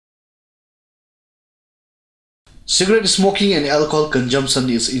Cigarette smoking and alcohol consumption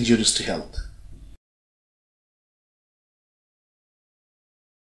is injurious to health.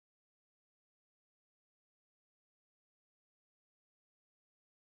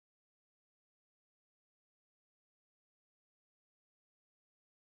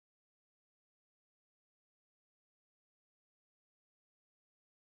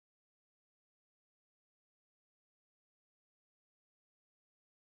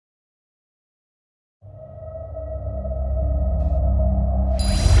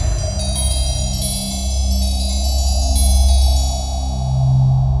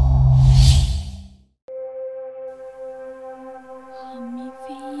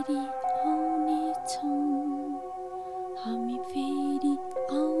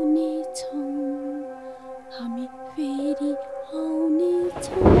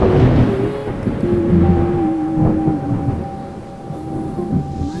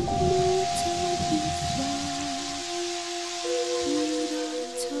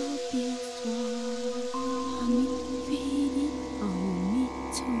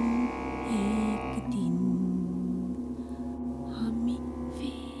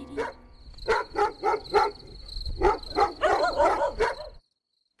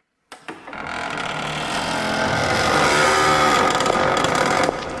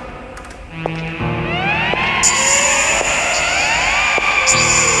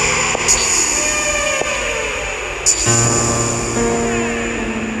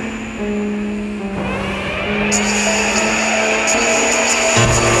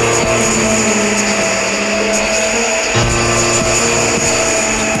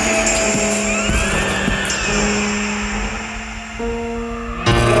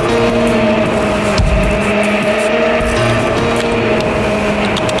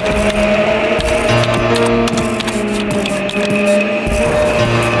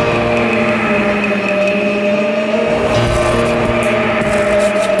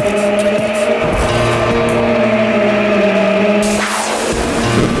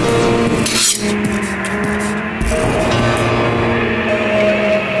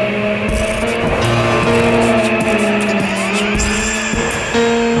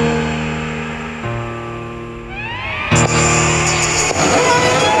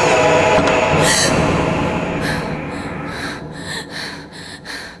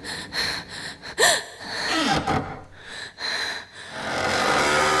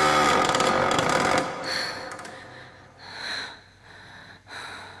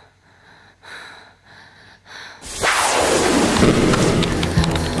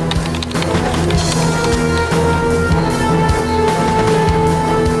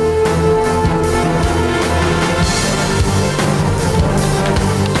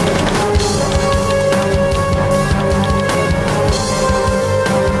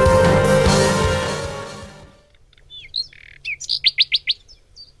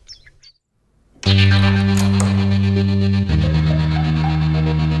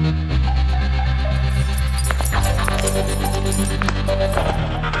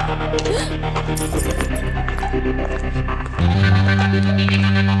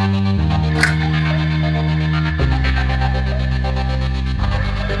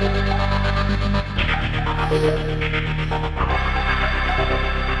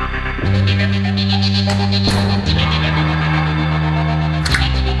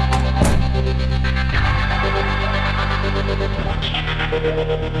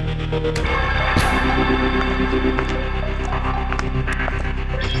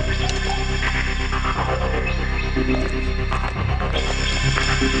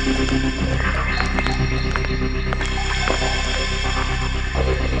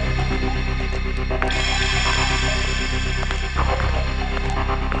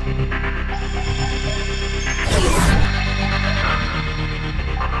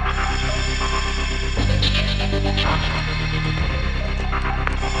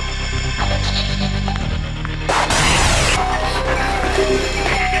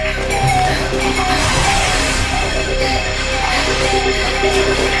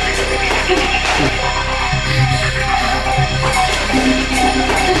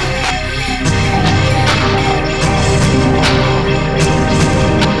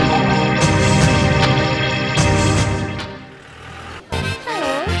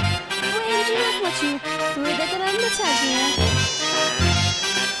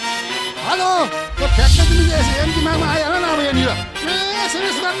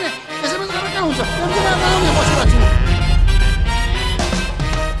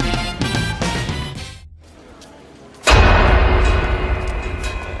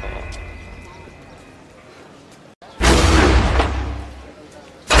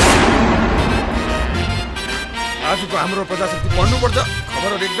 आजको हाम्रो प्रजाशक्ति पढ्नुपर्छ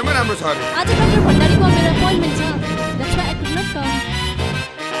खबरहरू एकदमै राम्रो छ अरे आज डाक्टर भण्डारीको मेरो अपोइन्टमेन्ट छ that's why I could not come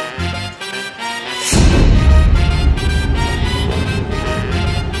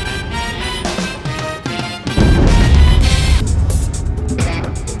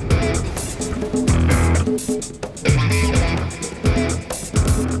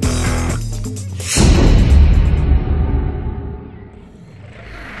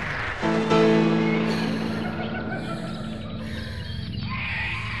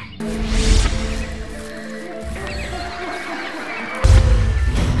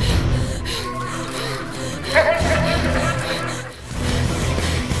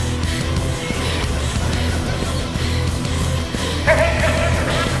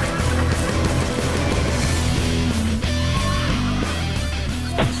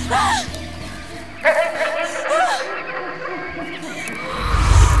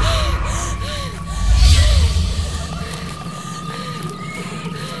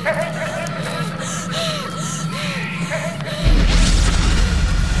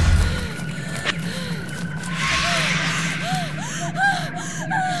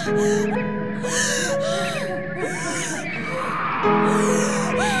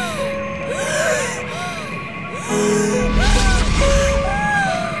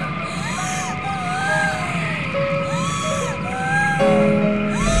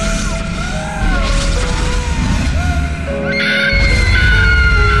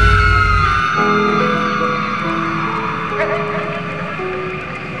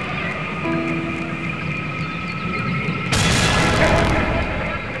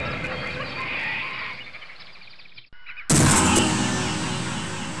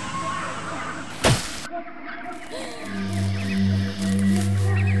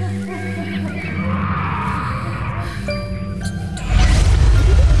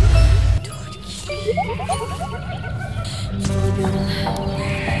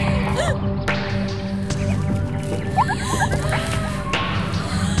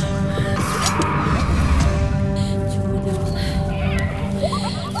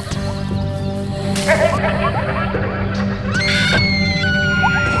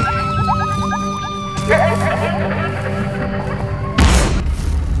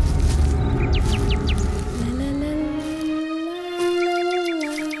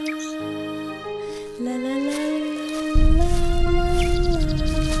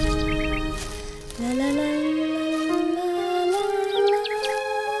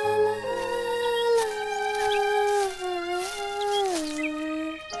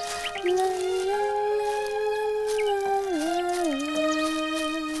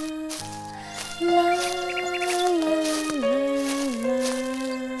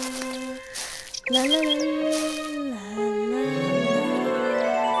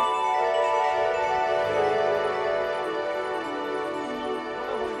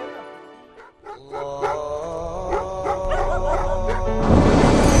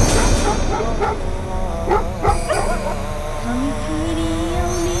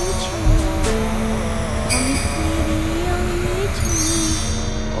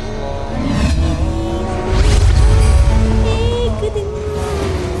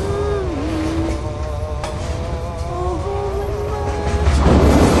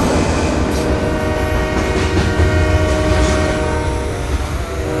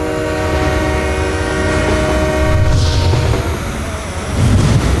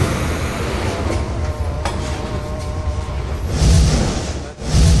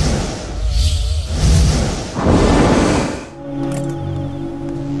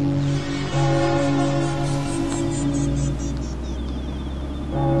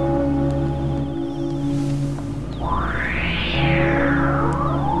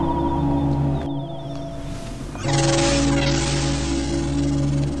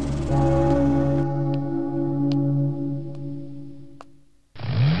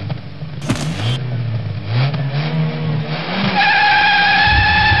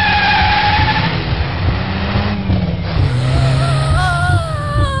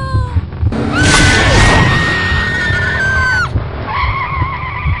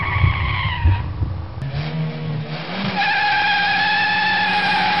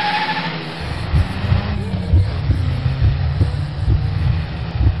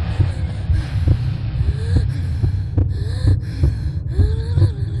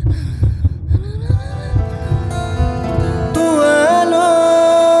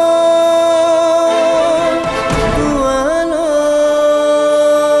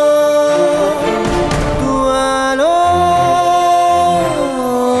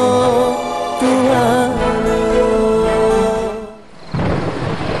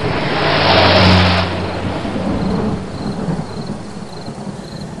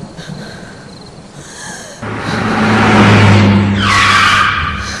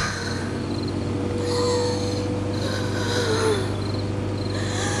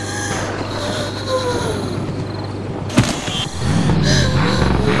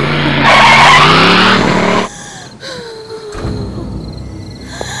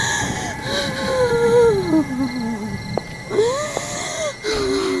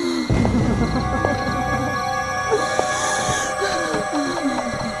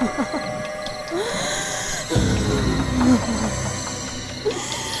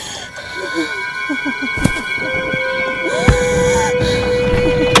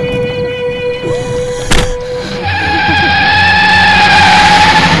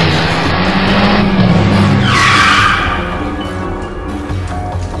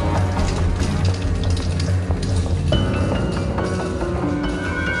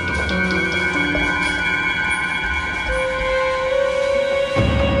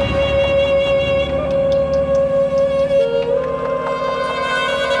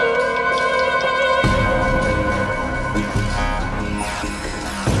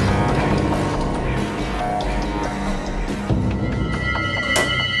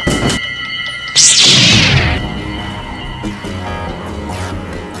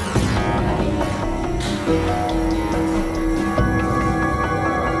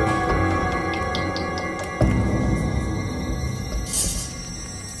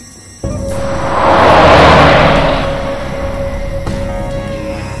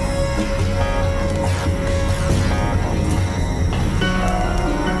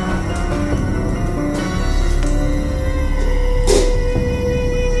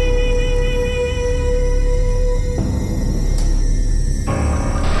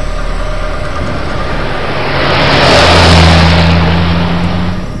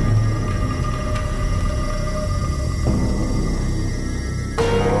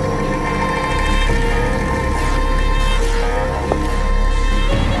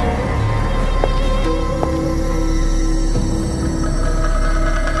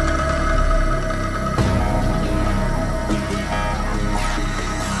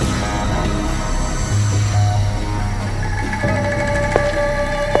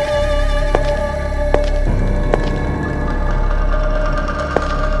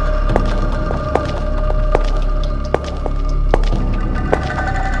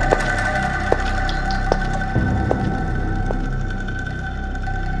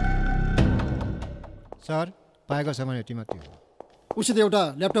चाहिएको सामान यति मात्रै हो। उसित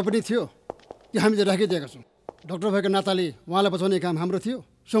एउटा ल्यापटप पनि थियो, त्यो हामीले राखिदिएका छौँ। डाक्टर भएको नाताले उहाँलाई बचाउने काम हाम्रो थियो,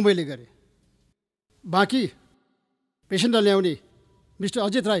 सो मैले गरेँ। बाँकी पेसेन्टलाई ल्याउने मिस्टर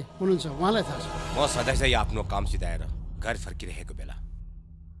अजित राई हुनुहुन्छ, उहाँलाई थाहा छ। म सधैँ आफ्नो काम सिधाएर घर फर्किरहेको बेला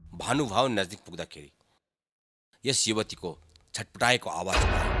भानुभाव नजिक पुग्दाखेरि यस युवतीको छटपटाएको आवाज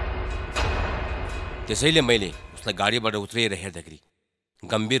पाएँ। त्यसैले मैले उसलाई गाडीबाट उत्रिएर हेर्दाखेरि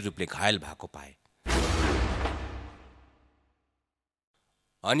गम्भीर रूपले घायल भएको पाएँ।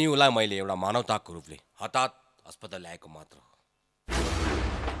 अनि उसलाई मैले एउटा मानवताको रूपले हठात अस्पताल ल्याएको मात्र हो।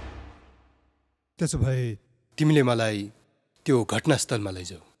 त्यसो भए तिमीले मलाई त्यो घटनास्थलमा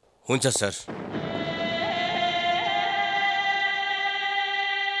लैजाऊ। हुन्छ सर।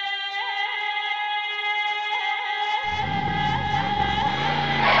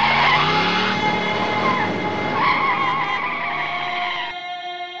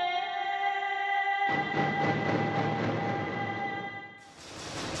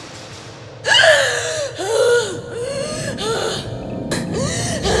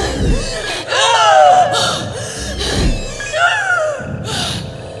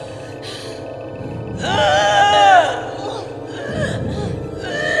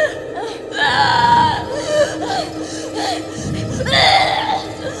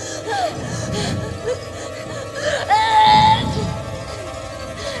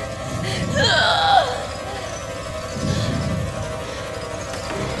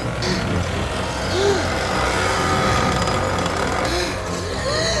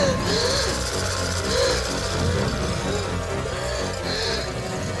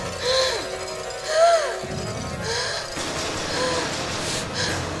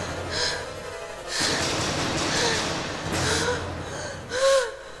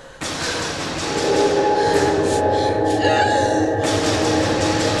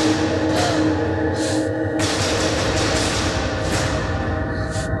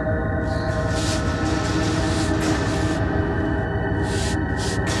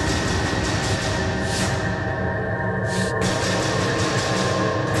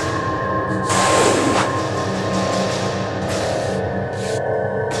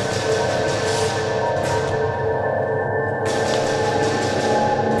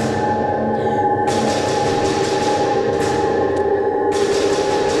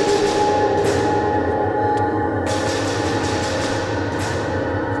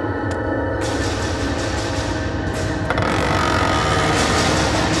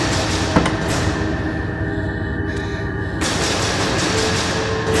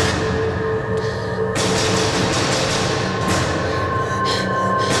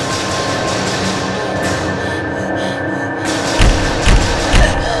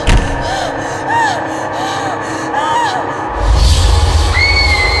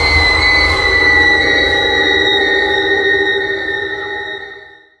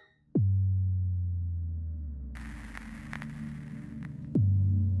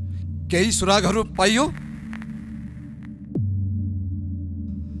 केही सुरागहरू पाइयो?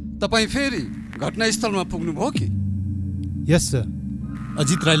 तपाईँ फेरि घटनास्थलमा पुग्नुभयो कि? यस सर,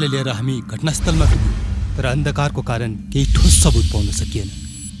 अजित राईलाई लिएर हामी घटनास्थलमा पुग्यौँ, तर अन्धकारको कारण केही ठोस सबुत पाउन सकिएन।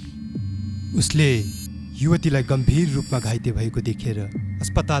 उसले युवतीलाई गम्भीर रूपमा घाइते भएको देखेर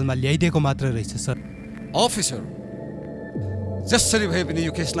अस्पतालमा ल्याइदिएको मात्र रहेछ सर। अफिसर, जसरी भए पनि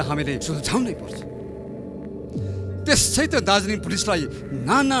यो केसलाई हामीले सुल्झाउनै पर्छ। त्यसै त दार्जिलिङ पुलिसलाई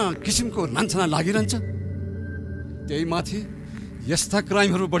नाना किसिमको लान्छना लागिरहन्छ। त्यही माथि यस्ता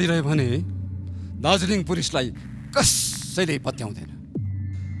क्राइमहरू बढिरह्यो भने दार्जिलिङ पुलिसलाई कसैले पत्याउँदैन।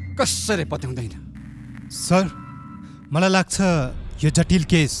 सर, मलाई लाग्छ यो जटिल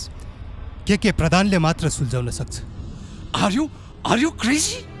केस के प्रधानले मात्र सुल्झाउन सक्छ। Are you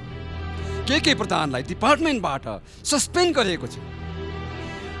crazy? के प्रधानलाई डिपार्टमेन्टबाट सस्पेन्ड गरिएको छ।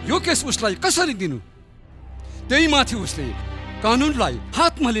 यो केस उसलाई कसरी दिनु? त्यही माथि उसले कानुनलाई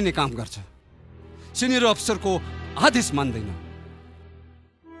हातमा लिने काम गर्छ। सिनियर अफिसरको आदेश मान्दैन।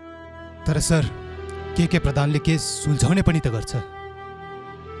 तर सर, के प्रधानले केस सुल्झाउने पनि त गर्छ।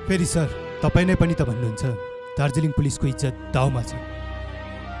 फेरि सर, तपाईँ नै पनि त भन्नुहुन्छ दार्जिलिङ पुलिसको इज्जत दाउमा छ।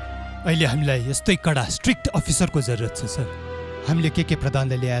 अहिले हामीलाई यस्तै कडा स्ट्रिक्ट अफिसरको जरुरत छ सर। हामीले के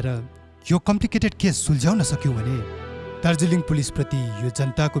प्रधानलाई ल्याएर यो कम्प्लिकेटेड केस सुल्झाउन सक्यौँ भने दार्जिलिङ पुलिसप्रति यो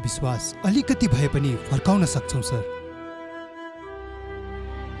जनताको विश्वास अलिकति भए पनि फर्काउन सक्छौँ सर।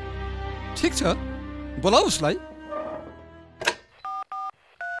 ठिक छ, बोलाऊ उसलाई।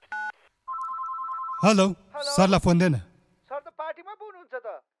 हेलो, सरलाई फोन देन। सर त पार्टीमा पुग्नुहुन्छ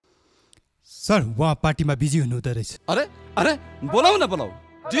त। सर, उहाँ पार्टीमा बिजी हुनुहुँदो रहेछ। अरे बोलाऊ न, बोलाऊ।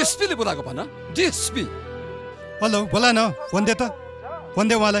 डिएसपीले बोलाएको भन। डिएसपी। हेलो, बोला न, फोन दे त, फोन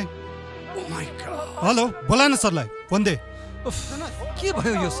दे उहाँलाई। ओ माय गॉड, हेलो बोला न सरलाई फोन दे के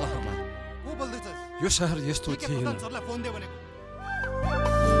भयो यो सहरमा यो सहर यस्तो थिएन सरलाई फोन दे भनेको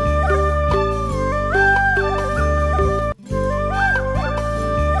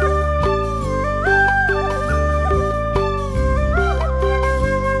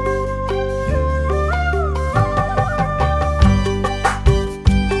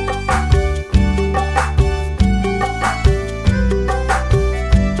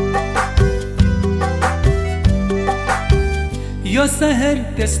यो शहर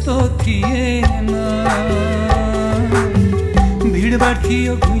त्यस्तो थिएन भिडभाड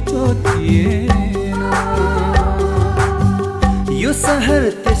थियो घुइँचो थिएन यो शहर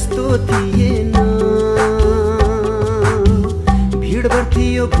त्यस्तो थिएन भिडभाड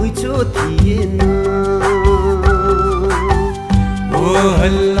थियो घुइँचो थिएन ओ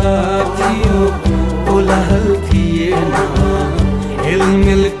हल्ला थियो कोलाहल थिएन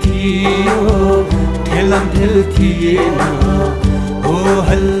हेलमेल थियो ठेलामठेल थिएन ओ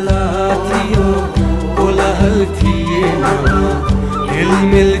हल्ला थियो कोलाहल थिएन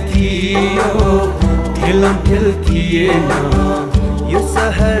हेलमेल थियो ठेलामठेल थिएन यो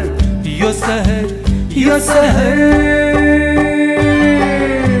शहर यो शहर यो शहर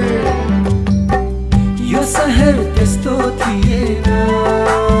यो शहर त्यस्तो थिएन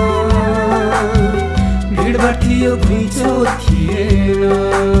भिडभाड थियो घुइँचो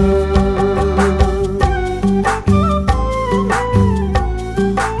थिएन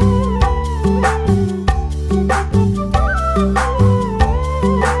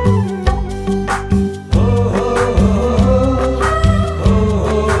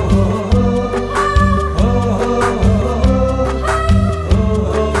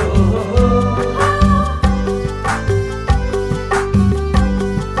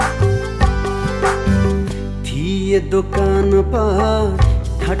दोकान पर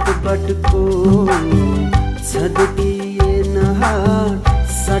ठाटबाटको छदिएन हाट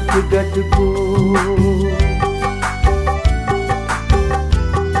साटगाटको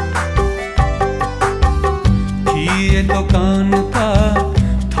थिए दोकान पर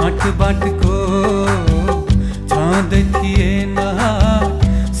ठाटबाटको छँदै थिएन हाट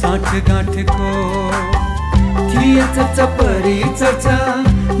साटगाटको थिए चर्चा परिचर्चा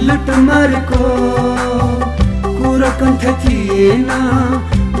लुटमारको कण्ठ थिएन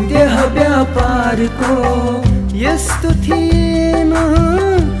देह व्यापारको यस्तो थिएन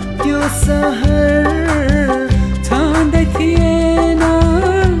त्यो सहर छँदै थिएन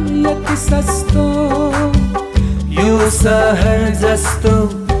यति सस्तो यो सहर जस्तो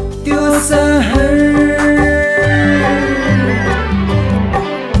त्यो सहर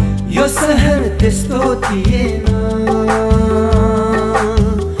यो सहर त्यस्तो थिएन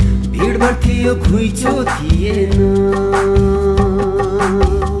भिडभाड थियो घुइँचो थिएन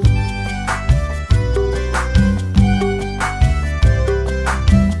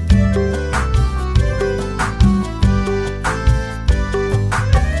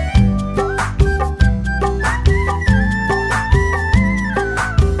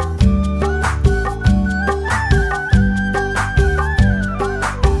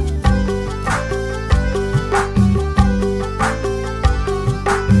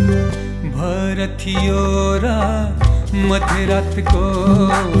थियो र मध्यरातको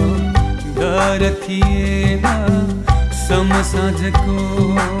डर थिएन समसाँझको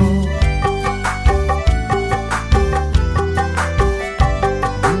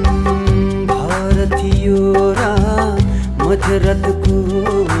भर थियो र मध्यरातको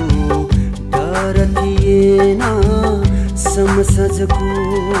डर थिएन समसाँझको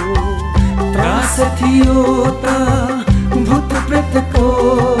त्रास थियो त भूत प्रेतको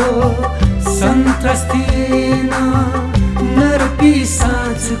सन्तास थिएन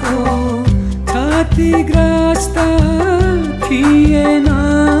नरपिशाचको क्षतिग्रस्त थिएन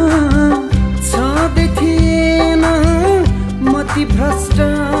छँदै थिएन मतिभ्रष्ट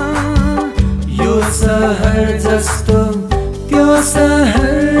यो सहर जस्तो त्यो सहर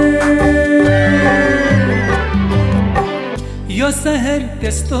यो सहर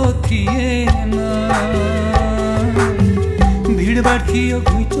त्यस्तो थिएन भिडभाड थियो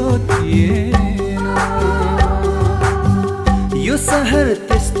घुइँचो थिएन यो सहर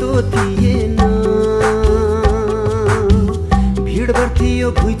त्यस्तो थिएन भिडभाड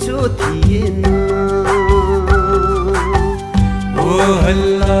थियो घुइँचो थिएन ओ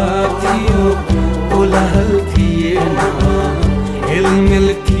हल्ला थियो कोलाहल थिएन हेलमेल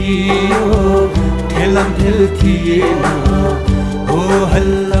थियो ठेलामठेल थिएन ओ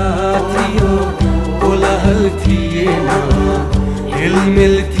हल्ला थियो कोलाहल थिएन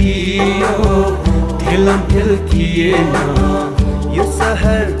हेलमेल थियो ठेलामठेल थिएन यो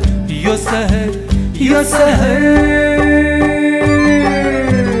सहर यो सहर यो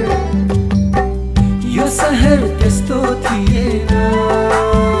सहर त्यस्तो थिएन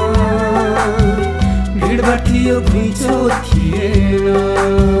भिडभाड थियो घुइँचो थिएन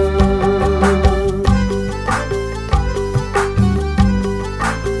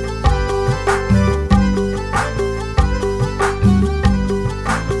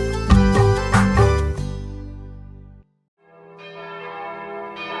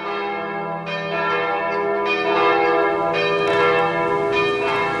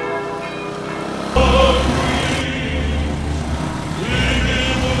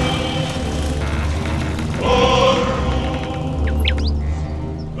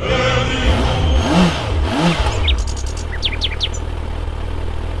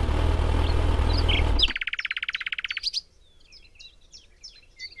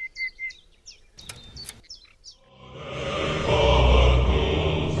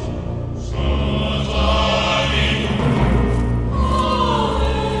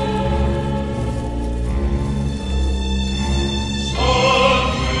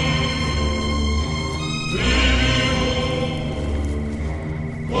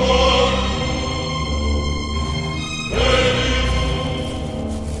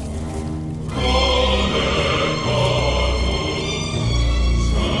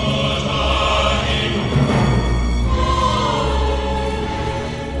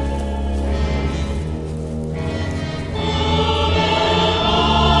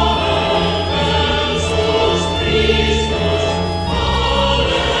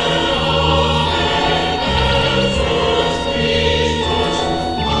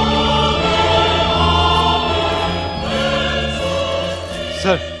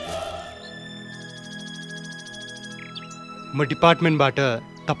म डिपार्टमेन्टबाट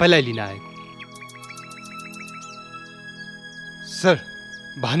तपाईलाई लिन आएको सर।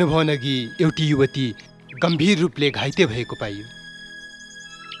 भानुभवन अघि एउटी युवती गम्भीर रूपले घाइते भएको पाइयो।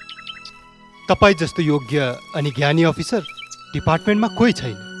 तपाई जस्तो योग्य अनि ज्ञानी अफिसर डिपार्टमेन्टमा कोही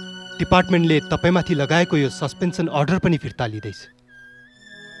छैन। डिपार्टमेन्टले तपाईमाथि लगाएको यो सस्पेन्सन अर्डर पनि फिर्ता लिँदैछ।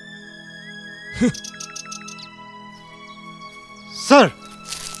 सर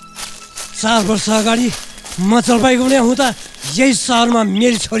 4 वर्ष अगाडि म जलपाइगुडी हुँदा यही सहरमा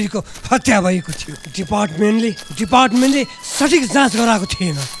मेरी छोरीको हत्या भएको थियो। डिपार्टमेन्टले सठिक जाँच गराएको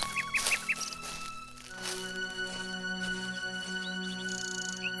थिएन।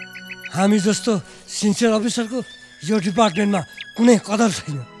 हामी जस्तो सिन्सियर अफिसरको यो डिपार्टमेन्टमा कुनै कदर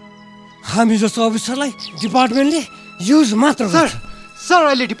छैन। हामी जस्तो अफिसरलाई डिपार्टमेन्टले युज मात्र गर्छ। सर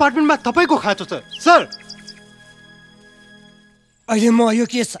अहिले डिपार्टमेन्टमा तपाईको खाँचो छ सर। अहिले म यो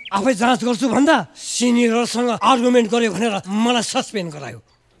केस आफै जाँच गर्छु भन्दा सिनियरसँग आर्गुमेन्ट गर्यो भनेर मलाई सस्पेन्ड गरायो।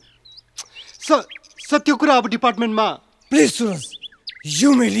 सर त्यो कुरा अब डिपार्टमेन्टमा। Please Suraj, you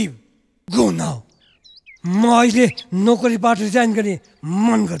may leave, go now. म अहिले नोकरीबाट रिजाइन गर्ने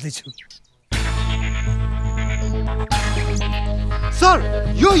मन गर्दैछु। सर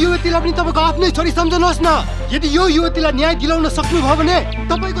यो युवतीलाई पनि तपाईको आफ्नै छोरी सम्झनुहोस् न। यदि यो युवतीलाई न्याय दिलाउन सक्नुभयो भने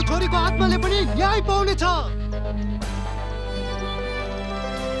तपाईको छोरीको आत्माले पनि न्याय पाउनेछ।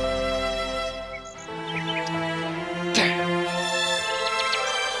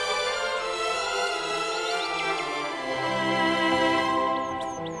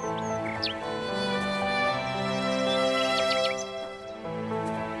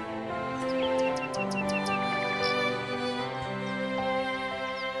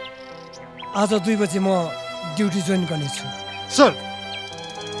 आज 2 बजे म ड्युटी जोइन गर्नेछु। सर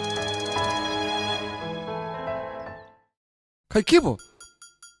खै के भयो?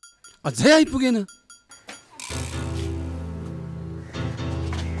 अझै आइपुगेन।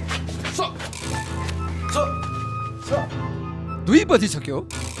 2 बजिसक्यो।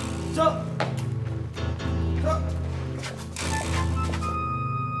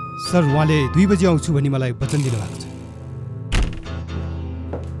 सर उहाँले 2 बजी आउँछु भनी मलाई वचन दिनुभएको छ।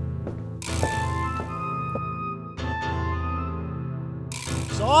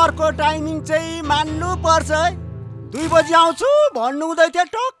 सरको टाइमिङ चाहिँ मान्नु पर्छ है। 2 बजी आउँछु भन्नु हुँदै थियो,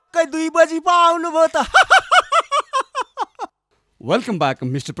 टक्कै 2 बजी पो आउनुभयो त। वेलकम ब्याक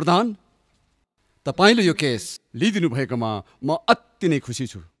मिस्टर प्रधान। तपाईले यो केस लिदिनु भएकोमा म अति नै खुसी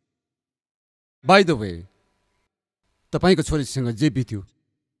छु। बाइ द वे, तपाईको छोरीसँग जे बित्यो,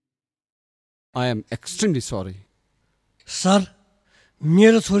 I am extremely sorry. Sir,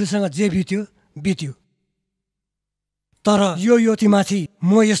 मेरो छोरीसँग जे बित्यो, तर यो युवतीमाथि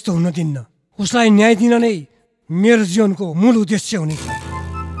म यस्तो हुन दिन्न। उसलाई न्याय दिन नै मेरो जीवनको मूल उद्देश्य हुनेछ।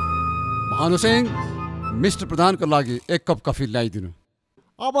 भानु सिंह, मिस्टर प्रधानको लागि 1 कप कफी ल्याइदिनु।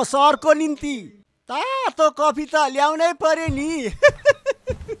 अब सरको निम्ति तातो कफी त ल्याउनै पर्यो नि।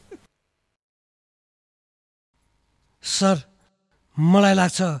 सर मलाई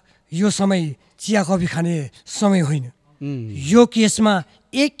लाग्छ यो समय चिया कफी खाने समय होइन यो केसमा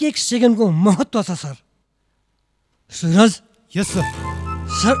एक सेकेन्डको महत्त्व छ सर सुरज यस सर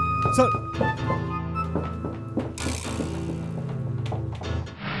सर सर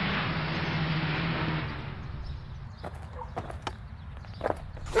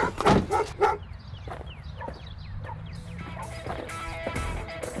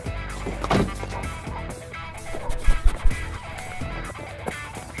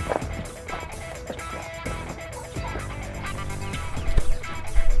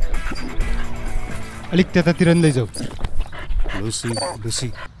अलिक त्यतातिर नै जाऊ लुसी लुसी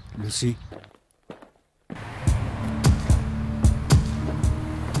लुसी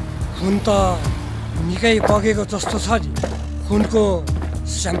खुन त निकै बगेको जस्तो छ नि खुनको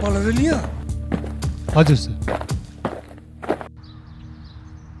स्याम्पलहरू लियो हजुर sir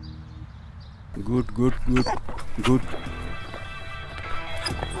good good good good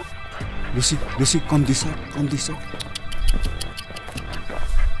Lucy Lucy come this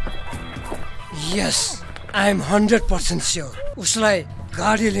yes I am 100% sure उसलाई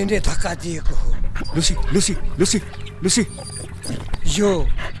गाडीले नै धक्का दिएको हो लुसी लुसी लुसी लुसी यो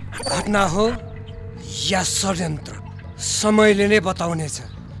घटना हो या षड्यन्त्र समयले नै बताउनेछ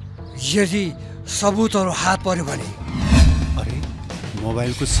यदि सबुतहरू हात पर्यो भने अरे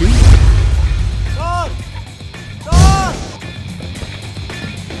मोबाइलको सिम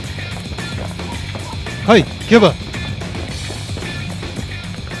खै के भयो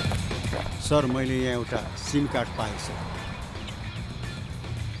सर मैले यहाँ एउटा सिम कार्ड पाएँ सर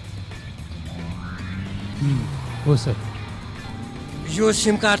हो सर यो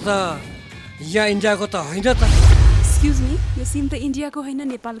सिम कार्ड त यहाँ इन्डियाको त होइन त एक्सक्युज मी यो सिम त इन्डियाको होइन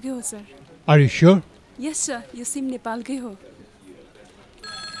नेपालकै हो sir are you sure yes sir यो सिम नेपालकै हो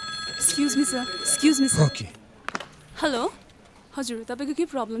excuse me sir okay hello हजुर तपाईँको के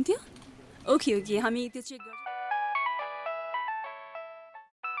प्रब्लम थियो ओके ओके हामी त्यो चेक गर्छौँ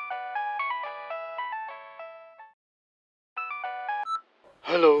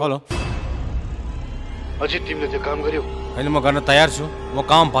हेलो हेलो अजित तिमीले त्यो काम गर्यौ होइन म गर्न तयार छु म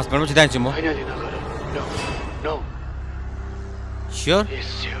काम 5 मिनेटमा छिटाइन्छु म होइन नि नगर नो नो श्योर यस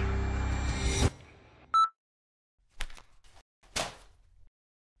श्योर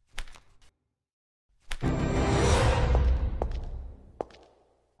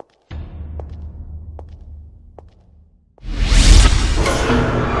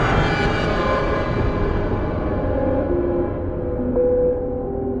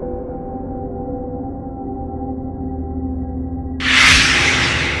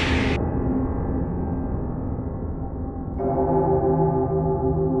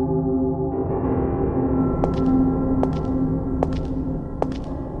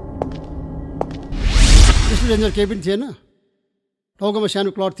डेन्जर केही पनि थिएन टाउकोमा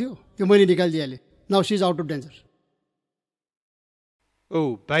सानो क्लट थियो त्यो मैले निकालिदिइहालेँ now see is out of danger O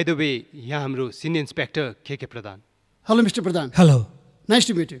by the way यहाँ हाम्रो सिनियर इन्सपेक्टर के प्रधान hello mister Pradhan hello nice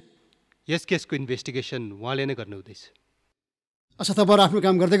to meet you यस केसको इन्भेस्टिगेसन उहाँले नै गर्नु हुँदैछ अच्छा तपाईँहरू आफ्नो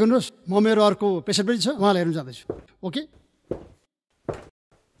काम गर्दै गर्नुहोस् म मेरो अर्को पेसेन्ट पनि छ उहाँलाई हेर्नु जाँदैछु ओके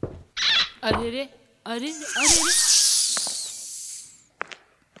अरे रे अरे अरे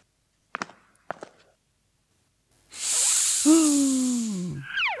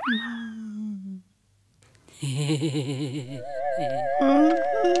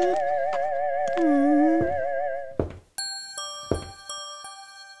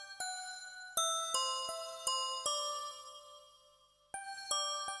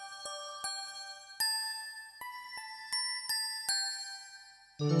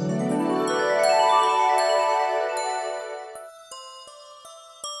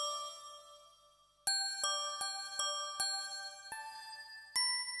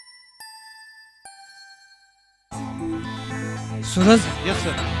सुरज यस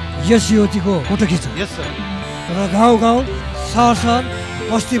सर यस युवतीको फोटो खिच यस सर र गाउँ गाउँ सहर सहर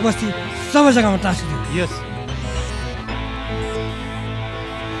बस्ती बस्ती सबै जग्गामा टाँसिदियो यस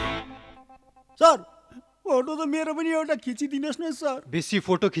सर फोटो त मेरो पनि एउटा खिचिदिनुहोस् न सर बेसी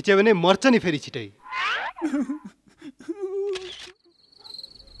फोटो खिच्यो भने मर्छ नि फेरि छिटै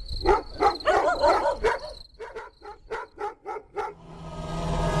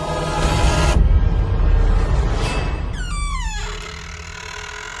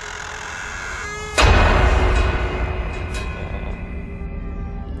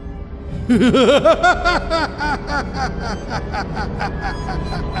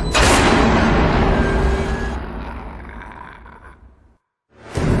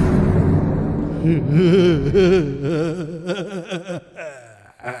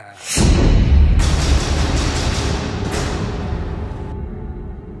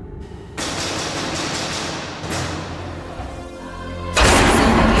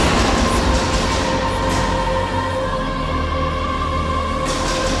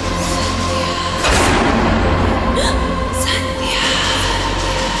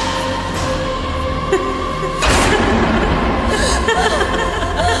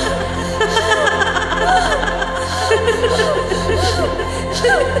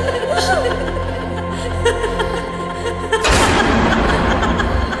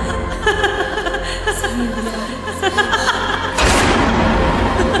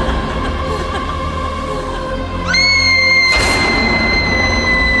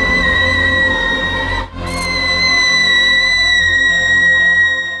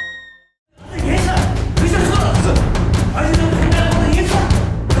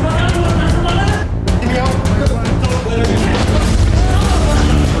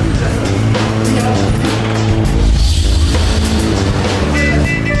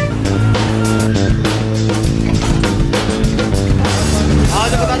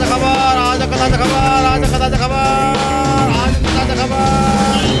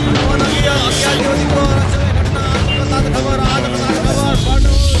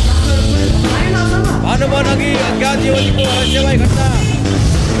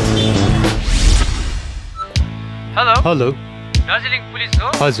हेलो हेलो दार्जिलिङ पुलिस हो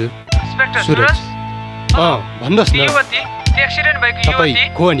हजुर इन्स्पेक्टर सुरज भन्नुहोस् न युवती एक्सिडेन्ट भएको तपाईँ युवती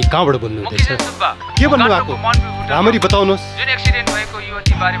को अनि कहाँबाट बोल्नुहुँदैछ सुब्बा के भन्नु भएको राम्ररी बताउनुहोस् जुन एक्सिडेन्ट भएको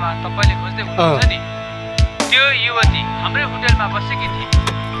युवती बारेमा तपाईले खोज्दै हुनुहुन्छ नि त्यो युवती हाम्रै होटलमा बसेकी थिए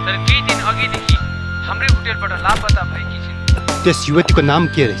तर केही दिन अघिदेखि हाम्रै होटलबाट लापता भएकी छिन् त्यस युवतीको नाम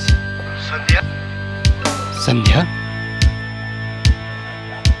के रहेछ सन्ध्या सन्ध्या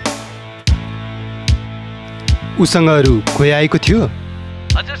उसँग अरू कोही आएको थियो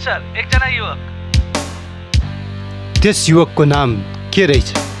हजुर सर एकजना युवक त्यस युवकको नाम के रहेछ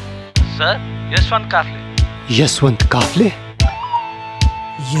सर यशवन्त काफ्ले यशवन्त काफ्ले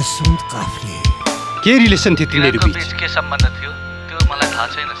यशवन्त काफ्ले के रिलेसन थियो तिनीहरू तिनीहरूको बीच बीच के सम्बन्ध थियो त्यो मलाई थाहा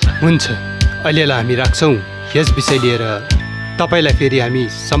छैन सर हुन्छ अहिलेलाई हामी राख्छौँ यस विषय लिएर तपाईँलाई फेरि हामी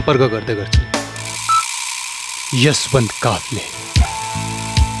सम्पर्क गर्दै गर्छौँ यशवन्त काफ्ले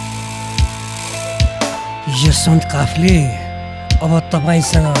यशवन्त काफ्ले अब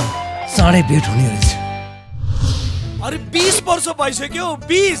तपाईँसँग चाँडै भेट हुने रहेछ अरे 20 वर्ष भइसक्यो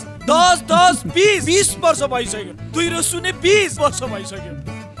 20 10 10 20 20 वर्ष भइसक्यो 2 र 0 20 वर्ष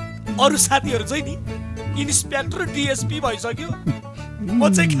भइसक्यो अरू साथीहरू चाहिँ नि इन्सपेक्टर डिएसपी भइसक्यो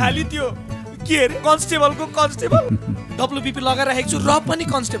म चाहिँ खाली त्यो के अरे कन्स्टेबलको कन्स्टेबल डब्लुबीपी लगाइराखेको छु र पनि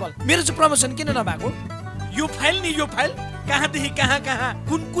कन्स्टेबल मेरो चाहिँ प्रमोसन किन नभएको यो फाइल नि यो फाइल कहाँदेखि कहाँ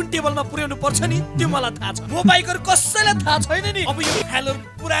कुन कुन टेबलमा पुर्याउनु पर्छ नि त्यो मलाई थाहा छ म बाइक अरू कसैलाई थाहा छैन नि अब यो फाइलहरू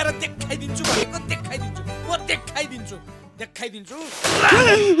पुऱ्याएर देखाइदिन्छु भनेको देखाइदिन्छु म देखाइदिन्छु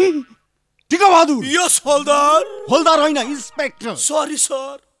टिका बहादुर यस होल्डर होल्डर होइन इन्स्पेक्टर सरी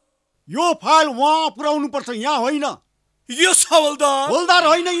सर यो फाइल वहाँ पुर्याउनु पर्छ यहाँ होइन यस होल्डर होल्डर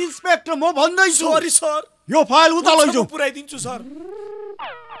होइन इन्स्पेक्टर म भन्दैछु सरी सर यो फाइल उता लैजाऊ पुर्याइदिन्छु sir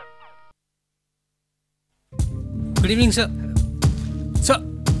good evening sir sir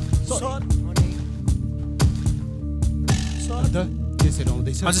त्यसरी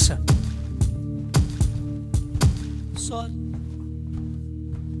आउँदैछ हजुर सर सर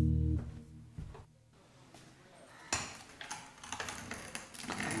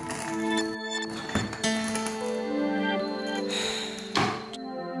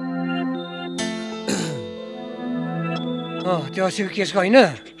त्यो अस्तिको केसको होइन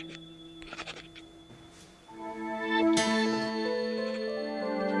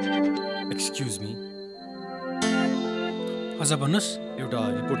एक्सक्युज मी हजुर भन्नुहोस् एउटा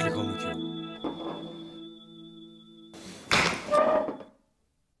रिपोर्ट लेखाउनु थियो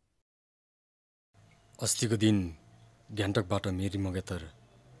अस्तिको दिन गान्तोकबाट मेरी मगेतर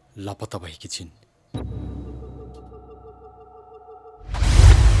लापत्ता भएकी छिन्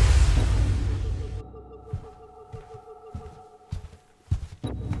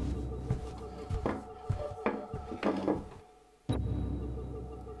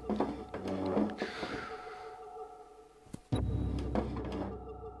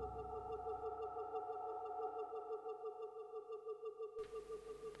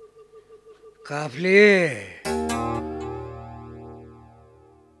काफ्ले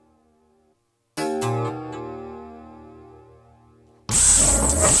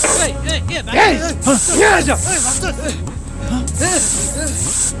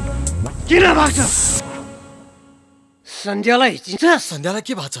किन भाग्छ सन्ध्यालाई चिन्छ सन्ध्यालाई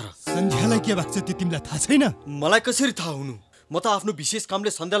के भएको छ र सन्ध्यालाई के भएको छ त्यो तिमीलाई थाहा छैन मलाई कसरी थाहा हुनु म त आफ्नो विशेष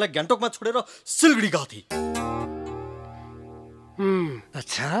कामले सन्ध्यालाई गान्तोकमा छोडेर सिलगढी गएको थिएँ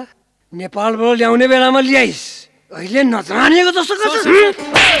अच्छा नेपालबाट ल्याउने बेलामा ल्याइस् अहिले नजानेको जस्तो गर्छ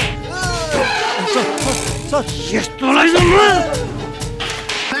यस्तोलाई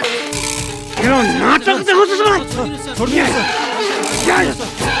नाटक देखाउँछ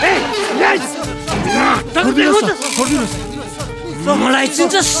मलाई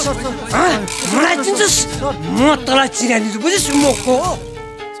चिन्छस् मलाई चिन्छस् म तँलाई चिनाइदिन्छु बुझिस् मको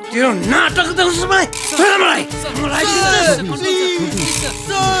तेरो नाटक देखाउँछ मलाई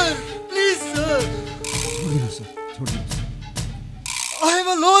I am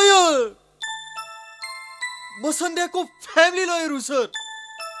a lawyer. म सन्ध्याको फ्यामिली लयर हुँ सर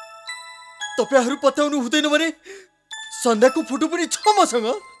तपाईहरु पत्याउनु हुँदैन भने सन्ध्याको फोटो पनि छ मसँग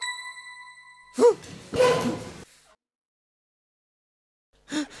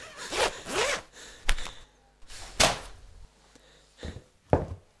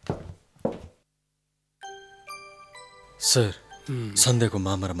सर सन्ध्याको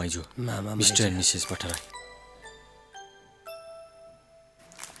मामा र माइजू mister and Mrs Bhattarai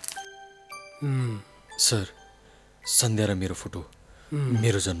sir सन्ध्या र मेरो फोटो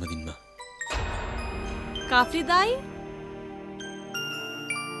मेरो जन्मदिनमा काफ्ले दाई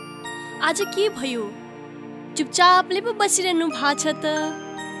आज के भयो चुपचापले पो बसिरहनु भएको छ त।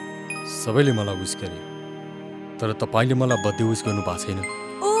 सबैले मलाई विश गरे तर तपाईले मलाई बर्थडे विश गर्नु भएको छैन।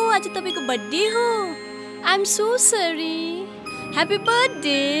 ओ आज तपाईको बर्थडे हो। I am so sorry. Happy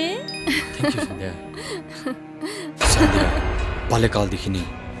birthday. Thank you सन्ध्या। सन्ध्या बाल्यकालदेखि नै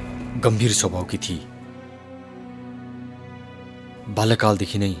गम्भीर स्वभावकी थिए।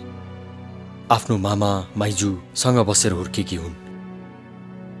 बाल्यकालदेखि नै आफ्नो मामा माइजूसँग बसेर हुर्केकी हुन्।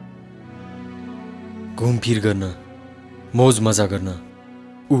 घुमफिर गर्न मौज मजा गर्न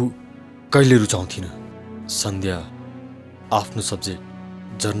ऊ कहिले रुचाउँथिन। सन्ध्या आफ्नो सब्जेक्ट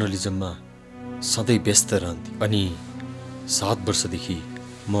जर्नलिजममा सधैँ व्यस्त रहन्थे अनि 7 वर्षदेखि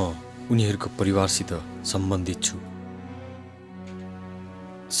म उनीहरूको परिवारसित सम्बन्धित छु।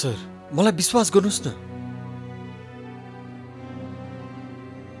 सर मलाई विश्वास गर्नुहोस् न,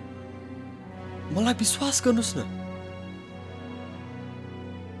 मलाई विश्वास गर्नुहोस् न।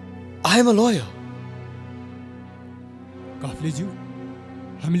 I am a lawyer. काफ्लेज्यू,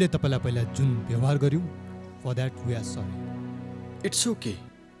 हामीले तपाईलाई पहिला जुन व्यवहार गर्यौं for that we are sorry. It's okay.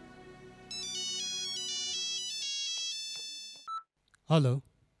 Hello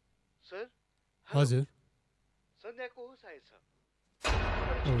sir. हजुर सन्ध्याको होस आएछ।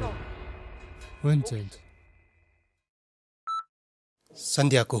 हुन्छ हुन्छ।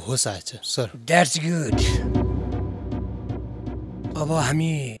 सन्ध्याको होस आएछ सर। That's good. अब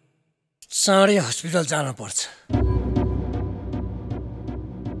हामी चाँडै हस्पिटल जान पर्छ।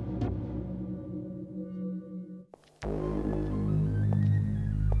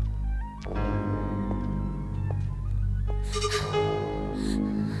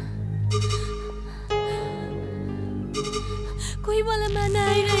 कोही मलाई मान्न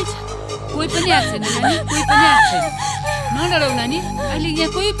आइरहेछ। कोही पनि आएको छैन नानी, कोही पनि आएको छैन। नडराउ नानी, अहिले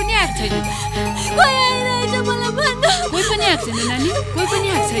यहाँ कोही पनि आएको छैन। कोही आइरहेछ मलाई मान्न। कोही पनि आएको छैन नानी, कोही पनि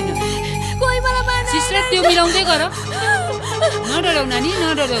आएको छैन। कोही मलाई मान्न। सिस्टर त्यो मिलाउँदै गर। नडराउ नानी,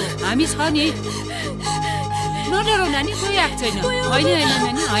 नडराउ, हामी छ नि। नडराउ नानी, कोही आएको छैन। होइन होइन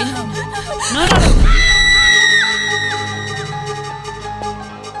नानी, होइन नडराउ।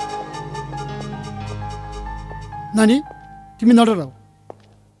 नानी तिमी नडराउ,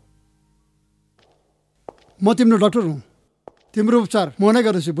 म तिम्रो डाक्टर हुँ। तिम्रो उपचार म नै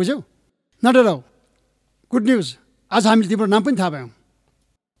गर्छु, बुझ्यौ? नडराउ। गुड न्युज, आज हामीले तिम्रो नाम पनि थाहा पायौँ।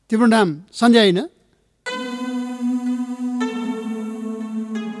 तिम्रो नाम सन्ध्या होइन?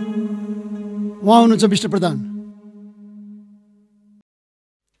 उहाँ हुनुहुन्छ मिस्टर प्रधान।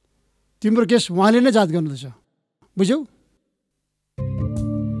 तिम्रो केस उहाँले नै जाँच गर्नुहुँदैछ, बुझ्यौ?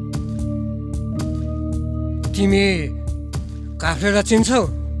 तिमी काफ्लेलाई चिन्छौ?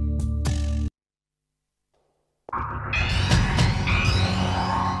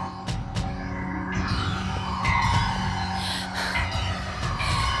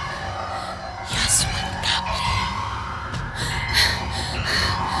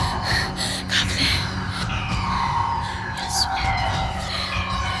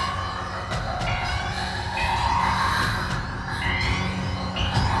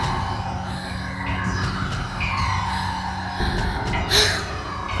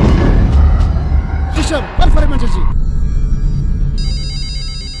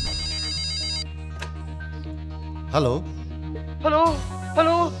 हेलो हेलो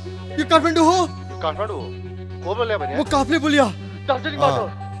हेलो, यो काठमाडौँ हो? काठमाडौँ हो। को बोल्यो भने? म काफ्ले बोलिया। दार्जिलिङबाट।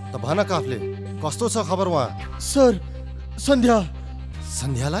 त भन काफ्ले, कस्तो छ खबर वहाँ? सर सन्ध्या।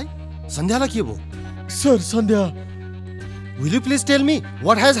 सन्ध्यालाई? सन्ध्यालाई के भयो? Sir Sandhya. Will you please tell me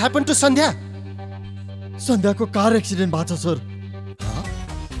what has happened to Sandhya? सन्ध्याको car accident भएको छ सर।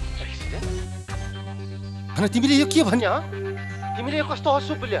 अनि तिमीले यो के भन्या? तिमीले यो कस्तो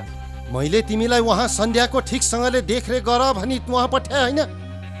हस्सु बोल्या? मैले तिमीलाई वहाँ सन्ध्याको ठिकसँगले देखरेख गर भनी वहाँ पठाए होइन?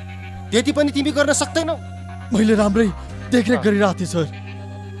 त्यति पनि तिमी गर्न सक्दैनौ? मैले राम्रै देखरेख गरिरहेको थिएँ सर,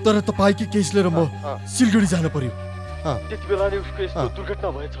 तर तपाईँकै केस लिएर म सिलगढी जान पर्यो। त्यति बेला नै उसको यस्तो दुर्घटना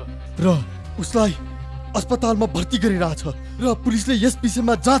भएछ र उसलाई अस्पतालमा भर्ती गरिरहेछ र पुलिसले यस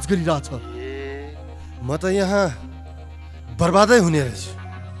विषयमा जाँच गरिरहेछ। म त यहाँ बर्बादै हुने रहेछ।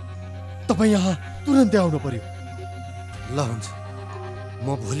 तपाईँ यहाँ तुरन्तै आउनु पर्यो। ल हुन्छ,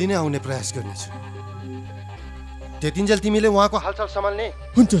 म भोलि नै आउने प्रयास गर्नेछु। त्यतिन्जेल तिमीले उहाँको हालचाल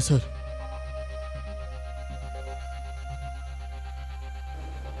सम्हाल्ने? हुन्छ सर।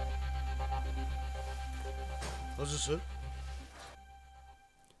 हजुर सर।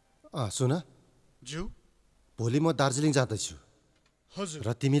 सुन ज्यू, भोलि म दार्जिलिङ जाँदैछु। हजुर। र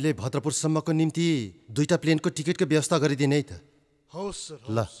तिमीले भद्रपुरसम्मको निम्ति 2टा प्लेनको टिकटको व्यवस्था गरिदिने है त? हवस्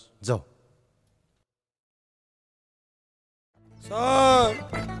सर। ल जाऊ। सर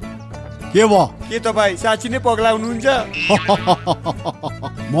के भयो? के तपाईँ साँच्ची नै पगला हुनुहुन्छ?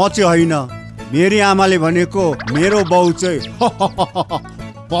 म चाहिँ होइन, मेरी आमाले भनेको मेरो बाउ चाहिँ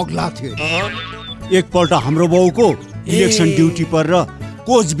पगला थियो। एकपल्ट हाम्रो बाउको इलेक्सन ड्युटी परेर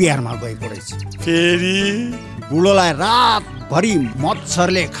कोचबिहारमा गएको रहेछ। फेरि बुढोलाई रातभरि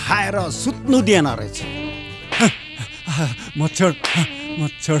मच्छरले खाएर सुत्नु दिएन रहेछ। मच्छर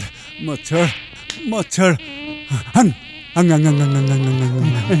मच्छर मच्छर मच्छर मच्छर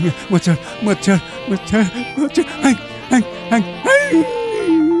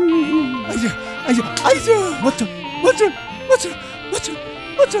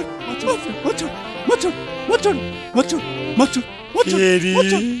मच्छर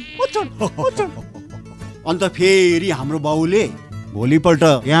मच्छर अन्त फेरि हाम्रो बाउले भोलिपल्ट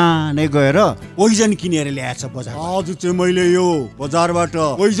यहाँ नै गएर पोइजन किनेर ल्याएछ बजार। आज चाहिँ मैले यो बजारबाट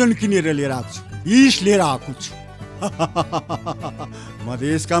पोइजन किनेर लिएर आएको छु, विष लिएर आएको छु।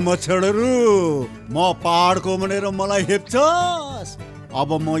 मधेसका मच्छरहरू म पहाडको भनेर मलाई हेप्छस्। अब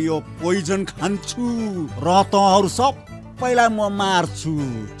म यो पोइजन खान्छु र तँहरू सबैलाई म मार्छु।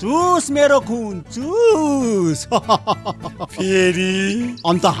 चुस मेरो खुन चुस। फेरि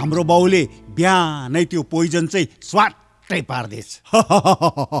अन्त हाम्रो बाउले बिहानै त्यो पोइजन चाहिँ स्वाटै पार्दैछ।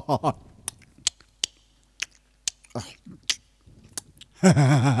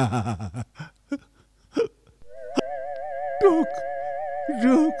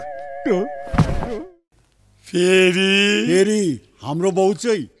 फेरि हाम्रो बाउ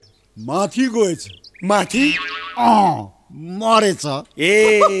चाहिँ माथि गएछ। माथि मरेछ।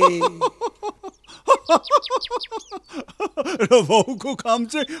 र बाउको काम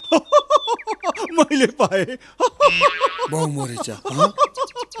चाहिँ मैले पाएँ। बाउ मरेछ।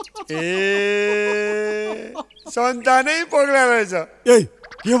 सन्तानै पग्ला रहेछ।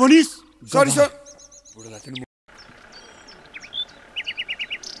 के भनिस्? Sorry sir.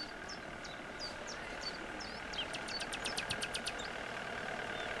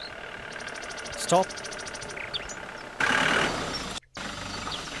 Stop.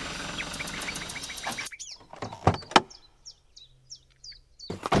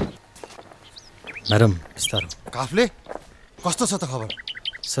 म्याडम बिस्तारो। काफले कस्तो छ त खबर?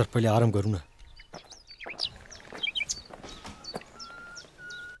 सर पहिले आराम गरौँ न।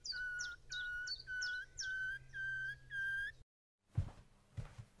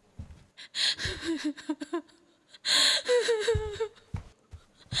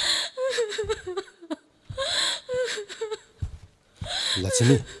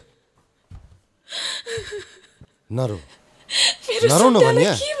 लक्ष्मी नरो नरो न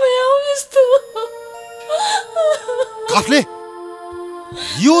भनिया। काफले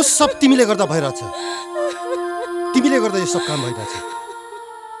यो सब तिमीले गर्दा भइरहेछ। तिमीले गर्दा यो सब काम भइरहेछ।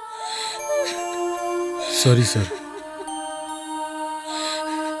 Sorry sir.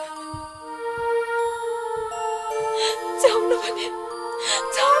 जाउन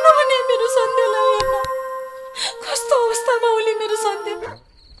भने मेरो सन्ध्यालाई हेर्न कस्तो अवस्थामा उली मेरो सन्ध्या।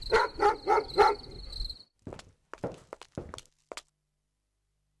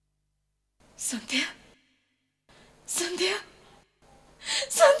 सन्ध्या सन्ध्या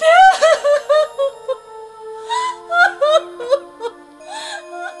सन्ध्या।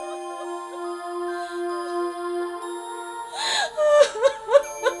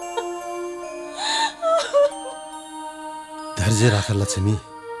 धैर्य राख लक्ष्मी।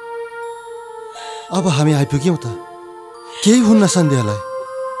 अब हामी आइपुग्यौँ त। केही हुन्न सन्ध्यालाई।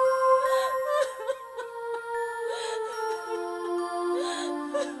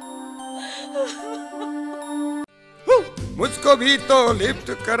 मुझको भी तो लिफ्ट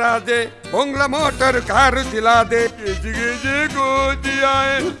करा दे, बंगला मोटर कार दिला दे, को दिया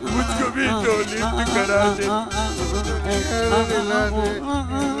है मुझको भी तो लिफ्ट करा दे।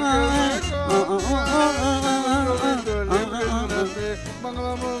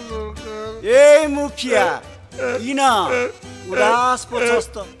 ए मुखिया किन उदास पो छस्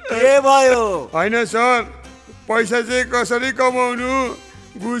त? के भयो? होइन सर, पैसा चाहिँ कसरी कमाउनु,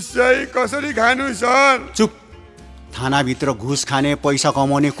 घुस चाहिँ कसरी खानु सर? चुप। थानाभित्र घुस खाने पैसा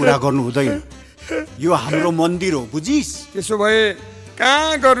कमाउने कुरा गर्नु हुँदैन। यो हाम्रो मन्दिर हो, बुझिस्? त्यसो भए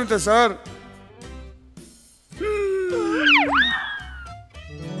कहाँ गर्नु त सर?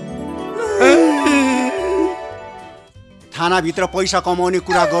 थानाभित्र पैसा कमाउने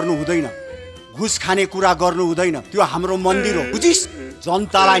कुरा गर्नु हुँदैन, घुस खाने कुरा गर्नु हुँदैन। त्यो हाम्रो मन्दिर हो, बुझिस्?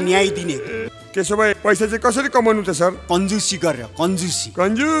 जनतालाई न्याय दिने। त्यसो भए पैसा चाहिँ कसरी कमाउनु त सर? कन्जुसी गरेर। कन्जुसी?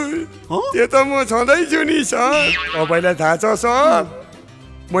 कन्जुस? त्यो त म छँदैछु नि सर। तपाईँलाई थाहा छ सर,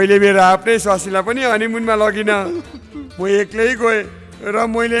 मैले मेरो आफ्नै स्वासीलाई पनि हनिमुनमा लगिन। म एक्लै गएँ र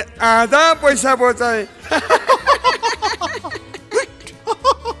मैले आधा पैसा बचाएँ।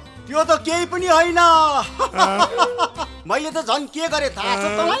 त्यो त केही पनि होइन। मैले त झन् के गरेँ थाहा छ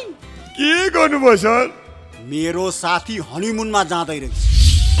तँलाई? के गर्नुभयो सर? मेरो साथी हनीमुनमा जाँदै रहेछ।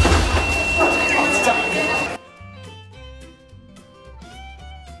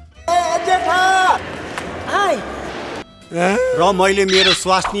 र मैले मेरो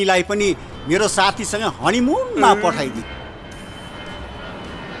स्वास्नीलाई पनि मेरो साथीसँग हनीमुनमा पठाइदिएँ।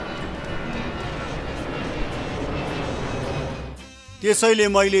 त्यसैले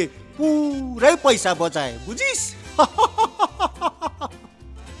मैले पुरै पैसा बचाएँ, बुझिस्?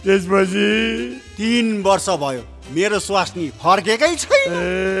 त्यसपछि 3 वर्ष भयो मेरो स्वास्नी फर्केकै छैन।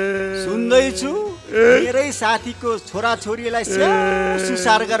 सुन्दैछु मेरै साथीको छोराछोरीलाई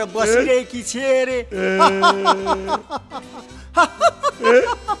सुसार गरेर बसिरहेकी छे रे।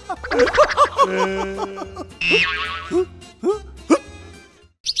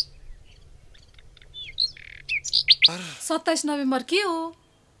 सत्ताइस नोभेम्बर के हो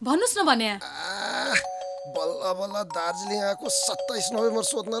भन्नुस् न भने। बल्ल बल्ल दार्जिलिङ आएको 27 नोभेम्बर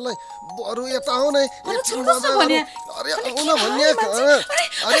सोध्नलाई बरु यता आउन एकछिन अरे आउन भन्ने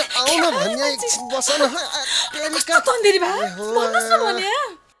अरे आउन भन्ने एकछिन बस न।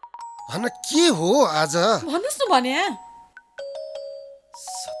 के हो आज भन्नुस् न भने।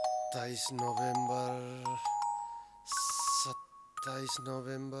 27 नोभेम्बर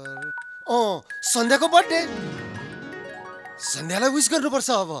सन्ध्याको बर्थडे। सन्ध्यालाई विश गर्नुपर्छ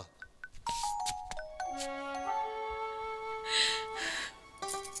अब।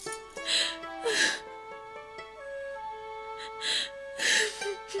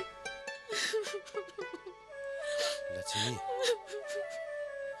 लक्ष्मी,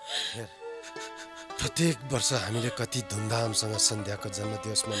 प्रत्येक वर्ष हामीले कति धुमधामसँग सन्ध्याको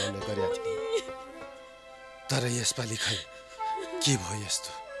जन्मदिवस मनाउने गरेका थियौँ, तर यसपालि खै के भयो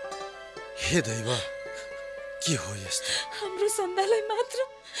यस्तो? हे दैव, के हो यस्तो? हाम्रो सन्ध्यालाई मात्र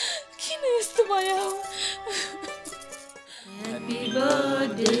किन यस्तो भयो? Happy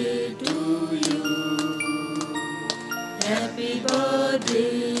birthday to you. Happy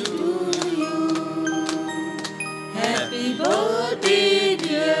birthday to you. Happy birthday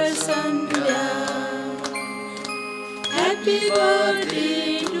dear Sandhya. Happy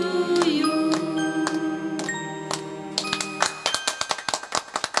birthday to you.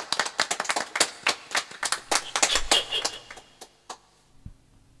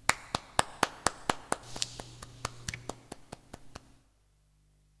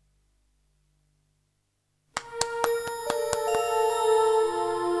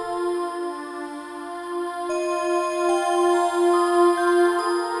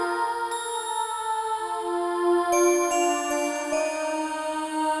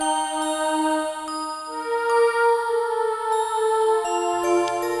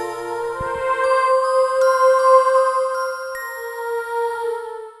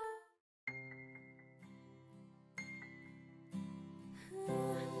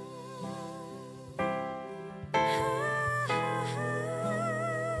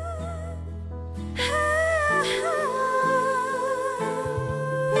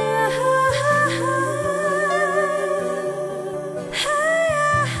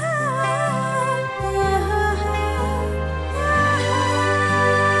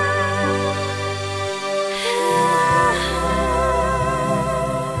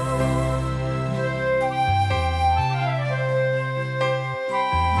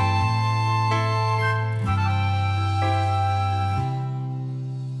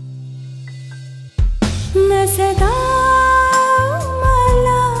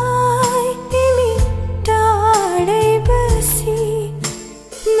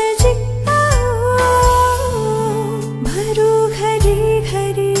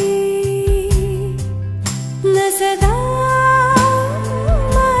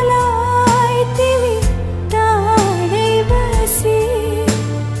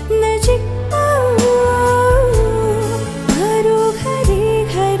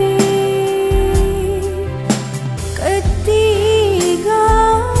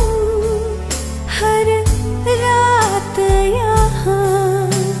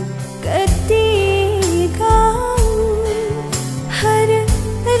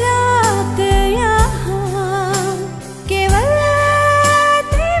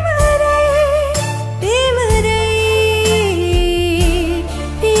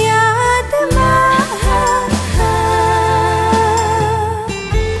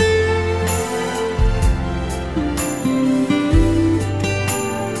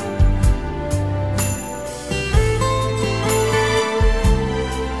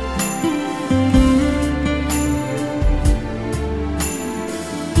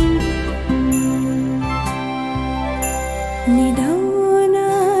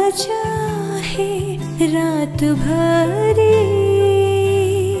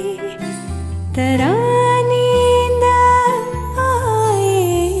 तरा नींद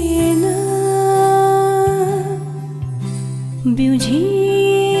आएन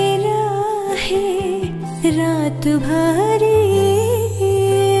बिउझिरा है रात भरी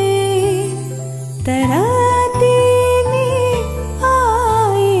तरा तिमी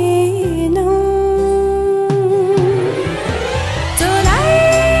आएन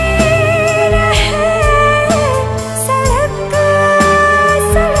चोराइरहे सडक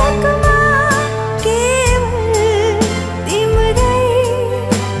सडकमा केवल तिम्रै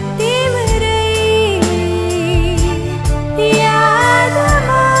तिम्रै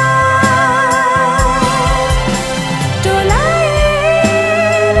यादमा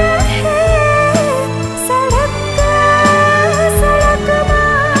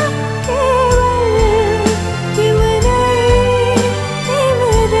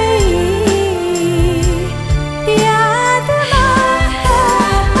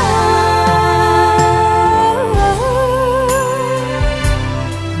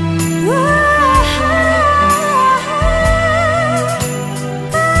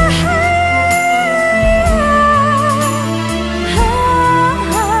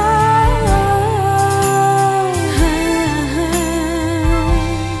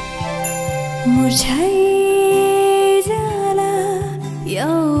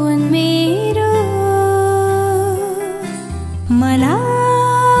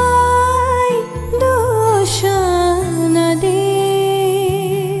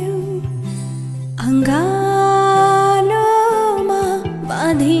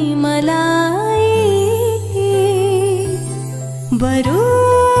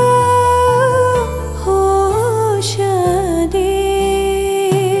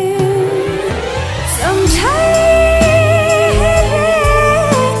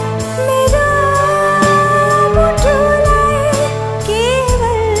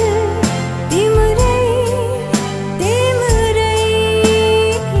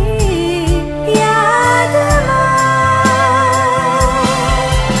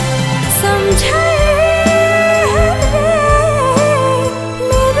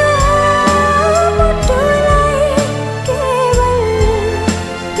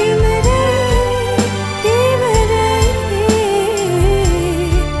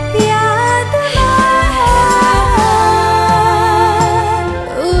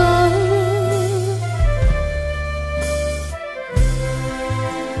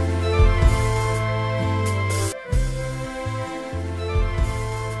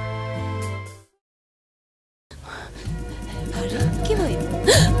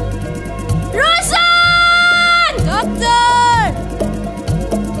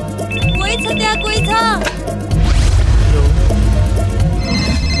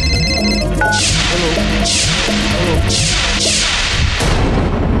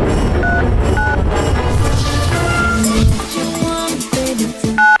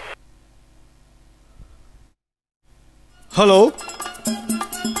हेलो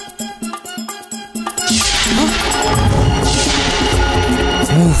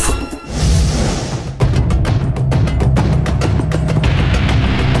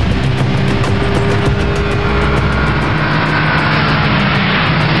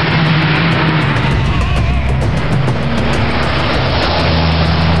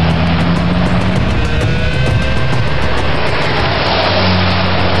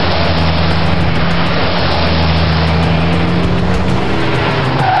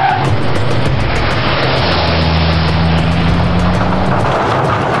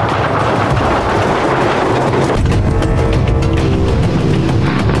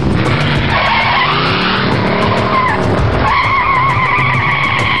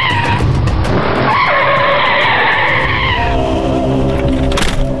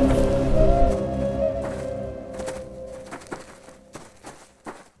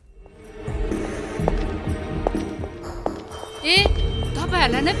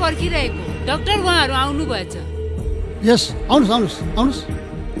डाक्टर उहाँहरू आउनु भएछ यस आउनुस् आउनुस् आउनुस्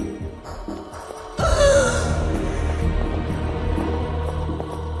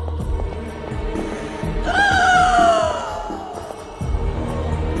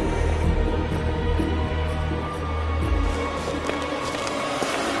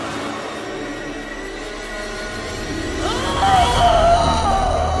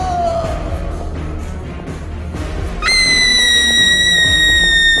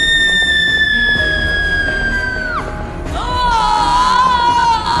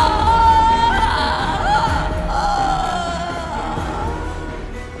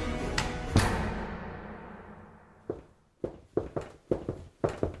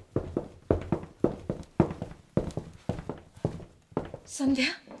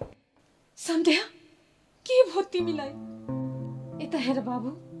सन्ध्या के भयो तिमीलाई? यता हेर बाबु,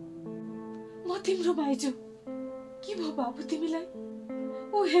 म तिम्रो माइजू। के भयो बाबु तिमीलाई?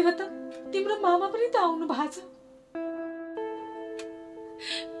 ओ हेर त, तिम्रो मामा पनि त आउनु भएको छ।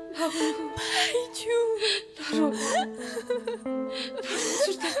 बाबु माइजू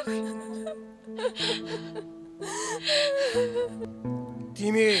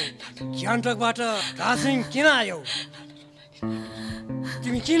तिमी गान्तोकबाट दार्जिलिङ किन आयौ?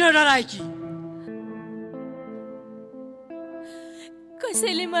 तिमी किन डराएकी?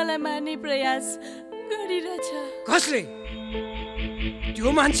 कसैले मलाई मार्ने प्रयास गरिरहेछ। कसले?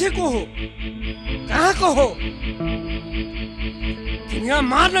 त्यो मान्छे को हो? कहाँको हो? तिमीलाई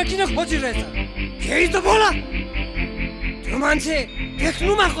मार्न किन खोजिरहेछ? केही त बोला। त्यो मान्छे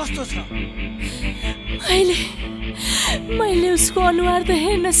देख्नुमा कस्तो छ? मैले उसको अनुहार त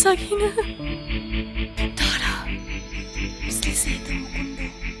हेर्न सकिनँ, तर उसले सेतो मुकुन्ड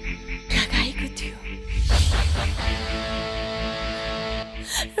लगाएको थियो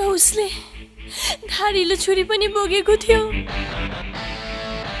र उसले धारिलो छुरी पनि बोकेको थियो।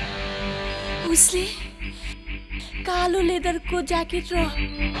 उसले कालो लेदरको ज्याकेट र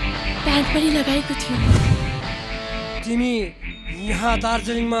प्यान्ट पनि लगाएको थियो। तिमी यहाँ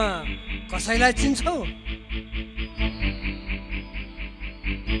दार्जिलिङमा कसैलाई चिन्छौ?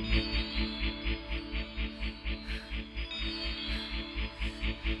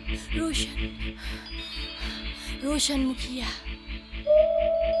 रोशन मुखिया।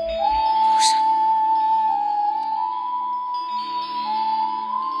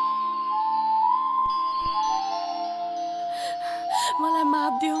 मलाई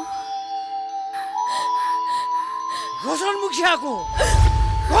माफ दियो। रोशन मुखिया को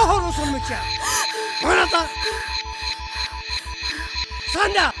रोशन मुखिया भन त।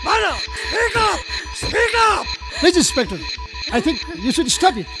 सन्ध्या भन। Speak up! Please, Inspector. I think you should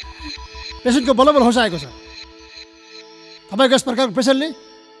stop it. पेशेन्टको बलबल होस आएको छ। तपाईँको यस प्रकारको प्रेसरले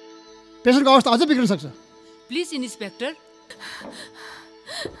पेशेन्टको अवस्था अझै बिग्रन सक्छ। Please inspector.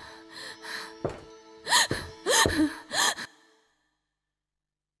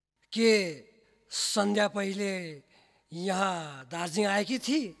 के सन्ध्या पहिले यहाँ दार्जिलिङ आएकी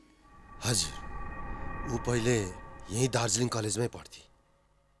थिए? हजुर, ऊ पहिले यही दार्जिलिङ कलेजमै पढ्थी।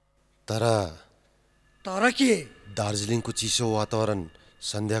 तर के? दार्जिलिङको चिसो वातावरण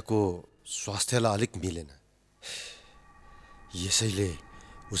सन्ध्याको स्वास्थ्यलाई अलिक मिलेन। यसैले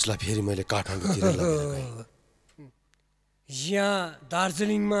उसलाई फेरि मैले काठमाडौँतिर लगेर गएँ। यहाँ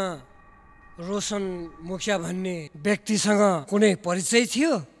दार्जिलिङमा रोशन मुखिया भन्ने व्यक्तिसँग कुनै परिचय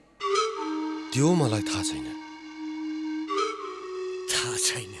थियो? त्यो मलाई थाहा छैन। थाहा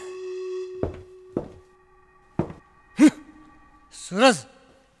छैन? सुरज।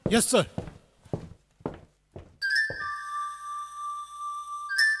 यस सर।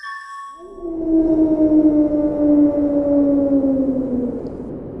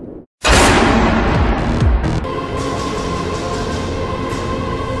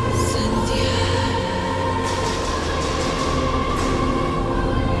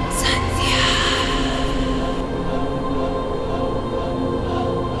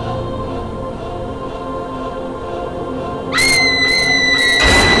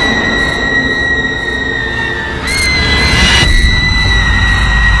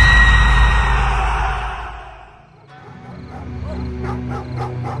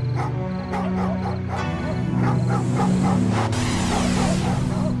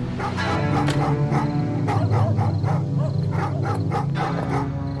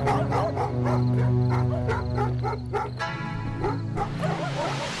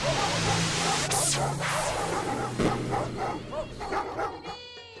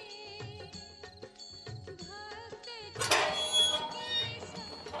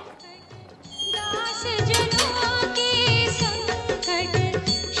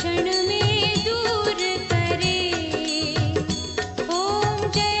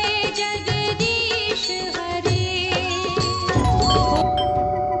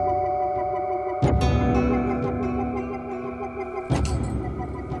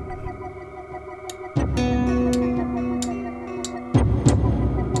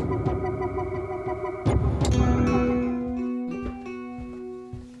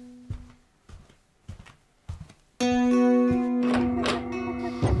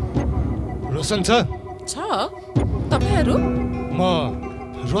 रोशन छ? तपाईहरु? म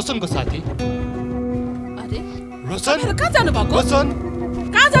रोशनको साथी। अरे रोशन कहाँ जानु भएको? रोशन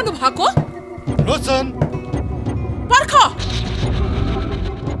कहाँ जानु भएको? रोशन पर्ख।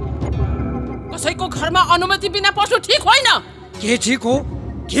 कसैको घरमा अनुमति बिना पस्नु ठीक होइन। के ठीक हो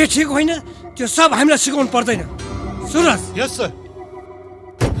के ठीक होइन त्यो सब हामीलाई सिकाउनु पर्दैन। सुरज। यस सर।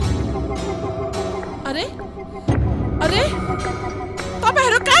 अरे अरे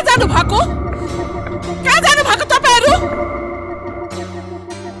तपाईहरु कहाँ जानु भएको? कहाँ जानु भएको तपाईहरु?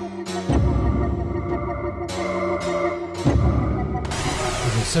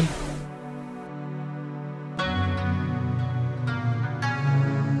 Roshan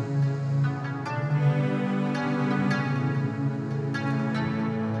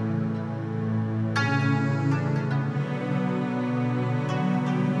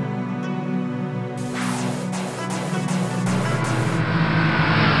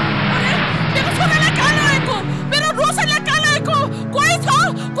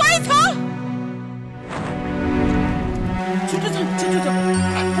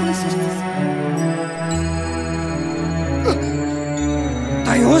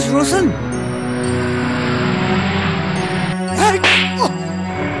Roshan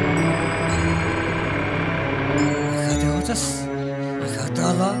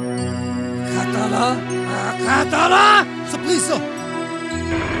Please, sir.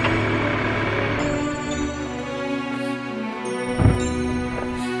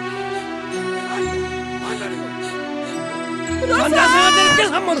 के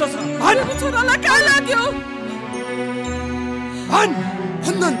सम्बन्ध छ? मेरो छोरालाई कहाँ लाग्यो? भन्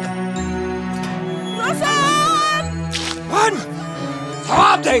भन्न भन्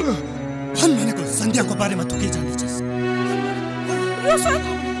जवाब दे। भन् भनेको सन्ध्याको बारेमा तँ के जान्दछस्? रोशन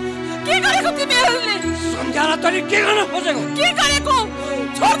के गरेको तिमीहरूले? सन्ध्यालाई तैँले के गर्न खोजेको? के गरेको?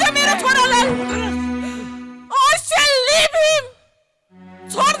 छोड दे मेरो छोरालाई। I shall leave him.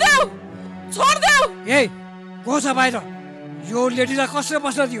 छोड देऊ। छोड देऊ। ए को छ बाहिर? यो लेडीलाई कसले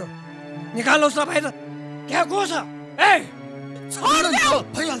बस्न दियो? निकाल्नुहोस् न बाहिर। त्यहाँ को छ? ए छोड देऊ।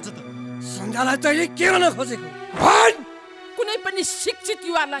 भइहाल्छ त। सन्ध्यालाई तैँले के गर्न खोजेको? भन्। कुनै पनि शिक्षित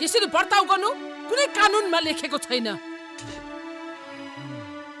युवालाई यसरी बर्ताउ गर्नु कुनै कानुनमा लेखेको छैन।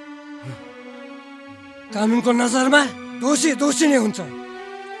 कानुनको नजरमा दोषी दोषी नै हुन्छ,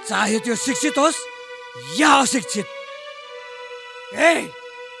 चाहे त्यो शिक्षित होस् या अशिक्षित। ए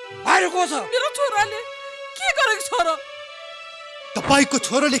बाहिर को छ? मेरो छोराले के गरेको छ र? तपाईको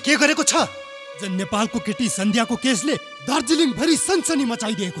छोराले के गरेको छ? जन नेपालको केटी सन्ध्याको केसले दार्जिलिङ भरि सनसनी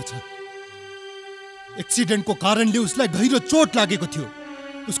मचाइदिएको छ। एक्सिडेन्टको कारणले उसलाई गहिरो चोट लागेको थियो।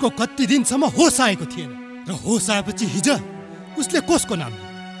 उसको कति दिनसम्म होस आएको थिएन र होस आएपछि हिजो उसले कसको नाम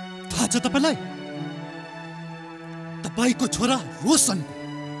लियो थाहा छ तपाईलाई? तपाईको छोरा रोशन।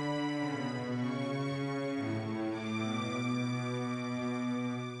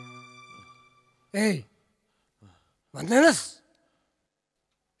 ए भन्दैनस्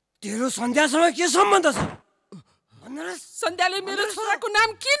तेरो सन्ध्यासँग के सम्बन्ध छ? भन्दैनस् सन्ध्याले मेरो छोराको नाम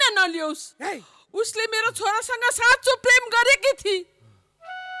किन नलियोस्? उसले मेरो छोरासँग साँचो प्रेम गरेकी थिए।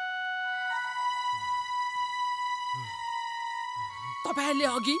 तपाईहरुले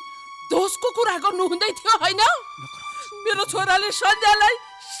अघि दोषको कुरा गर्नु हुँदै थियो हैन? मेरो छोराले सन्ध्यालाई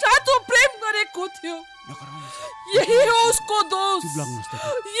साँचो प्रेम गरेको थियो। यही हो उसको दोष।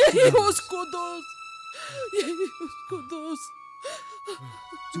 यही हो उसको दोष। यही उसको दोष।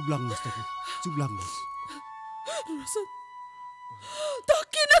 चुप लाग्नुहोस् तपाईं, चुप लाग्नुहोस्। रोशन त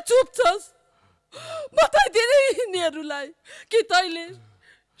किन चुप छस्? बताइदिनु यिनीहरूलाई कि तैँले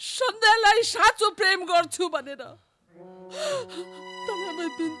सन्ध्यालाई साँचो प्रेम गर्छु भनेर। तपाईँलाई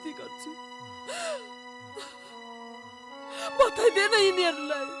बिन्ती गर्छु बताइदिनु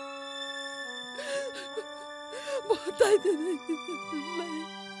यिनीहरूलाई। बताइदिनु यिनीहरूलाई।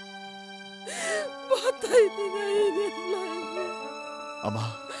 बताइदिनु यिनीहरूलाई। आमा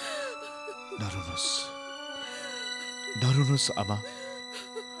नरुनुहोस्, नरुनुहोस् आमा।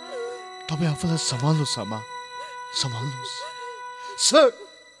 तपाईँ आफूलाई सम्हाल्नुहोस् आमा, सम्हाल्नुहोस्। Sir,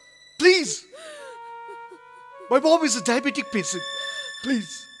 please. My mom is a diabetic patient.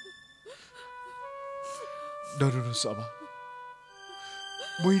 Please. नरुनुहोस् आमा।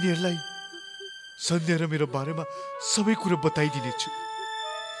 म यिनीहरूलाई सन्ध्या र मेरो बारेमा सबै कुरा बताइदिनेछु।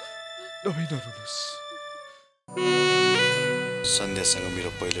 तपाईँ नरुनुहोस्। सन्ध्यासँग मेरो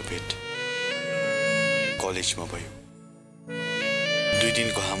पहिलो भेट कलेजमा भयो। 2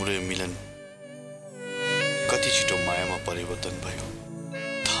 दिनको हाम्रो यो मिलन कति छिटो मायामा परिवर्तन भयो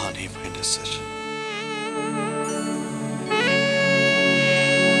थाहा नै भएन sir.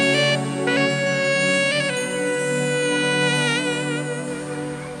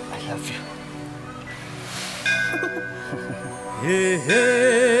 I love you. Hey hey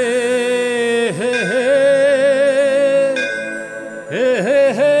hey hey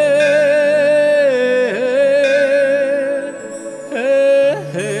hey hey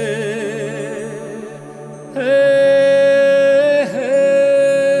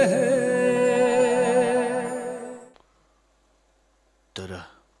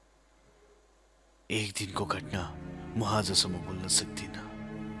एक दिनको घटना म आजसम्म भुल्न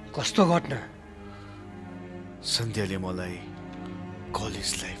सक्दिनँ। कस्तो घटना? सन्ध्याले मलाई कलेज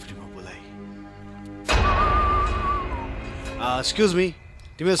लाइब्रेरीमा बोलाए। एक्सक्युज मी,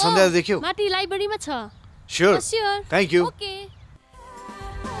 तिमीले सन्ध्या देख्यौ? माथि लाइब्रेरीमा छ। Sure. Thank you. Okay.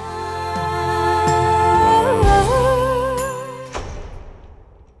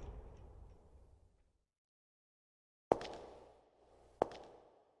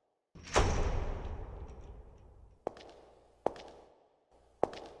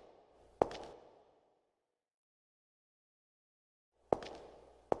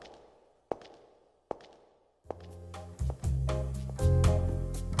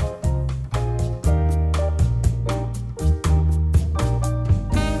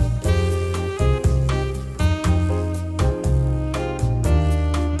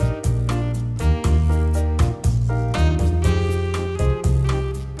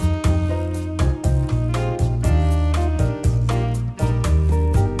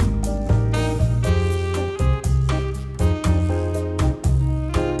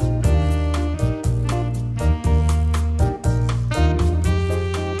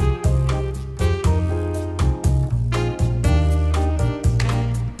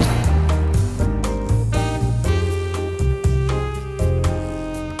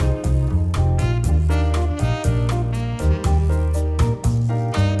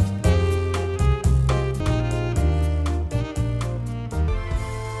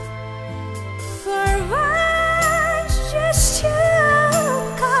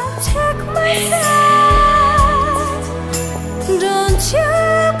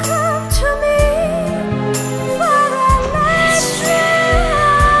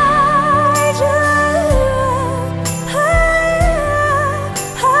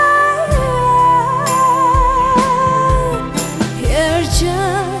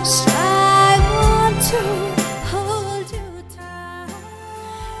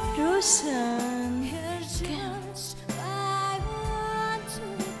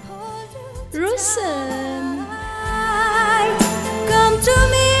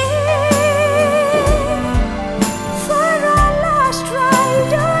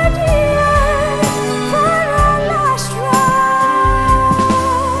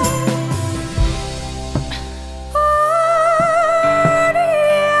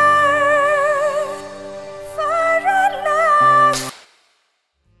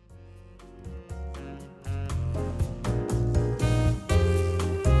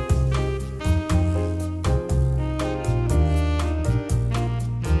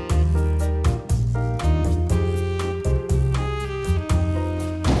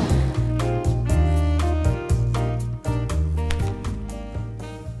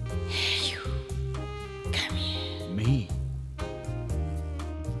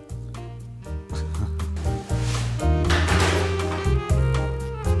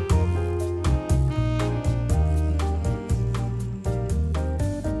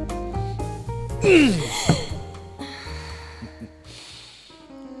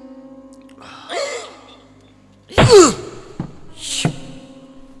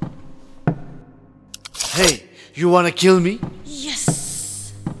 Hey, you wanna kill me?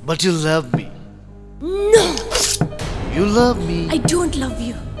 Yes. But you love me. No. You love me. I don't love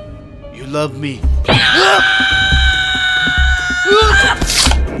you. You love me. I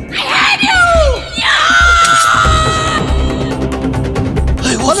hate you!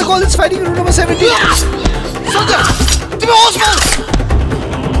 Hey, what the call is fighting in room number 70? Sandhya! Give me hospital!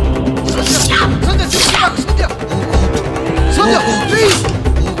 Sandhya, Sandhya! Sandhya, please!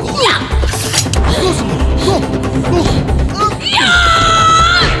 Go!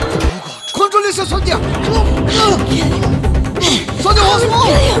 Control yourself, Sandhya! Sandhya, hospital!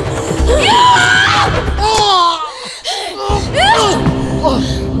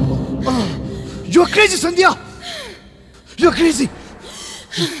 You're crazy, Sandhya! You're crazy!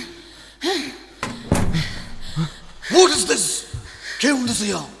 What is this? क्या हुँदैछ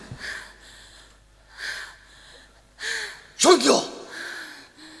यहाँ? Sandhya!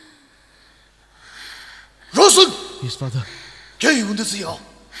 Rosen! Yes, father. क्या हुँदैछ यहाँ?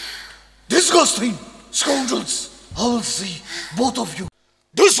 Disgusting scoundrels! I will see both of you.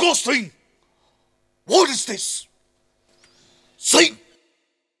 Disgusting! What is this? Singh!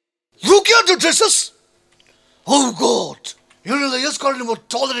 Look at the dresses! Oh God! यिनीहरूलाई यस कारणले म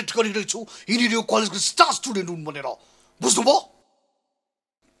tolerate गरिरहेछु यिनीहरू यो कलेजको स्टार स्टुडेन्ट हुन् भनेर बुझ्नुभयो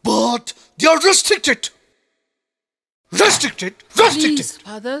But they are restricted. Restricted. Please,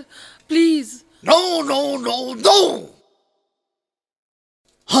 father, please. No.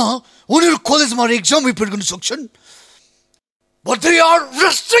 उनीहरू कलेजमा एक्जाम प्रिपेयर गर्न सक्छन् But they are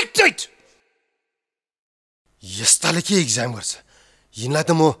restricted. यस्ताले के एक्जाम गर्छ? यिनलाई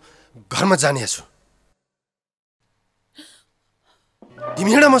त म घरमा जाने छु। तिमी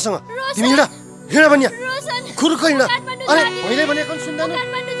हिँड मसँग, तिमी हिँड, हिँड भनिया, खुर्क हिँड। अरे मैले भनेको सुन्दैन,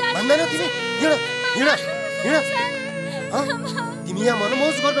 भन्दैन तिमी? हिँड, हिँड, हिँड। तिमी यहाँ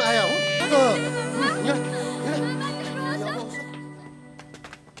मनमोज गर्न आया हो त? हिँड, हिँड।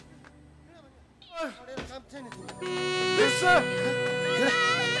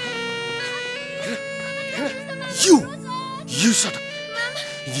 You shut up.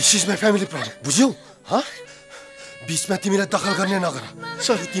 This is my family problem. बुझ्यौ? हाँ? बीचमा तिमीलाई दखल गर्ने नगर।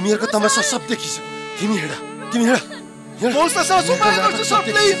 सर तिमीहरुको तमासा सब देखिछ। तिमी हिँड, तिमी हिँड। हिँड। बोल्छ सासु माया गर्छु सर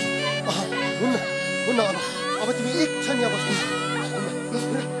प्लिज। हुन्न, हुन्न अब तिमी एक क्षण यहाँ बस्नु।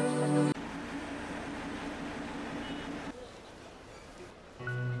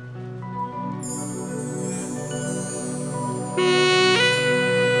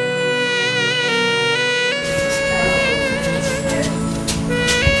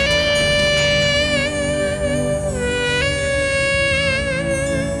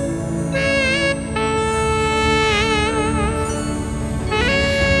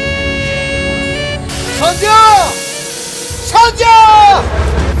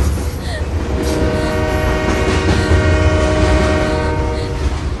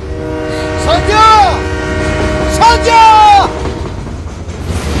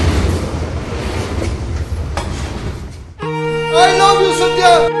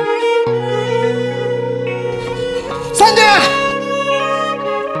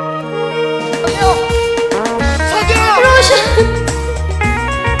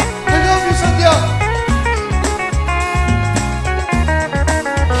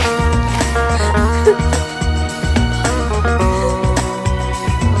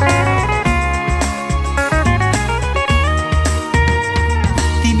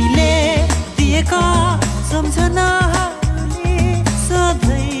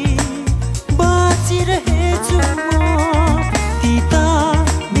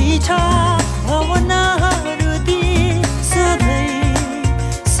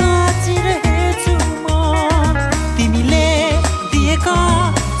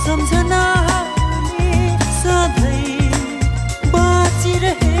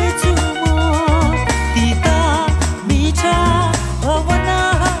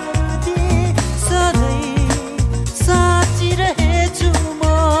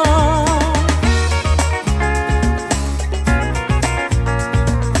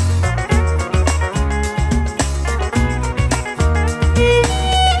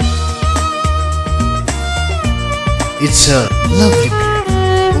 It's a lovely period.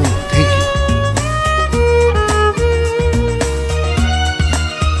 Oh, thank you.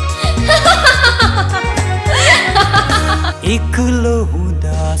 एक्लो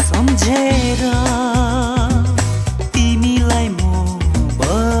हुँदा सम्झेर तिमीलाई म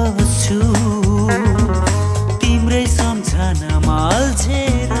बस्छु, तिम्रै सम्झनामा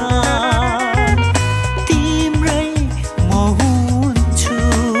अल्झेर तिम्रै म हुन्छु।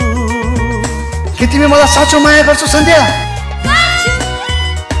 के तिमी मलाई साँचो माया गर्छौ सन्ध्या?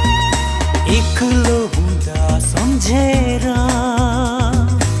 एक्लो हुँदा सम्झेर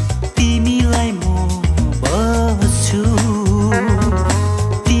तिमीलाई म बस्छु,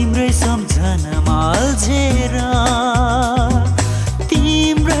 तिम्रै सम्झनामा अल्झेर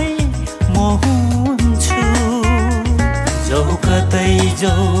तिम्रै म हुन्छु। जाऊ कतै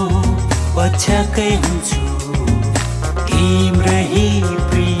जाऊ पछ्याकै हुन्छु, तिम्रै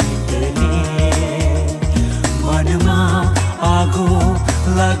प्रीतले मनमा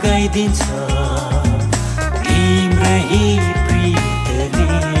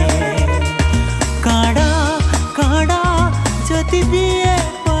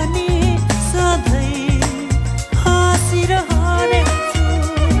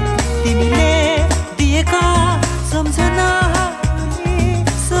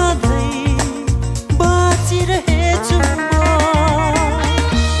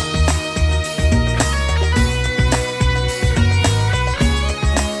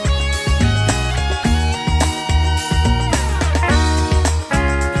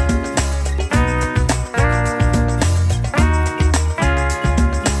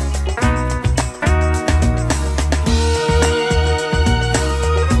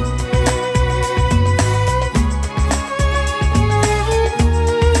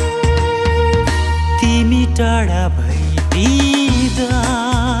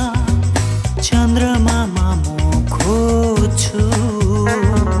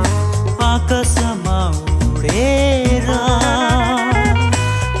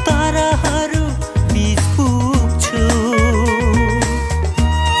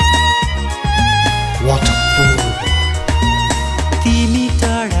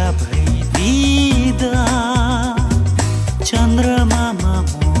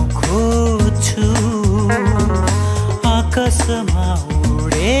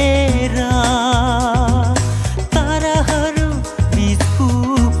उडेर ताराहरू बीच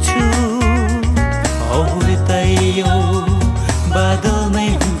पुग्छु औरतै यो बादलमै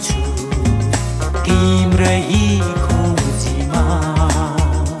हुन्छु तिम्रै खोजीमा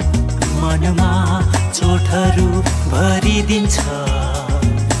मनमा चोटहरू भरिदिन्छ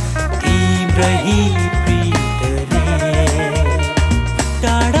तिम्रै प्रीतले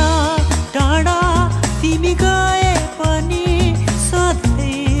टाढा टाढा तिमी गए पनि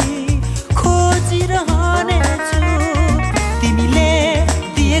सधैँ खोजिरहनेछु तिमीले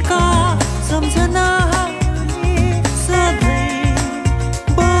दिएका सम्झनाहरूले सधैँ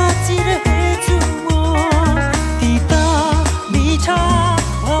बाँचिरहेछु म तिता मिठा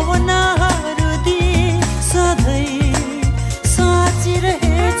भावनाहरू दिई सधैँ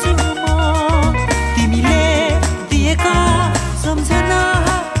साँचिरहेछु म तिमीले दिएका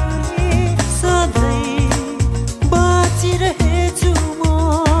सम्झनाहरूले सधैँ बाँचिरहेछु म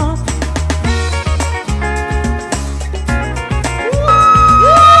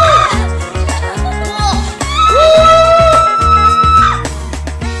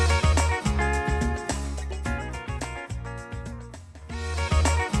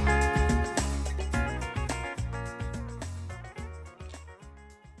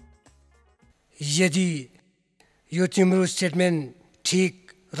यदि यो तिम्रो स्टेटमेन्ट ठीक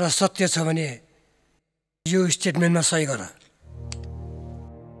र सत्य छ भने यो स्टेटमेन्टमा सही गर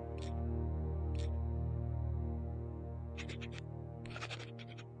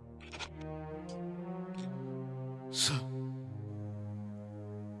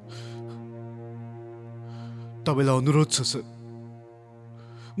तपाईँलाई अनुरोध छ सर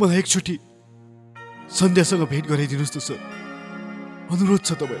मलाई एकचोटि सन्ध्यासँग भेट गराइदिनुहोस् त सर अनुरोध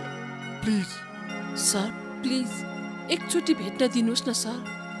छ तपाईँलाई प्लिज सर प्लिज एकचोटि भेट्न दिनुहोस् न सर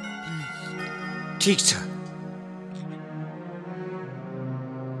ठीक छ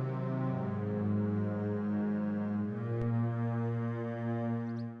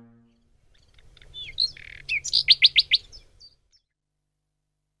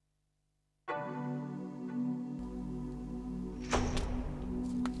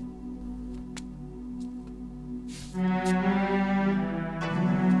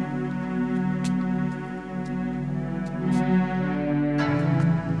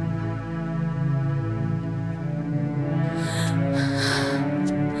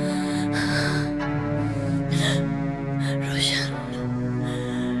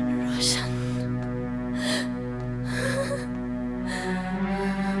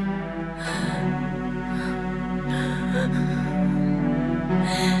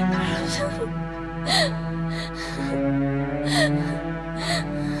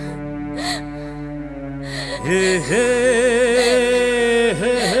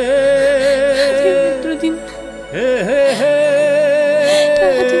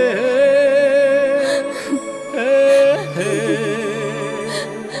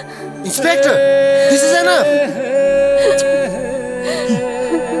Inspector, this is enough.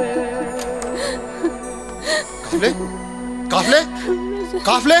 Kafle?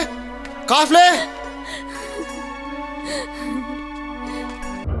 Kafle? Kafle?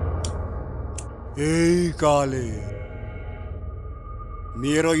 ए काले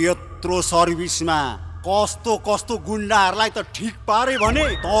मेरो यत्रो सर्भिसमा कस्तो कस्तो गुन्डाहरूलाई त ठिक पारे भने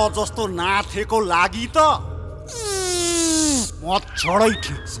त जस्तो नाथेको लागि त म छोडै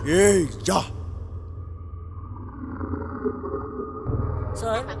ठिक ए जा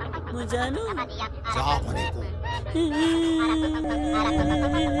सर म जानु जा भनेको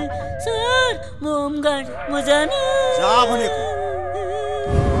सर म होमगार्ड म जानु जा भनेको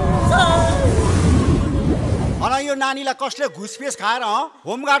अनि यो नानीलाई कसले घुसपेस खाएर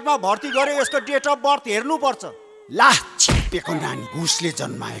होमगार्डमा भर्ती गरे यसको डेट अफ बर्थ हेर्नुपर्छ ला छिप्पेको नानी घुसले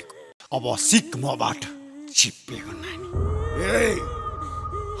जन्माएको अब सिक मबाट छिप्पेको नानी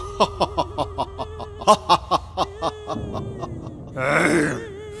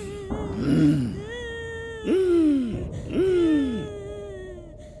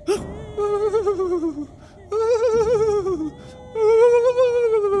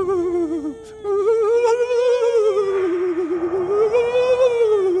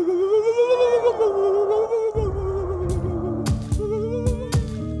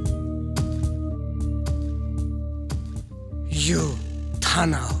यो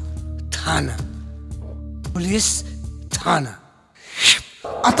थाना हो थाना पुलिस थाना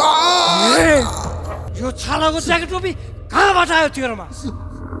यो छालाको ज्याकेट टोपी कहाँबाट आयो तेरोमा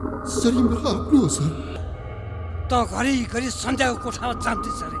सर यो मेरो आफ्नो हो सर त घरिघरि सन्ध्याको कोठामा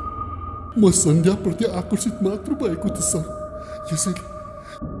जान्दैछ अरे म सन्ध्याप्रति आकर्षित मात्र भएको थिएँ सर यसैले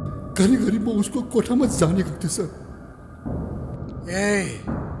घरिघरि म उसको कोठामा जाने गर्थेँ सर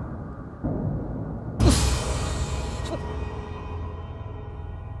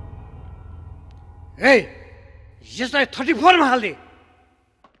यसलाई 34 मा हाल्दे।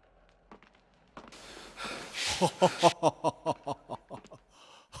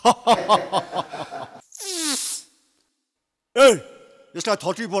 यसलाई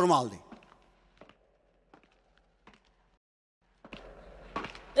 34 मा हाल्दे।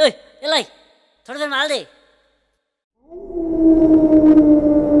 यसलाई 34 मा हाल्दे।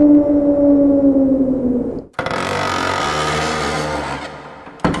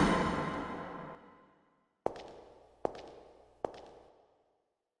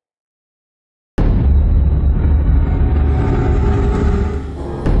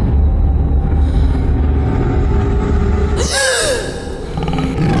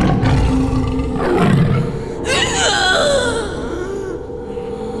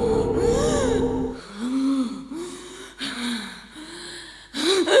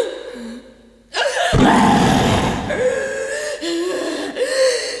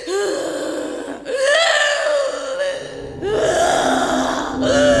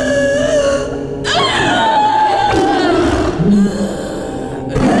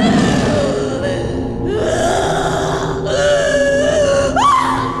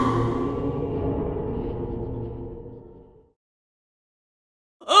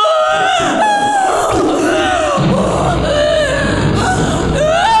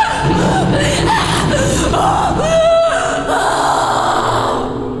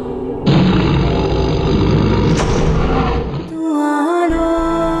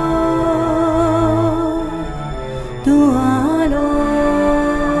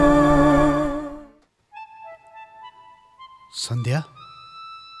 सन्ध्या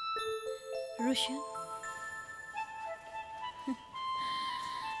रोशन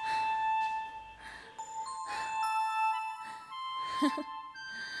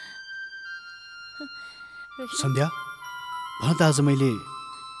सन्ध्या भन त आज मैले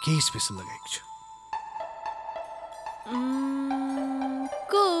के स्पेशल लगाएको छु?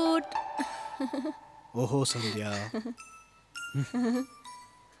 कोट। ओहो सन्ध्या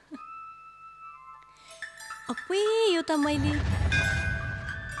अपुई यो त मैले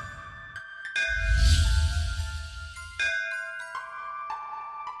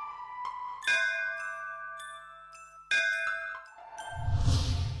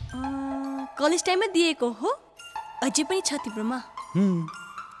कलेज टाइममा दिएको हो, अझै पनि छ तिम्रोमा।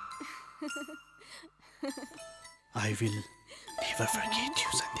 I will never forget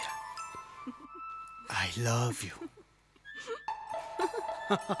you, Sandhya. I love you.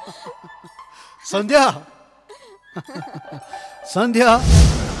 Sandhya! Sandhya!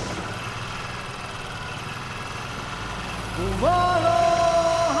 TUWALO!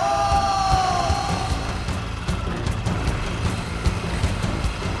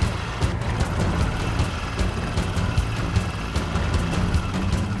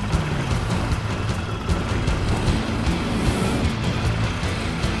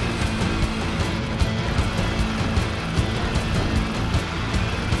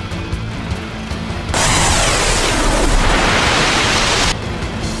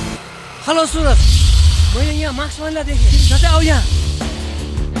 Hello Suraj, मैले यहाँ मार्क्सम्यानलाई देखेँ। जतै आऊ यहाँ।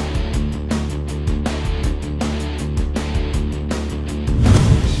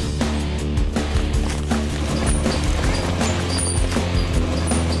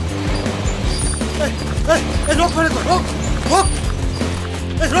 रोक भनेको, रोक रोक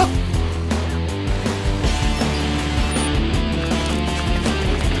रोक।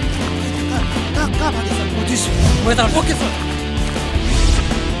 कहाँ भागेछ? म यता okay sir.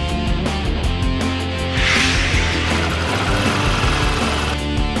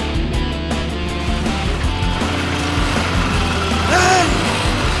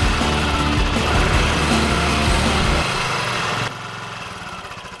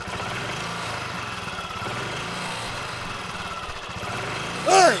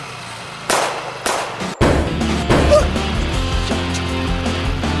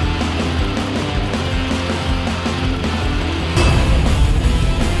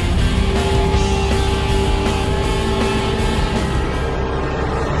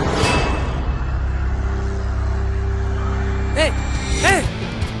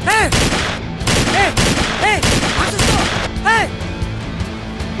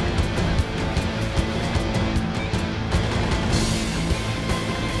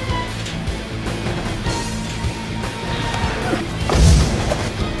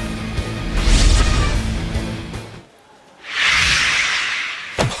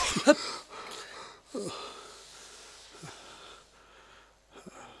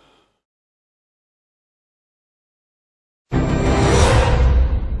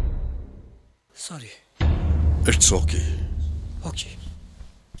 Sorry. It's okay. Okay.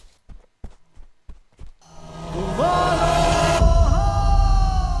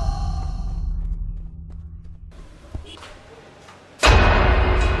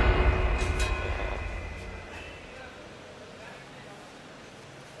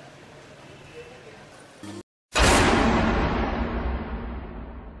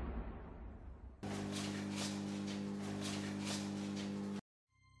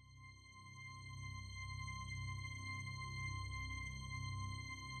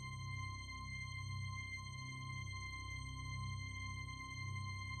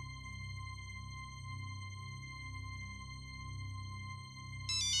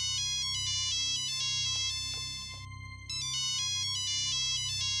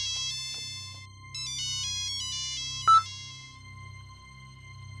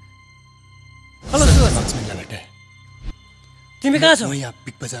 तिमी कहाँ छौ? म यहाँ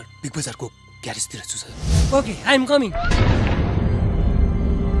बिग बजारको ग्यारेजतिर छु sir. Okay, I am coming.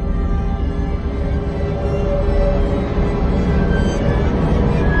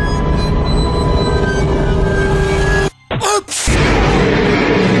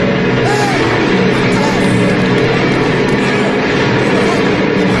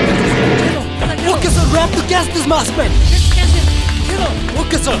 Okay, sir, we have to catch this masked man.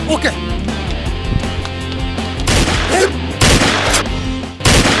 Okay, sir, okay.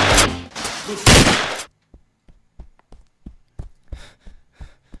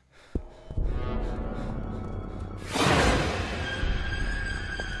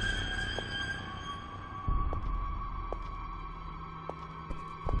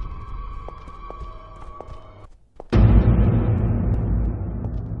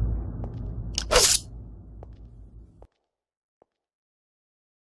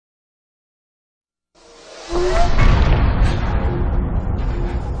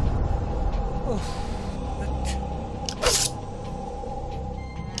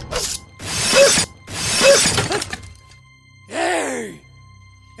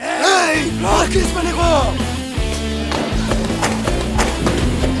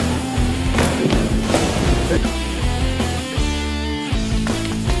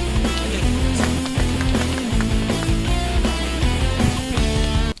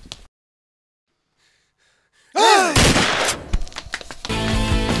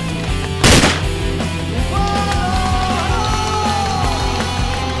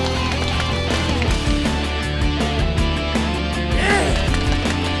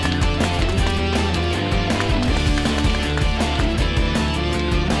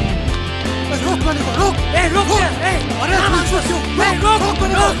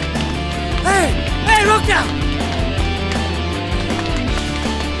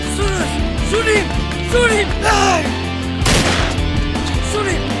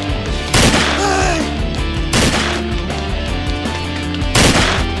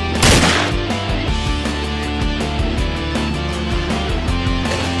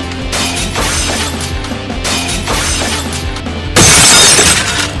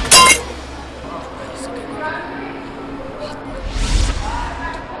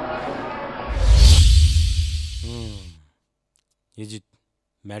 Is it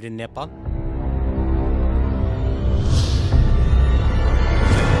made in Nepal?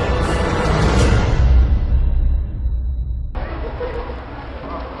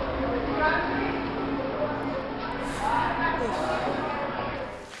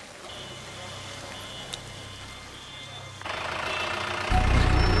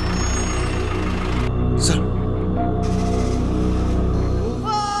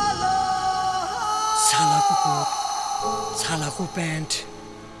 छालाको प्यान्ट।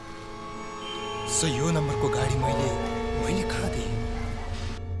 सर यो नम्बरको गाडी मैले कहाँ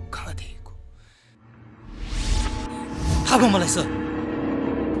दिएको थाहा भयो मलाई सर।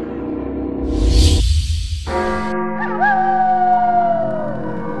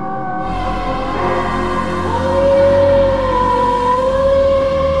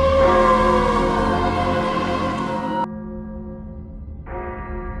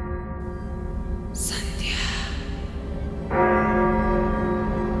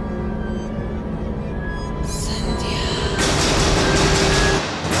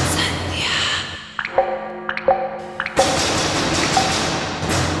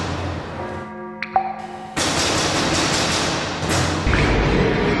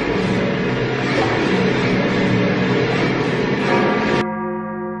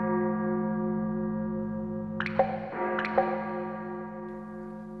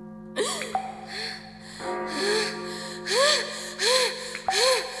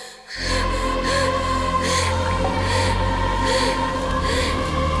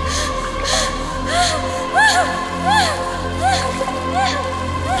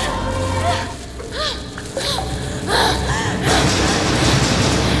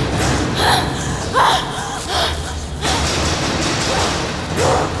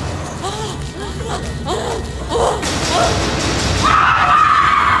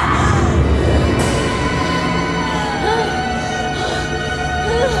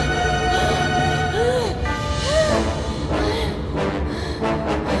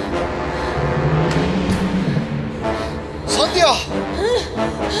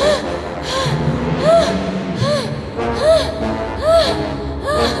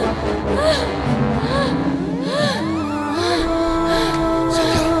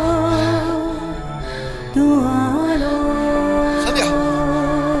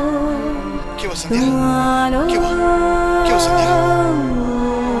 सन्ध्या के हो सन्ध्या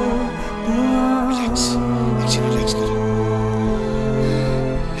रिल्याक्स एकछिन रिल्याक्स गर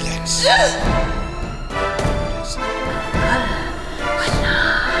रिल्याक्स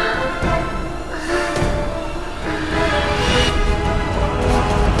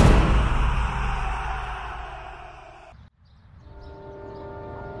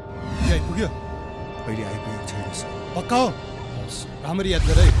आइपुग्यो अहिले आइपुगेको छैन सर पक्का हो राम्ररी याद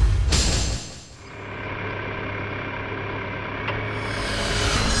गर है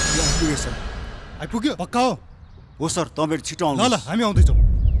आइपुग्यो सर आइपुग्यो पक्का हो सर तपाईहरु छिटो आउनु ल हामी आउँदैछौँ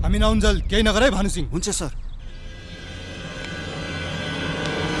हामी नआउन्जेल केही नगर है भानु सिंह हुन्छ सर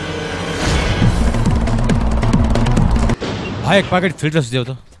भाइ एक प्याकेट फिल्टर्स देऊ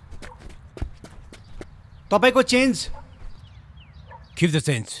त तपाईको चेन्ज गिभ द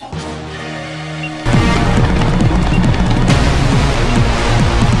चेन्ज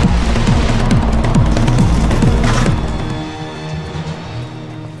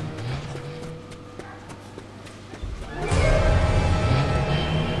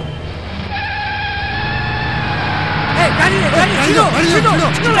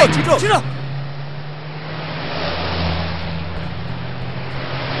छिटो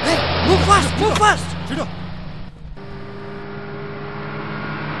Move fast!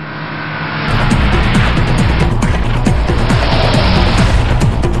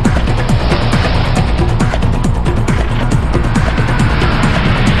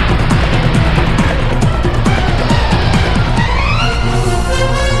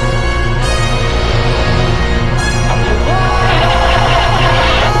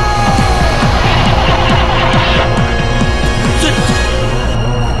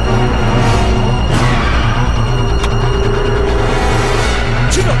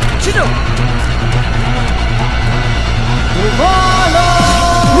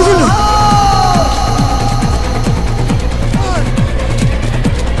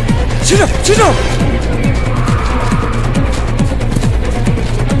 छिटो छिटो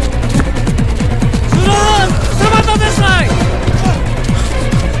समाता त्यसलाई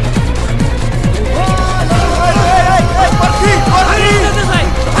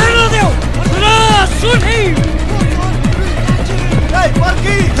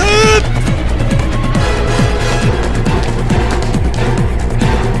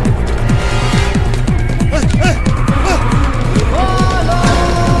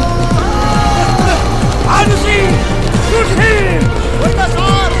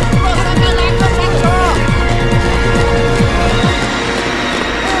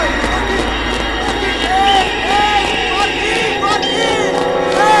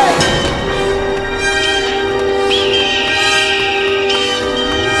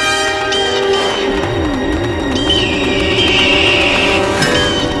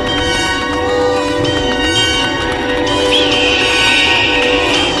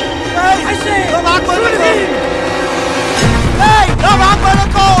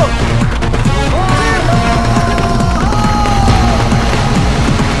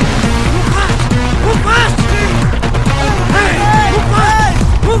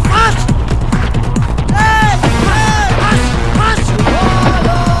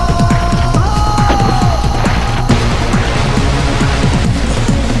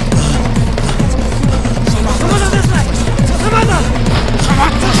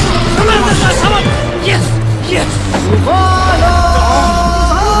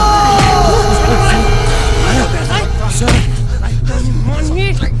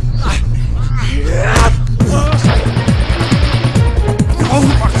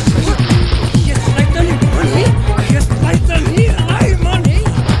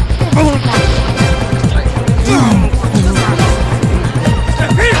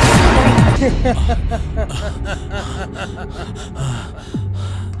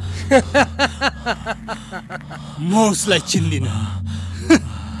म उसलाई चिन्दिन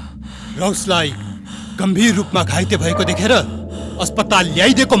र उसलाई गम्भीर रूपमा घाइते भएको देखेर अस्पताल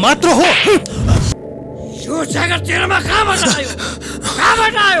ल्याइदिएको मात्र हो। यो ज्याकेट तेरोमा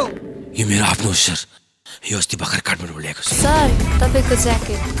कहाँबाट आयो? यो मेरो आफ्नो हो सर, यो अस्ति भर्खर काठमाडौँबाट ल्याएको छु। सर तपाईको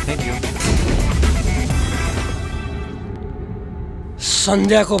ज्याकेट। Thank you.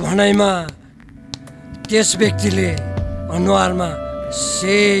 सन्ध्याको भनाइमा त्यस व्यक्तिले अनुहारमा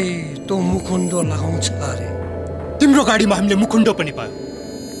सेतो मुखुन्डो लगाउँछ अरे। तिम्रो गाडीमा हामीले मुखुन्डो पनि पायौं।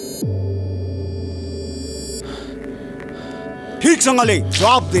 ठीकसँगले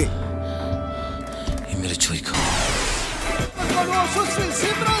जवाब दे। यो मेरो छोरीको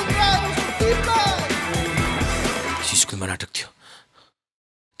स्कुलमा नाटक थियो,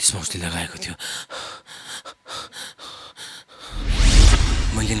 त्यसमा उसले लगाएको थियो।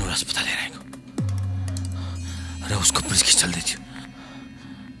 मैले अस्पताल लिएर आएको। र उसको पुलिस चल्दै थियो।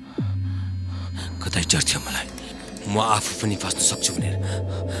 कतै डर थियो मलाई म आफू पनि फस्न सक्छु भनेर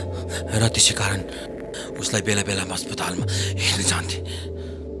र त्यसै कारण उसलाई बेला बेलामा अस्पतालमा हेर्न जान्थे।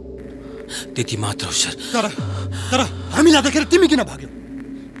 त्यति मात्र हो सर। तर हामीलाई देखेर तिमी किन भाग्यौ?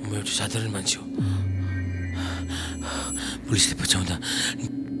 म एउटा साधारण मान्छे हो। पुलिसले बचाउँदा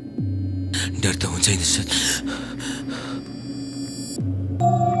डर त हुन्छ नि सर।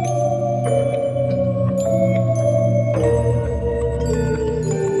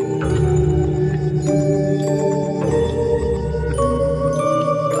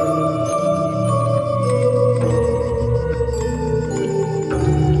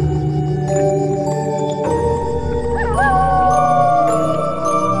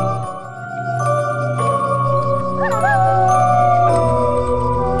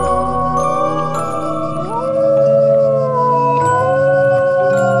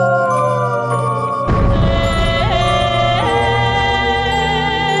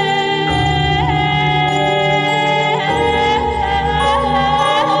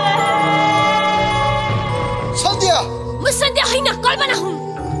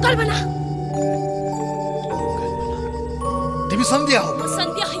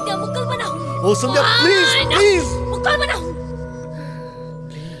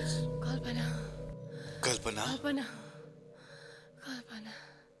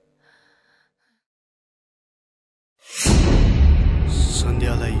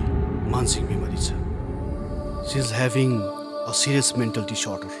 Serious mental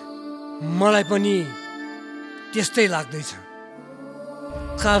disorder. मलाई पनि त्यस्तै लाग्दैछ।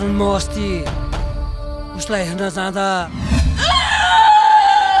 कारण म अस्ति उसलाई हेर्न जाँदा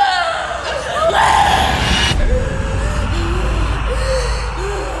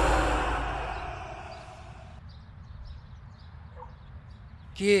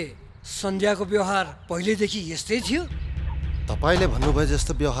के सन्ध्याको व्यवहार पहिलेदेखि यस्तै थियो? तपाईले भन्नुभयो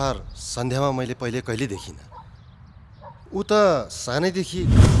जस्तो व्यवहार सन्ध्यामा मैले पहिले कहिले देखिनँ। ऊ त सानैदेखि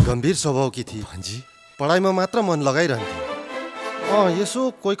गम्भीर स्वभावकी थिए। पढाइमा मात्र मन लगाइरहन्थे। यसो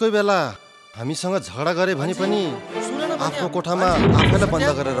कोही कोही बेला हामीसँग झगडा गरे भने पनि आफ्नो कोठामा आफैलाई बन्द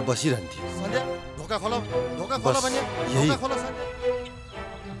गरेर बसिरहन्थे।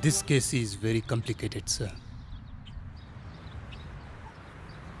 This case is very complicated, sir.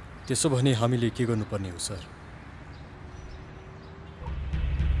 त्यसो भने हामीले के गर्नुपर्ने हो सर?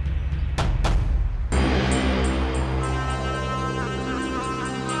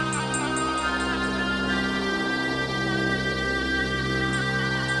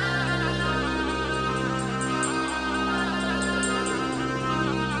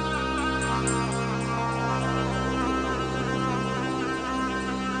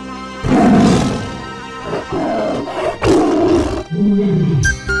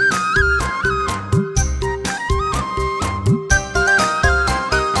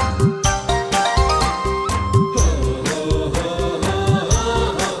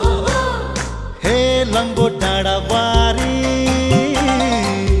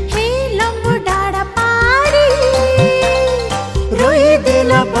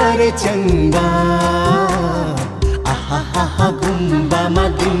 चंगा आहा हा हा गुम्बा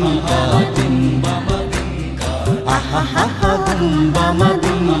मदिंका दिंबा मदिंका आहा हा हा गुम्बा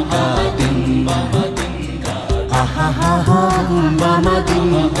मदिंका दिंबा मदिंका आहा हा हा गुम्बा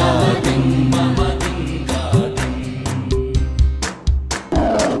मदिंका दिंबा मदिंका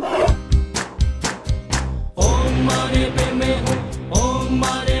ओम मारे पे मैं हूँ ओम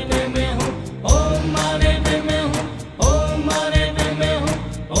मारे पे मैं हूँ ओम मारे पे मैं हूँ ओम मारे पे मैं हूँ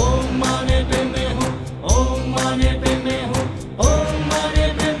ओम मारे पे मैं हूँ ओम मारे पे मैं हूँ ओम मारे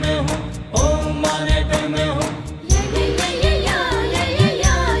पे मैं हूँ ओम मारे पे मैं हूँ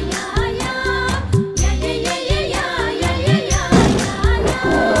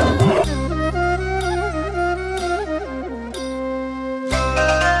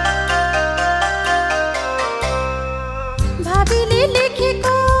भाबीले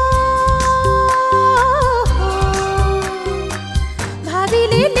लेखेको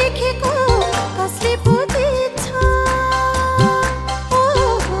भाबीले लेखेको कसले बुझ्छ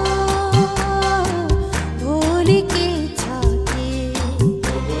भोलि के छ के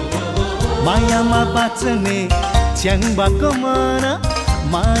मायामा बाँच्ने च्याङ्बाको मन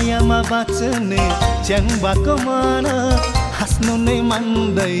मायामा बाँच्ने च्याङ्बाको मन हाँस्नु नै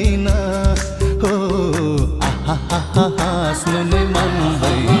मान्दैन हो आहा हा हा हाँस्नु नै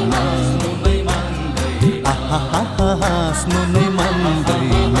मान्दैन आहा हा हा हाँस्नु नै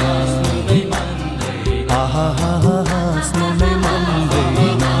मान्दैन आहा हा हा हाँस्नु नै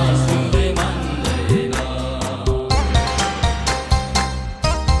मान्दैन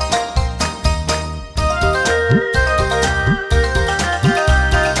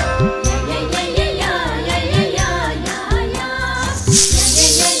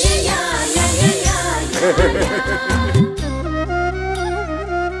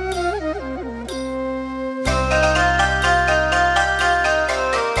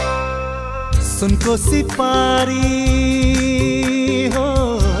सुनको सिपारी हो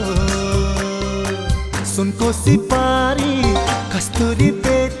सुनको सिपारी कस्तुरी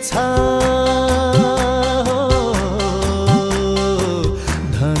बेच्छ हो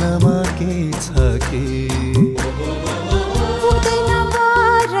धनमा के छ के पुग्दैन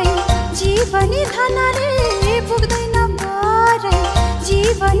बारै जीवनी धन रे पुग्दैन बारै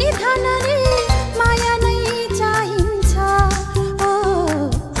जीवनी धन रे माया नै चाहिन्छ ओ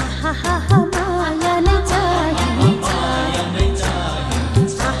आहा माया नै चाहिन्छ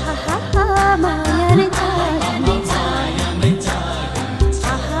आहा माया नै चाहिन्छ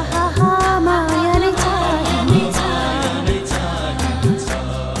आहा माया नै चाहिन्छ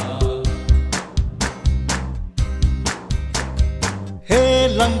हे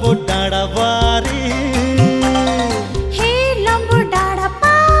लम्बो डाँडा बारी हे लम्बो डाँडा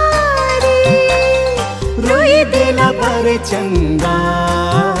पारी रोइदिन परे चन्दा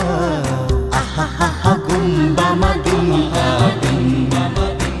आहा गुम्बामा गुम्बा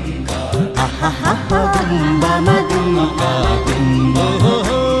आहा गुम्बामा गुम्बा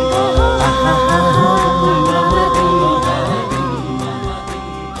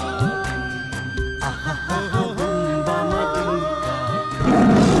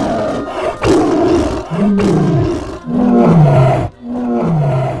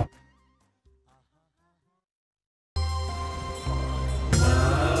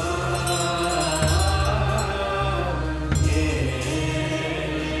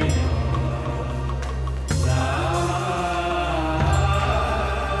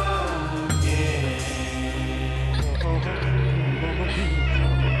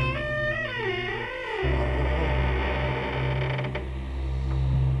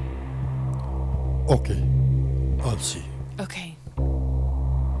Okay, I'll see. Okay.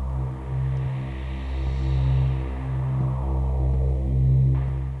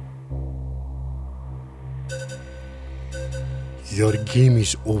 Your game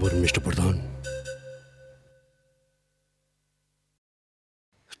is over, Mr. Pradhan.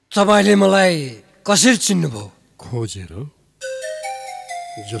 तपाईले मलाई कसरी चिन्नुभयो? खोजेर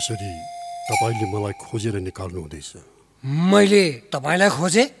जसरी तपाईले मलाई खोजेर निकाल्नु हुँदैछ। मैले तपाईलाई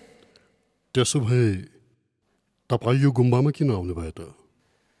खोजे? त्यसो भए तपाई यो गुम्बामा किन आउनु भयो त?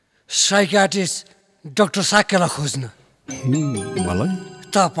 साइकियाट्रिस्ट डाक्टर साक्यलाई खोज्न। मलाई?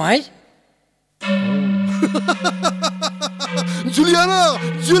 तपाई? Juliana!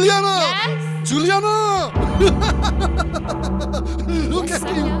 Juliana! Juliana! Look at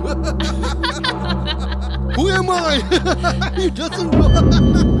him! Who am I? He doesn't know.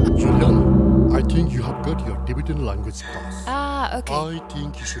 Juliana, I think you have got your Tibetan language class. Ah, okay. I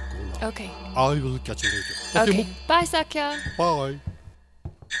think you should go now. Okay. I will catch you later. Okay. Bye, Sakya. Bye.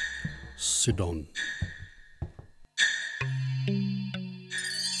 Sit down.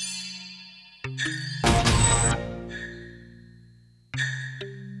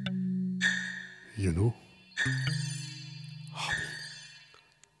 You know, hobby.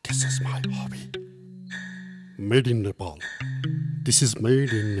 This is my hobby. Made in Nepal. This is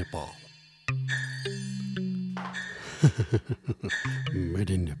made in Nepal. Made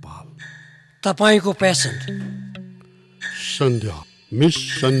in Nepal. तपाईको patient Sandhya, Miss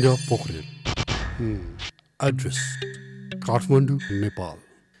Sandhya Pokhrel. Address, Kathmandu, Nepal.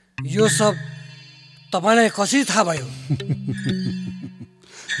 यो सब तपाईलाई कसरी थाहा भयो?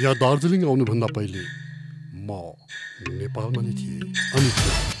 यहाँ दार्जिलिङ आउनुभन्दा पहिले म नेपालमा नै थिएँ अनि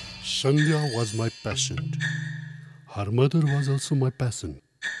Sandhya was my patient. Her mother was also my patient.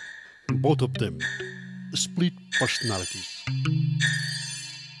 Both of them split personalities.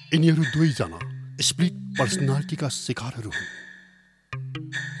 यिनीहरू दुवैजना स्प्लिट पर्सनालिटीका शिकारहरू हुन्।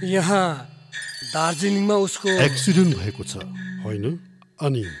 यहाँ दार्जिलिङमा उसको एक्सिडेन्ट भएको छ होइन?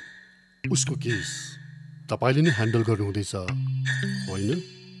 अनि उसको केस तपाईले नै ह्यान्डल गर्नु हुँदैछ होइन?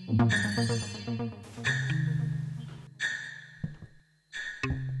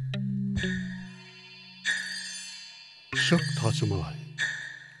 सब थाहा छ मलाई।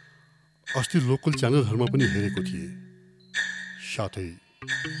 अस्ति लोकल च्यानलहरुमा पनि हेरेको थिएँ, साथै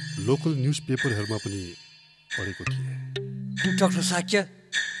लोकल न्युजपेपरहरुमा पनि पढेको थिएँ। डाक्टर साक्य,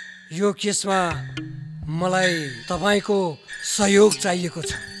 यो केसमा मलाई तपाईको सहयोग चाहिएको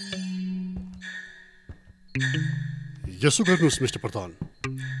छ। यसो गर्नुस् मिस्टर प्रधान,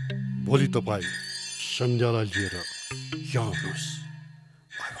 भोलि तपाई सन्ध्यालाई लिएर यहाँ आउनुस्।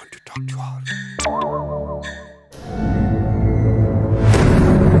 I want to talk to her.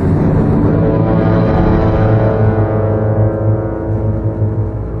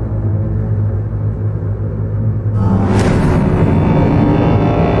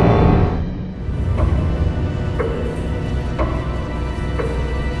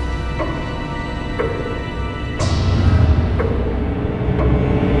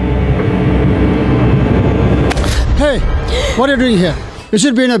 What are you doing here? You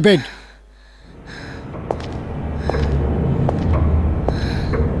should be in a bed.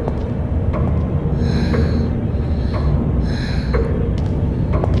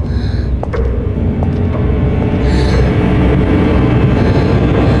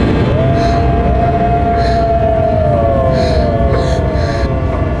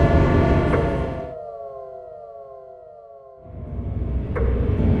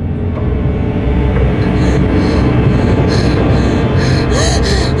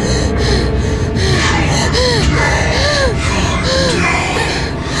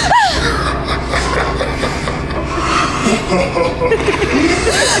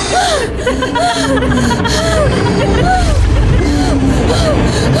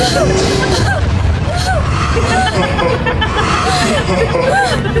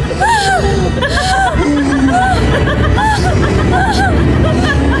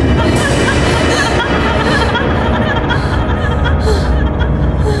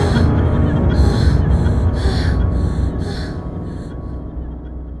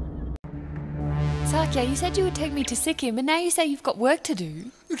 You said you would take me to Sikkim, and now you say you've got work to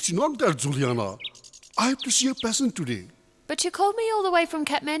do. It's not that, Juliana. I have to see a patient today. But you called me all the way from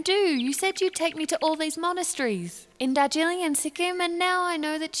Kathmandu. You said you'd take me to all these monasteries in Darjeeling and Sikkim, and now I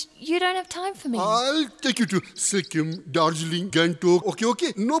know that you don't have time for me. I'll take you to Sikkim, Darjeeling, Gangtok.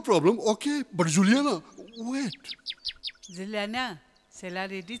 Okay, no problem. Okay, but Juliana, wait. Juliana, cela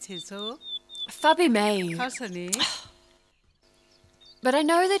ready cheso? Fabi May. But I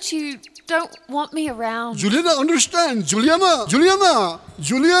know that you don't want me around. Juliana, understand. Juliana.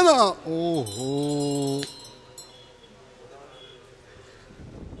 Oh.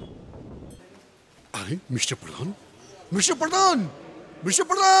 Are, Mr. Pradhan? Mr. Pradhan!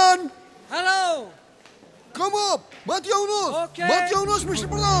 Hello! Come up! Mati aunus! Okay. Mati aunus, Mr.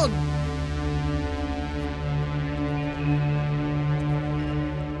 Pradhan!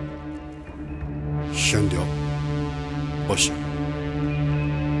 Shandya, bas.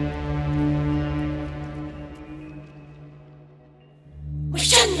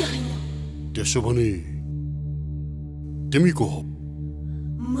 त्यसो भने तिमी को हो?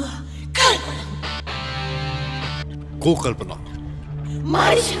 को कल्पना?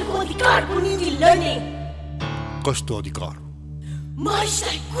 मानिसहरूको अधिकारको निम्ति लड्ने। कस्तो अधिकार?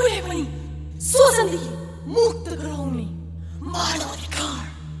 मानिसलाई कुनै पनि शोषणदेखि मुक्त गराउने मानव अधिकार।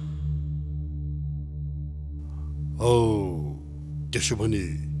 ओ, त्यसो भने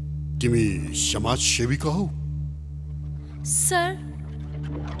तिमी समाज सेविका हौ? सर,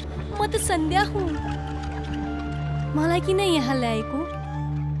 म त सन्ध्या हुँ। मलाई किन यहाँ ल्याएको?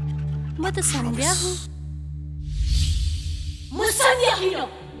 म त सन्ध्या हुँ। म सन्ध्या होइन,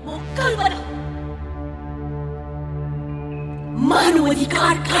 म कल्पना। मानव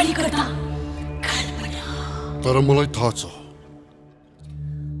अधिकार कार्यकर्ता कल्पना। तर मलाई थाहा छ।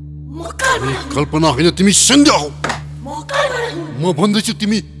 म कल्पना। कल्पना होइन, तिमी सन्ध्या हौ। म कल्पना हुँ। म भन्दैछु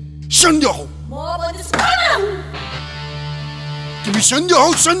तिमी सन्ध्या हौ। म भन्दैछु कल्पना हुँ। तिमी सन्ध्या हौ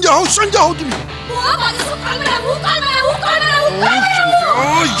तिमी। म भन्दैछु कल्पना हुँ।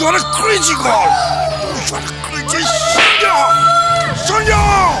 Oh, you're a crazy girl. You're a crazy Sandhya.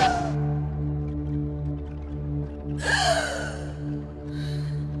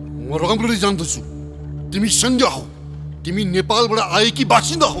 म राम्ररी जान्दछु तिमी सन्ध्या हौ। तिमी नेपालबाट आएकी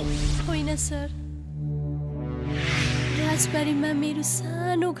बासिन्दा हौ। होइन सर, राजबाडीमा मेरो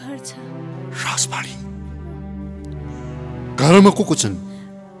सानो घर छ। राजबाडी? घरमा को छन्?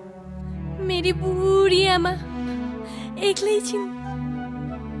 मेरी बुढी आमा एक्लै छिन्।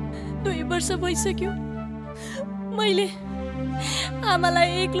 2 वर्ष भइसक्यो मैले आमालाई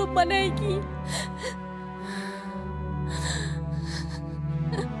एक्लो बनाएकी।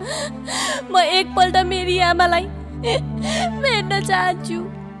 म एकपल्ट मेरी आमालाई भेट्न चाहन्छु।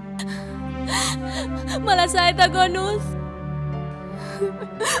 मलाई सहायता गर्नुहोस्।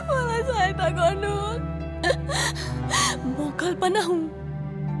 म कल्पना हुँ।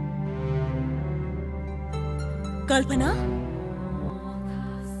 कल्पना?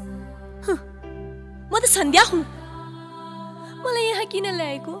 म त सन्ध्या हुँ। मलाई यहाँ किन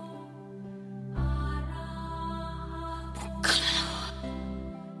ल्याएको?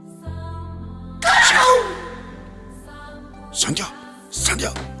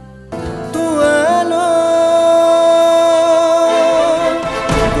 सन्ध्या। तुवालो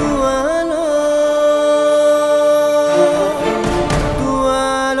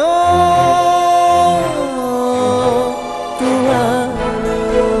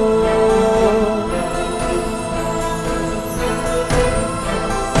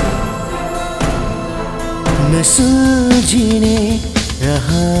सुलझिने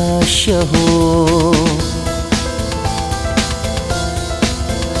रहस्य हो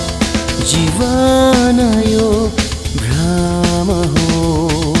जीवन यो भ्रम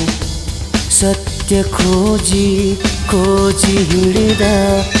हो सत्य खोजी खोजी हिँड्दा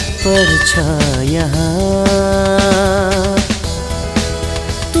पर्छ यहाँ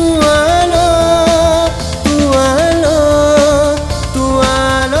तुवालो तुवालो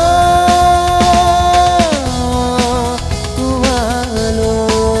तुवालो तुवालो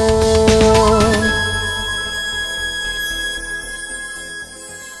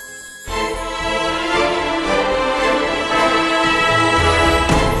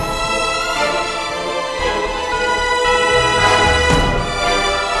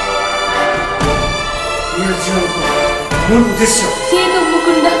मूल उद्देश्य सेतो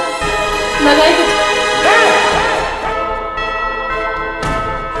मुकुन्द लगाएको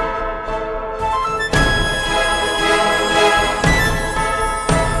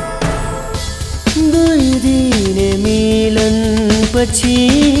दुई दिने मिलन पछि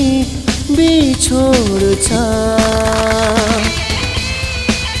बिछोड छ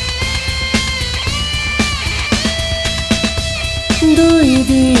दुई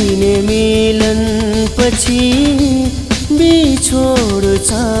दिने मिलन पछि बिछोड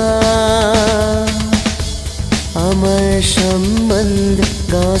छ अमर सम्बन्ध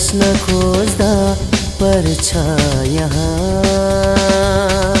गाँस्न खोज्दा पर्छ यहाँ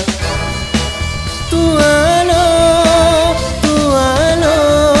तुवालो तुवालो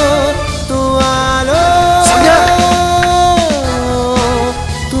तुवालो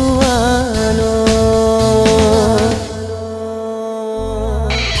तुवालो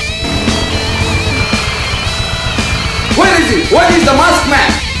Where is he? What is the masked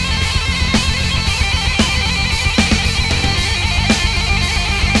man?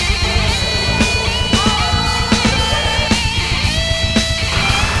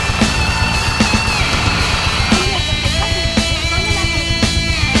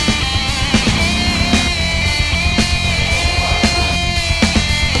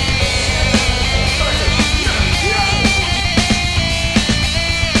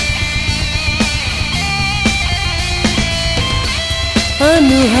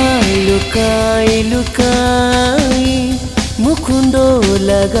 अनुहार लुकाई लुकाई मुखुंडो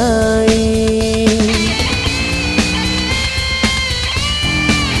लगाई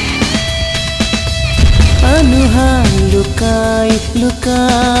अनुहार लुकाई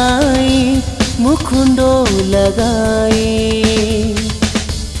लुकाई मुखुंडो लगाई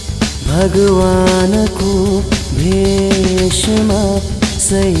भगवानको भेषमा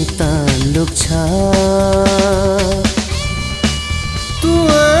शैतान लुक्छ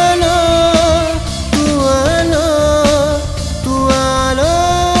तुवालो तुवालो तुवालो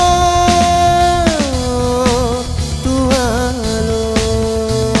तुवालो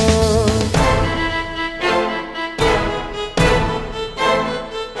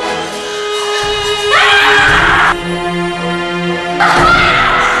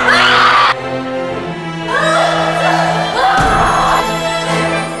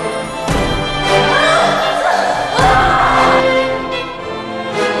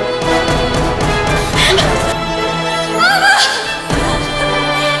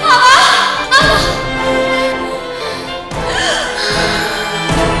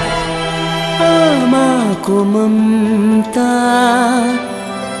आमाको ममता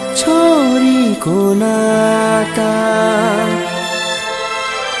छोरीको नाता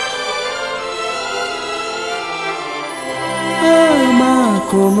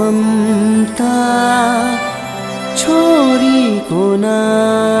आमाको ममता छोरीको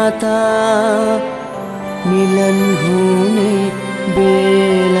नाता मिलन हुने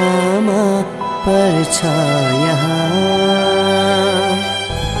बेलामा पर्छ यहाँ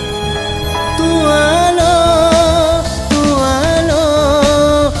तुवालो तुवालो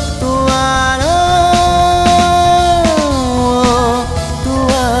तुवालो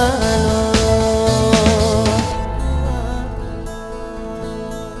तुवालो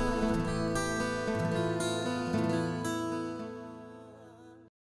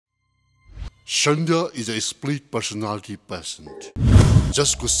Sandhya is a split personality patient.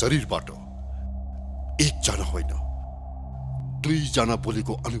 जसको शरीरबाट एकजना होइन दुईजना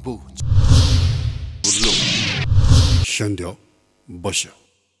बोलेको अनुभव हुन्छ बुझ्लो सन्ध्या बस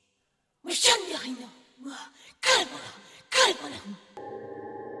म सन्ध्या होइन म कल्पना हुँ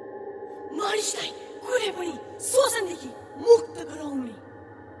मानिसलाई कुनै पनि शोषणदेखि मुक्त गराउने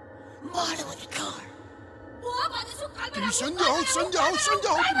मानव अधिकार तिमी सन्ध्या हौ सन्ध्या हौ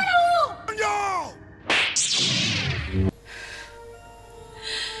सन्ध्या हौ सन्ध्या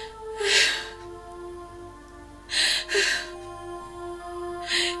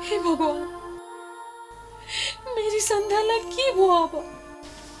हे भगवान मेरी सन्ध्यालाई के भयो अब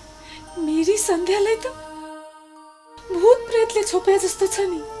मेरी सन्ध्यालाई त भूत प्रेतले छोपे जस्तो छ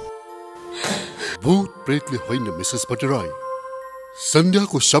नि। भूत प्रेतले होइन मिसेस भट्टराई,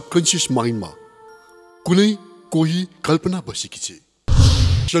 सन्ध्याको सबकन्सियस माइन्डमा कुनै कोही कल्पना बसेकी छ।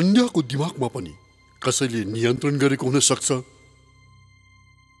 सन्ध्याको दिमागमा पनि कसैले नियन्त्रण गरेको हुन सक्छ,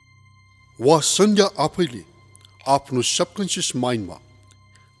 वा सन्ध्या आफैले आफ्नो सबकन्सियस माइन्डमा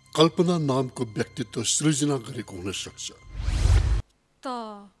कल्पना नामको व्यक्तित्व सृजना गरेको हुन सक्छ। त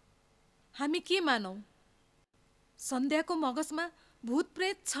हामी के मानौ? सन्ध्याको मगजमा भूत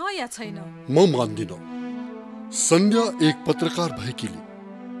प्रेत छ या छैन? म मान्दिन। सन्ध्या एक पत्रकार भएकीले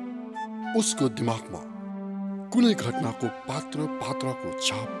उसको दिमागमा कुनै घटनाको पात्रको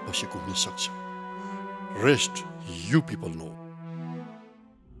छाप बसेको हुन सक्छ। Rest you people know.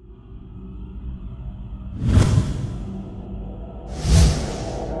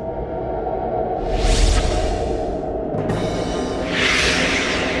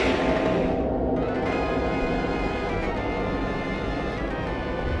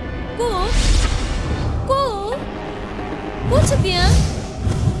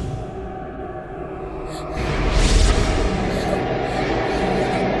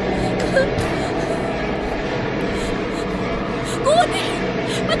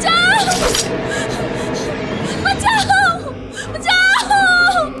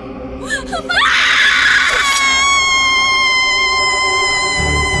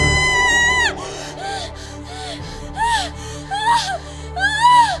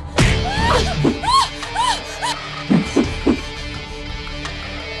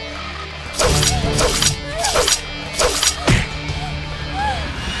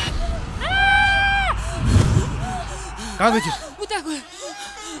 कहाँ गयो? उता गयो।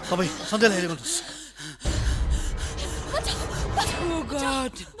 तपाईँ सन्ध्यालाई हेरेको हुनुहोस्। Oh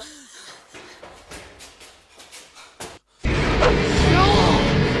God.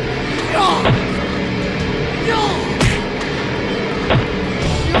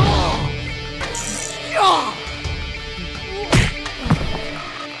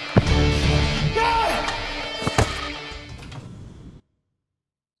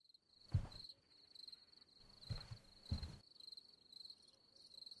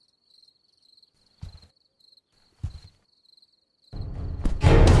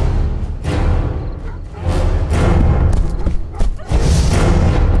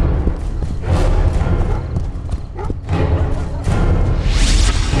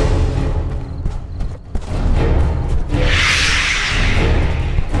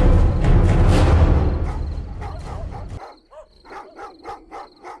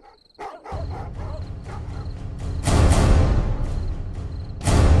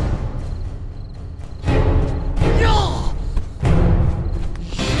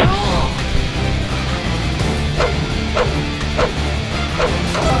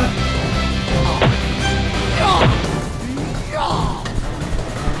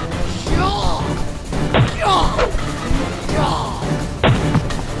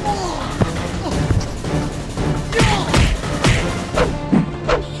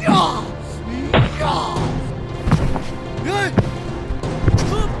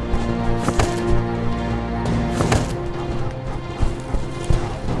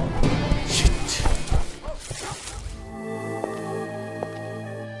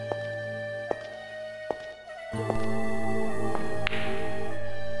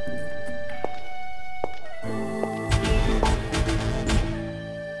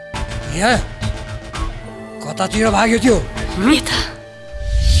 कतातिर भाग्यो त्यो?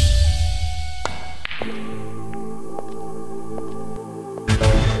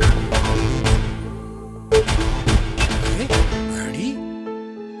 घडी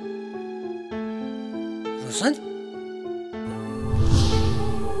रोशन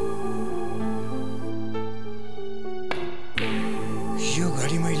यो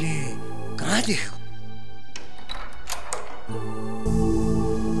घडी मैले कहाँ देखेको?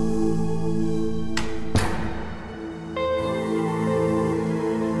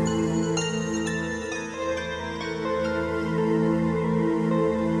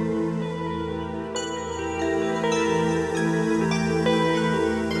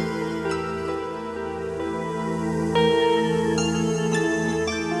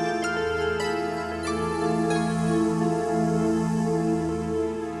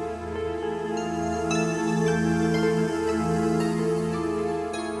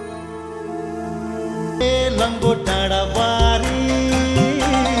 लंगो डाँडा बारी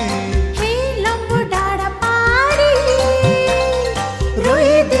हे लंगो डाँडा पारी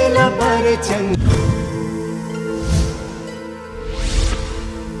रोइदेला पर्छन्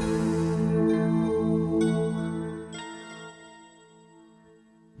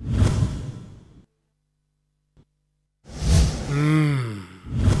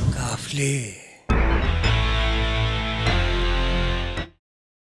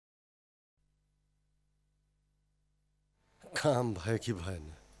काम भयो कि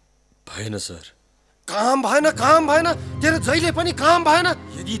भएन? भएन सर। काम भएन तेरो जहिले पनि काम भएन।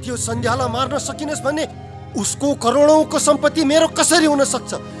 यदि त्यो सन्ध्यालाई मार्न सकिनस् भने उसको करोडौंको सम्पत्ति मेरो कसरी हुन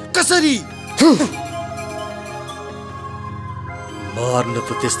सक्छ? कसरी? मार्न त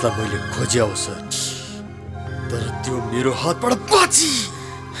त्यसलाई मैले खोज्या हो सर, तर त्यो मेरो हातबाट बाँची।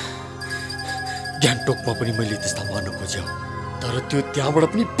 ग्यान्टोकमा पनि मैले त्यसलाई मार्न खोज्या हो, तर त्यो त्यहाँबाट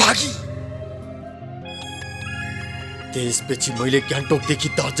पनि भागी। त्यसपछि मैले ग्यान्टोकदेखि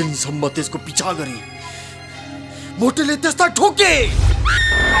दार्जिलिङसम्म त्यसको पिछा गरेँ। मोटोले त्यसलाई ठोके,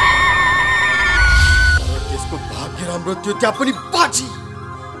 तर त्यसको भाग्य राम्रो थियो, त्यहाँ पनि बाँची।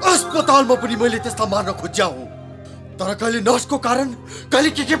 अस्पतालमा पनि मैले त्यसलाई मार्न खोज्या हो, तर कहिले नर्सको कारण, कहिले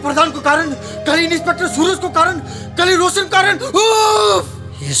के प्रधानको कारण, कहिले इन्सपेक्टर सुरजको कारण, कहिले रोशनको कारण।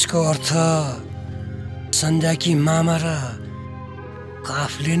 यसको अर्थ सन्ध्याकी मामा र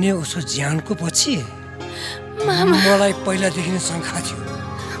काफले नै उसको ज्यानको पछि? मलाई पहिलादेखि नै शङ्का थियो।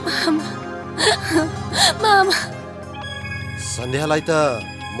 मामा सन्ध्यालाई त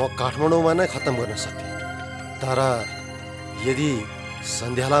म काठमाडौँमा नै खत्तम गर्न सक्थेँ, तर यदि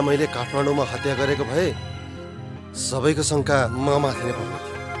सन्ध्यालाई मैले काठमाडौँमा हत्या गरेको भए सबैको शङ्का ममाथि नै पर्ने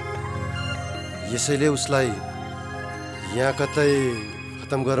थियो। यसैले उसलाई यहाँ कतै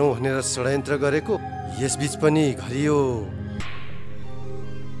खत्तम गरौँ भनेर षड्यन्त्र गरेको। यसबीच पनि घरियो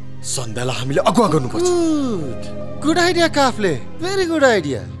सन्ध्यालाई हामीले अगुवा गर्नुपर्छ। Good idea Kafle, very good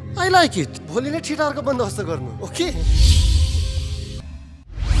idea, I like it. भोलि नै ठिटारको बन्दोबस्त गर्नु, okay?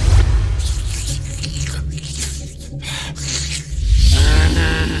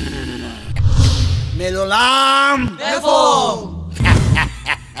 Melolam Defo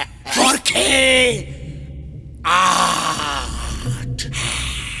Porque Art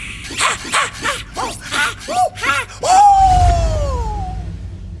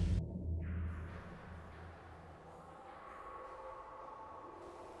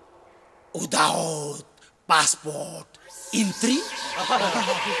Without passport entry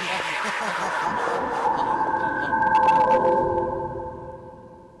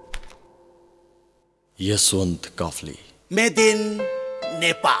Yashwant Kafle, Made in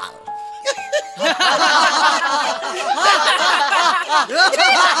Nepal.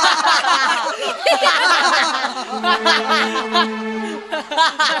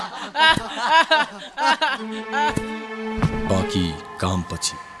 बाँकी काम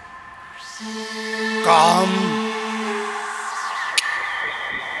पछि। काम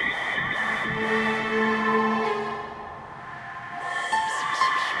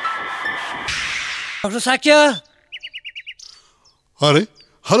डाक्टर साक्य। अरे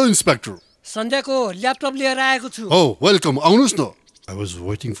हेलो इन्स्पेक्टर। सन्ध्याको ल्यापटप लिएर आएको छु। Oh, welcome. आउनुस् न। I was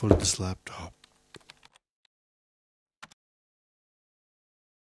waiting for this laptop.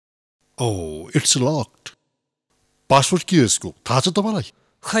 Oh, it's locked. Password के हो यसको? थाहा छ तपाईलाई?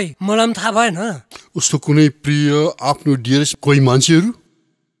 खै मलाई पनि थाहा भएन। उसको कुनै प्रिय आफ्नो डियरेस्ट कोही मान्छेहरू?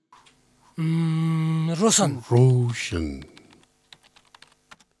 Roshan. Roshan.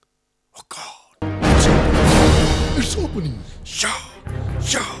 Oh God. It's opening. Yeah.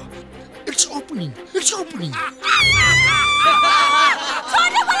 It's opening. It's opening.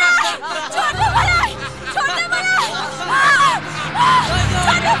 छोड्नु मलाई! छोड्नु मलाई! छोड्नु मलाई!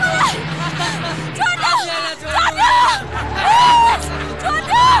 छोड्नु मलाई! छोड्नु!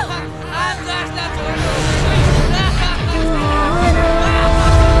 छोड्नु! छोड्नु!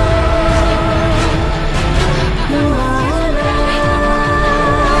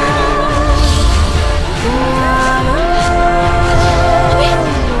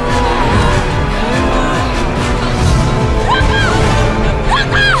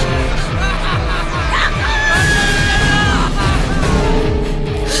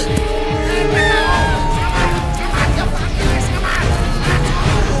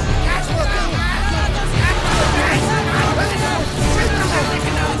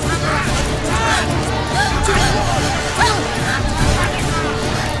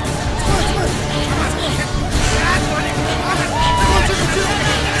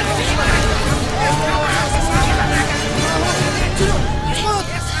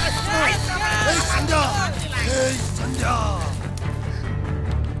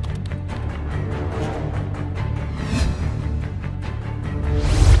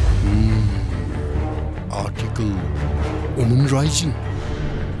 Article Woman Rising.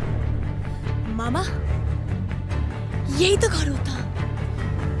 मामा यही त घर हो त।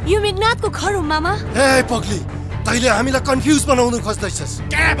 यो मेघनाथको घर हो मामा। ए पग्ली, तैले हामीलाई कन्फ्युज बनाउनु खोज्दैछस्।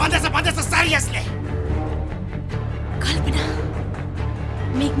 के भन्दैछ सिरियसली? कल्पना,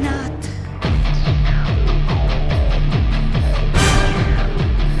 मेघनाथ,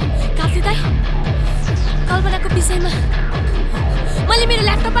 काफी दाइ, कल्पनाको विषयमा मैले मेरो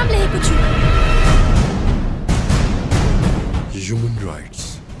ल्यापटपमा लेखेको छु। ह्युमन राइट्स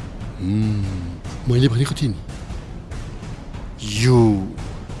मैले भनेको थिएँ नि यो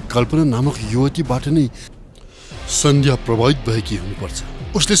कल्पना नामक युवतीबाट नै सन्ध्या प्रभावित भएकी हुनुपर्छ।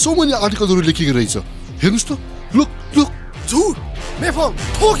 उसले सो मनी आर्टिकलहरू लेखेको रहेछ। हेर्नुहोस् त लुक लुक झुट बेफाल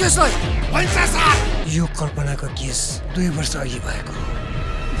ठोक यसलाई। यो कल्पनाको केस 2 वर्ष अघि भएको।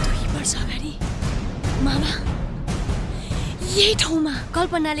 2 वर्ष अगाडि मामा यही ठाउँमा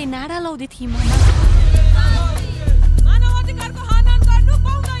कल्पनाले नारा लाउँदै थिए मामा। मानव अधिकारको हनन गर्नु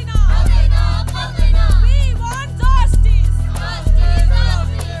पाउँदैन। We want justice.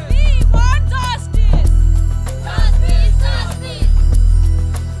 We want justice.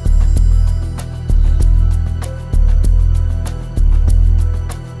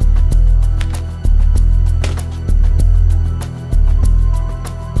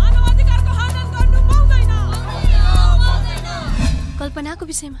 मानव अधिकारको हनन गर्नु पाउँदैन। कल्पनाको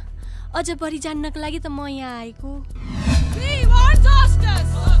विषयमा अझ बढी जान्नको लागि त म यहाँ आएको। We want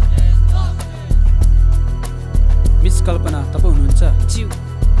justice. मिस कल्पना तपाईँ हुनुहुन्छ? ज्यू।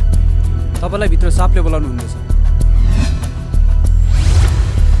 तपाईँलाई भित्र सापले बोलाउनु हुँदैछ।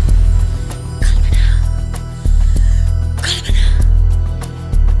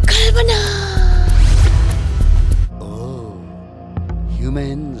 कल्पना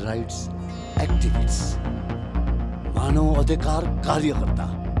ह्युमन राइट्स एक्टिभिस्ट मानव अधिकार कार्यकर्ता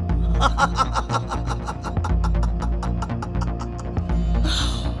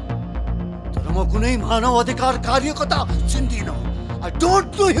तर म कुनै मानव अधिकार कार्यकर्ता चिन्दिनँ। I don't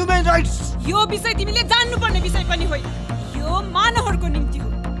know human rights. यो विषय तिमीले जान्नुपर्ने विषय पनि होइन। यो मानवहरूको निम्ति हो,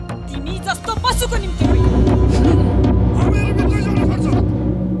 तिमी जस्तो पशुको निम्ति होइन।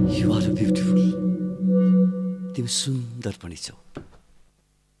 You are beautiful. तिमी सुन्दर पनि छौ।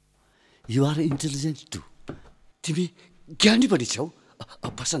 You are intelligent too. तिमी ज्ञानी पनि छौ।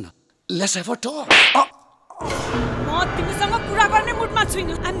 बस न, let's have a talk. म तिमीसँग कुरा गर्ने मुडमा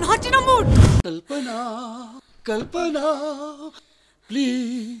छुइनँ। I'm not in a mood. Kalpana Kalpana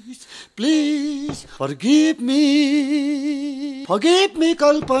please please forgive me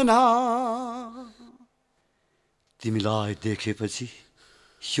कल्पना। तिमीलाई देखेपछि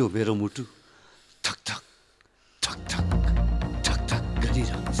यो मेरो मुटु ठक ठक ठक ठक ठक ठक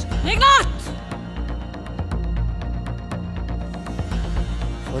गरिरहन्छ। Meghnath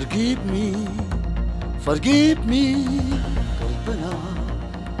forgive me Kalpana.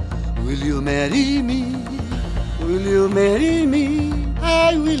 Will you marry me? Will you marry me?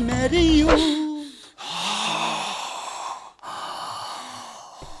 I will marry you.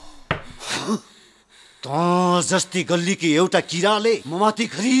 जस्ती गल्लीकी एउटा किराले ममाथि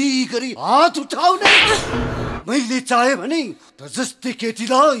घरिघरि हात उठाउने। मैले चाहे भने त जस्तै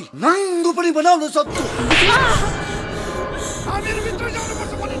केटीलाई नाङ्गो पनि बनाउन सक्छु।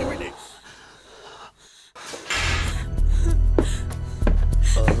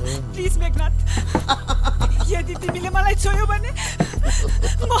 प्लिज मेघनाथ, यदि तिमीले मलाई छोयो भने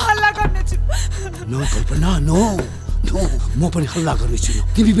म हल्ला गर्नेछु। नो कल्पना नो नो, म पनि हल्ला गर्नेछु।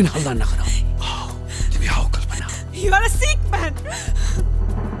 तिमी पनि हल्ला नगर। तिमी आऊ कल्पना। You are a sick man.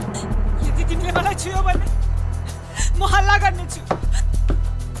 यदि तिमीले मलाई छोयो भने म हल्ला गर्नेछु।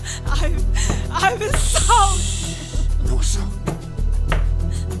 I will shout. No sound.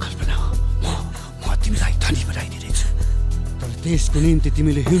 कल्पना, म तिमीलाई धनी बनाइदिनेछु। तर त्यसको निम्ति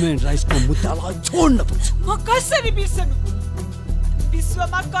तिमीले ह्युमन राइट्सको मुद्दालाई छोड्न पर्छ। म कसरी बिर्सनु?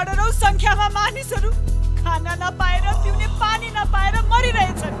 विश्वमा करोडौं संख्यामा मानिसहरू खाना नपाएर, पिउने पानी नपाएर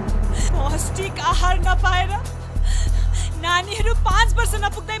मरिरहेछन्। पौष्टिक आहार नपाएर नानीहरू 5 वर्ष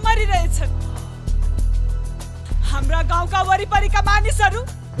नपुग्दै मरिरहेछन्। हाम्रा गाउँका वरिपरिका मानिसहरू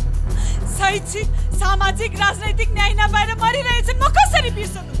शैक्षिक, सामाजिक, राजनैतिक न्याय नपाएर मरिरहेछन्। म कसरी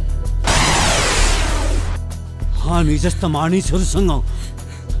बिर्सनु? हामी जस्ता मानिसहरूसँग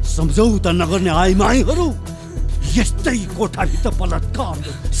सम्झौता नगर्ने आइमाईहरू यस्तै कोठाभित्र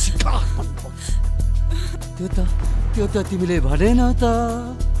बलात्कारको शिकार बन्नुपर्छ। त्यो त तिमीले भनेन त।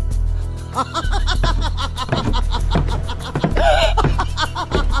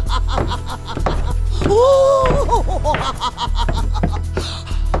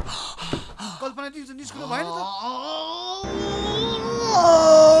 कल्पना तिमीसँग निस्कनु भएन त?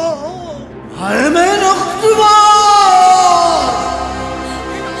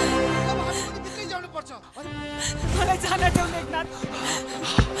 मलाई जान देऊ मेघनाथ।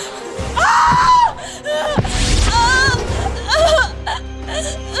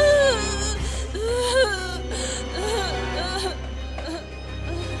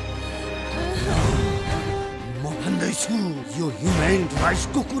 म भन्दैछु यो ह्युमन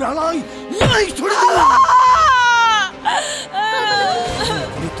राइट्सको कुरालाई नै छोडिदिनु।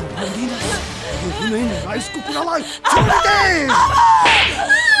 मान्दिरा यो हुँदैन राइसको कुरालाई छोडिदे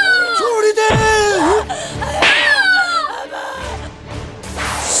छोडिदे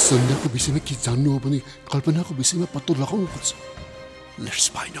सन्ध्याको विषयमा के जान्नु हो भने कल्पनाको विषयमा पत्तो लगाउनु पर्छ let's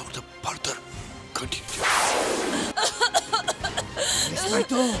find out the further continue यसलाई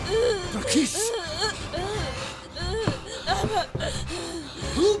त प्रखिस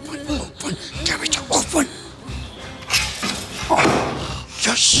Open! Damn it! Open!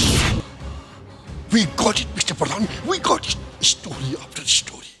 Yes! We got it, Mr. Pradhan. We got it. Story after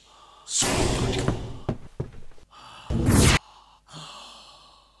story. So good.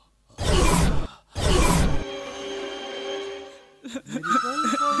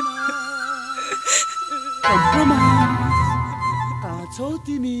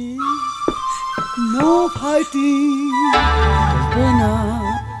 तिमी no fighting Kalpana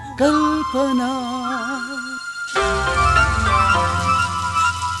Kalpana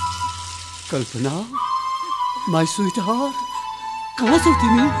Kalpana my sweet heart कहाँ छौ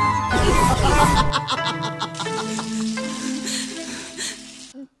तिमी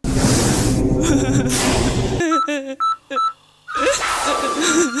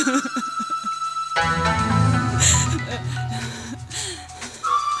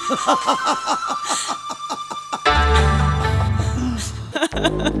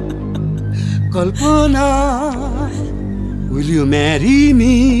Kalpana, will you marry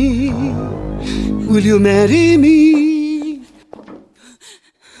me? Will you marry me?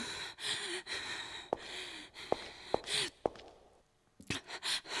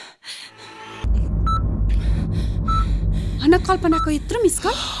 Hana Kalpana ko yitro miss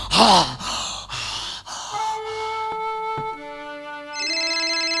call?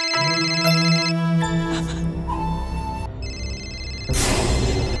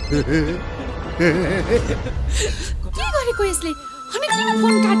 के गरेको यसले अनि किन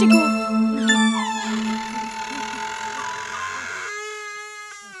phone काटेको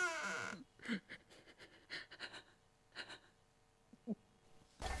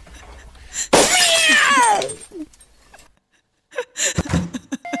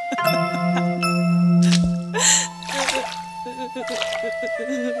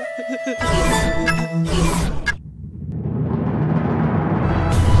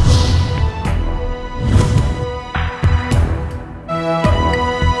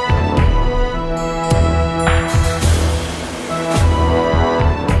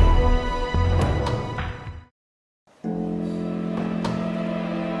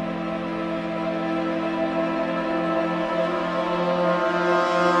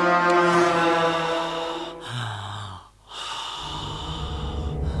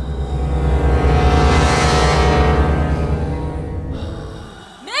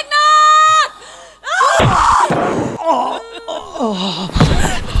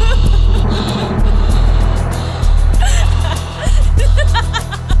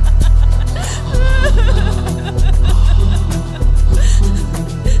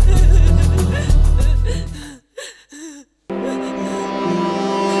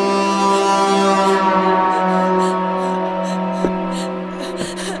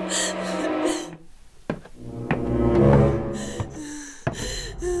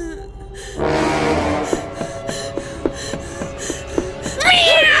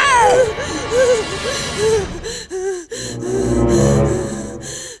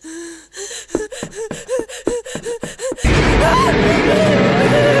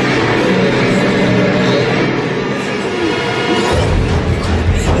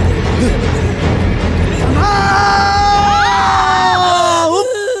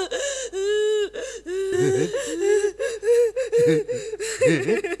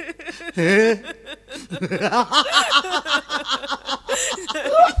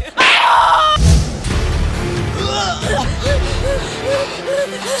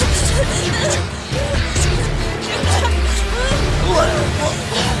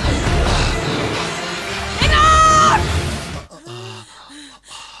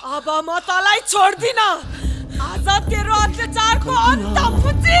अब म तलाई छोड्दिन आज तेरो अत्याचारको अन्त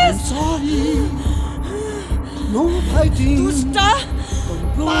बुझिस् नो फाइटिङ दुष्ट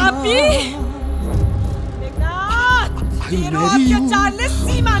पापी तेरो अत्याचारले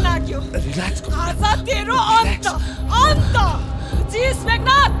सीमा नाग्यो आज तेरो अन्त अन्त बुझिस्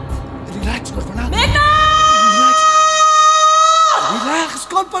मेघनाथ रिल्याक्स कल्पना मेघनाथ रिल्याक्स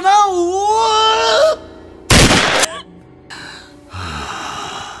कल्पना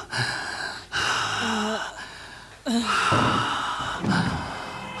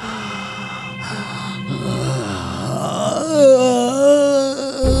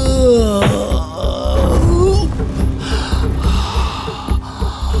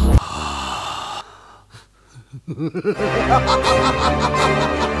यो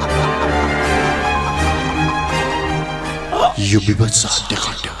विभत्स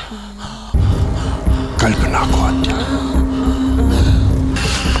हत्याकाण्ड कल्पनाको हत्या।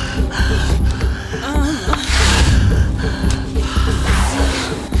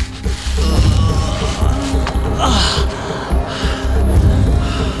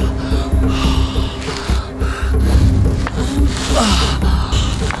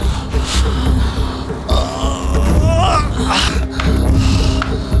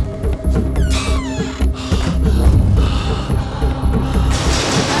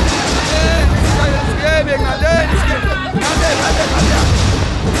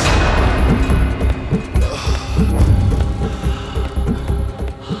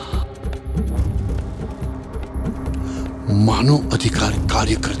 मानव अधिकार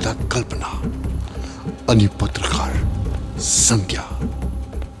कार्यकर्ता कल्पना अनि पत्रकार संज्ञा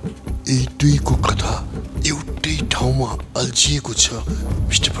यी दुईको कथा एउटै ठाउँमा अल्झिएको छ।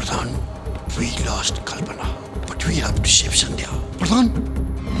 Mister Pradhan, we lost Kalpana but we have to save संज्ञा। प्रधान,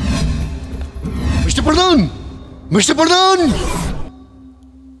 मिस्टर प्रधान, मिस्टर प्रधान।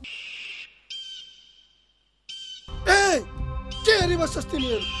 के रिभर्स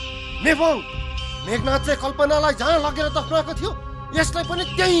तिमीहरू? नेपाल मेघनाथ चाहिँ कल्पनालाई जहाँ लगेर दफनाएको थियो यसलाई पनि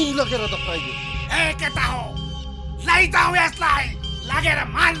त्यहीँ लगेर दफनाइदियो। ए केटा हो, लैजाऊ यसलाई, लगेर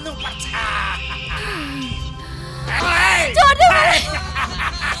मार्नु पर्छ।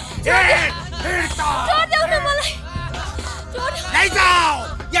 लैजाऊ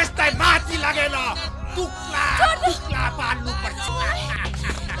यसलाई माथि लगेर टुक्रा टुक्रा पार्नु पर्छ।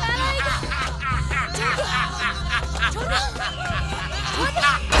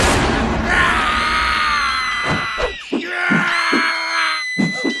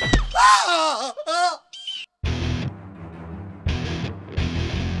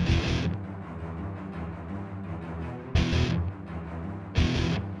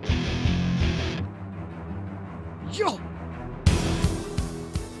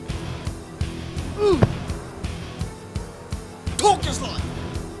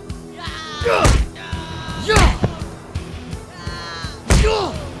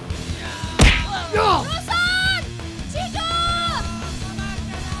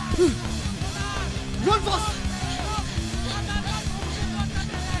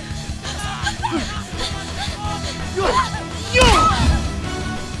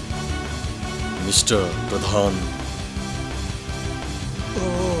 मिस्टर प्रधान।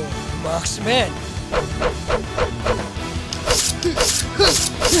 Oh, marksman.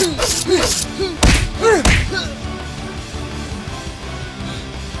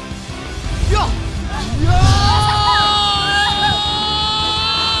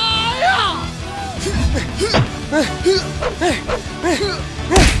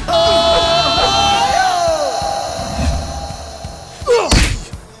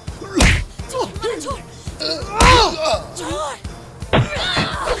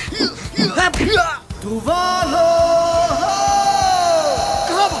 TUWALO!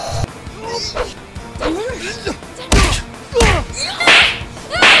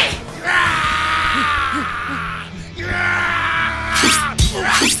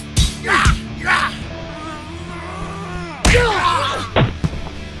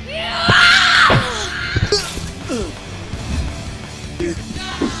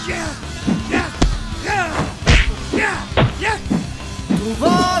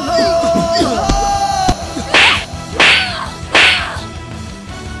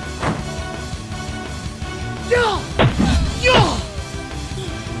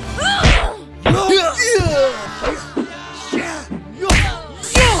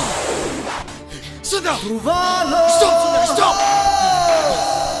 TUWALO! Stop!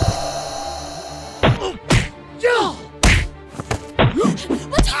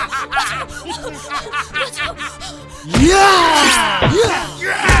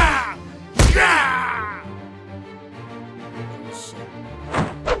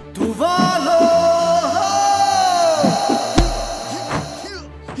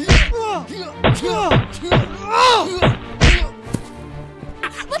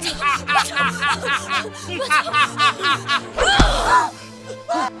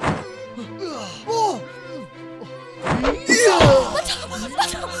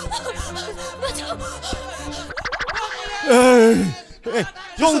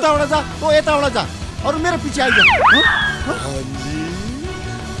 यो उताबाट जा, तँ यताबाट जा, अरू मेरो पछि आइज।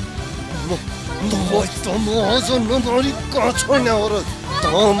 छोड्ने हो र त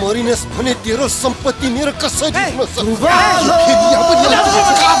मरिनेस् भने तेरो सम्पत्ति मेरो कसरी हुन सक्छ?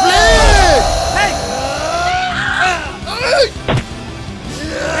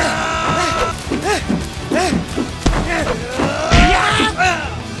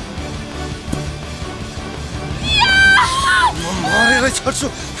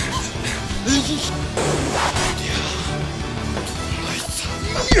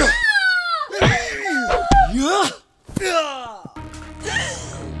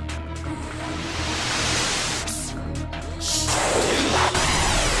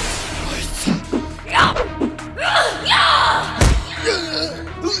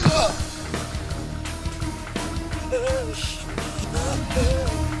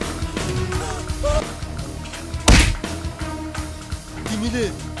 तिमीले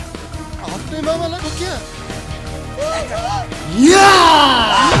आफ्नै मामालाई रोक्या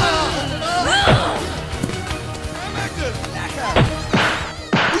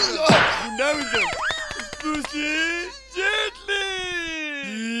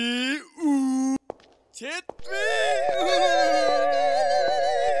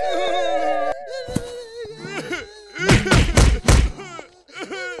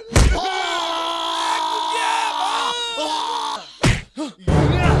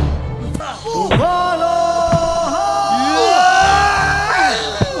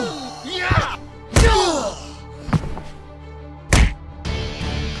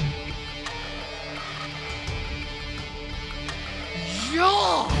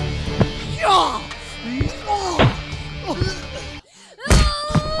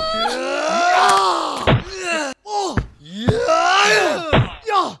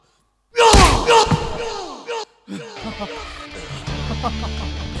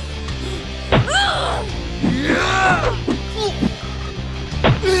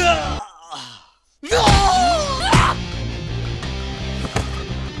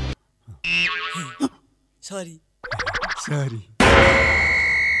Sorry.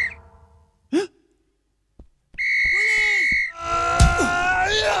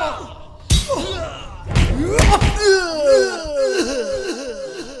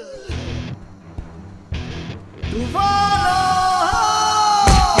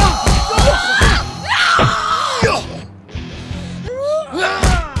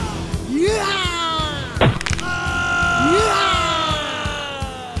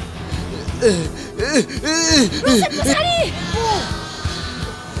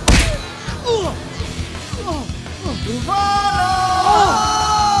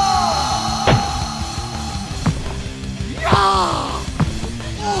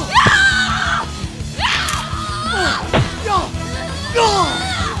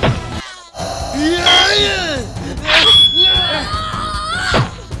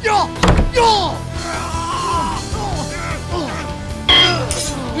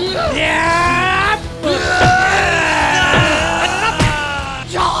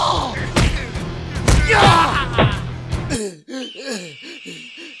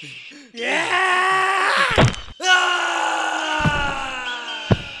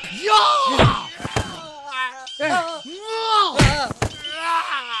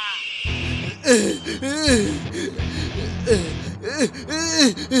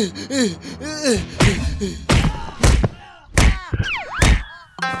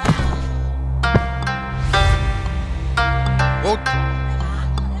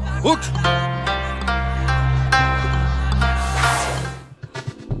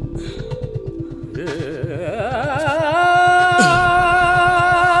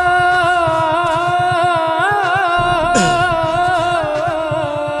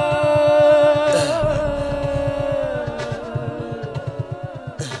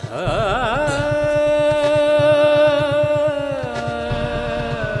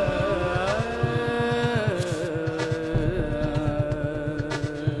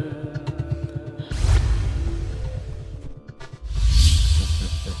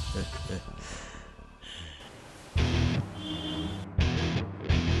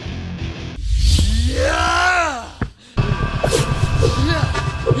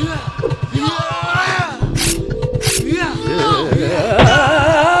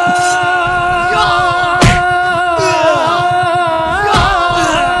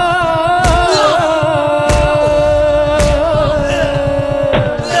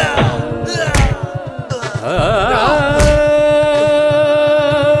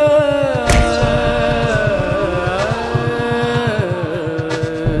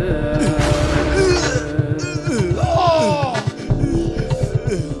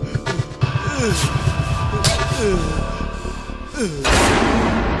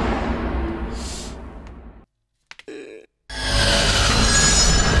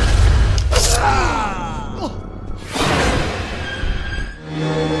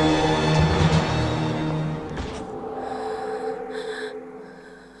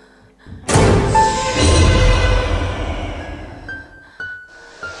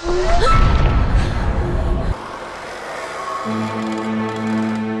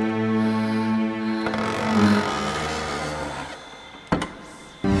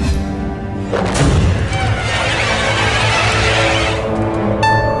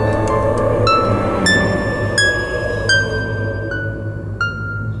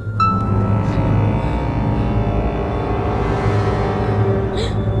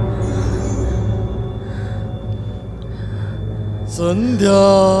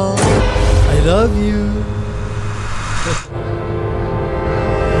 Sandhya, I love you.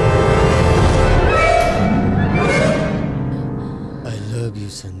 I love you,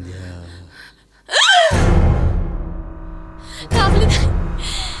 Sandhya.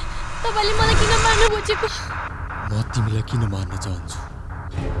 तपाईले मलाई किन मार्नु खोजेको? म तिमीलाई किन मार्न चाहन्छु?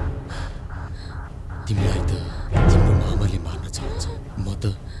 तिमीलाई त तिम्रो मामाले मार्न चाहन्छ। म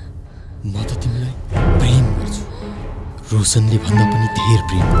त तिमीलाई प्रेम गर्छु। रोशनले भन्दा पनि धेर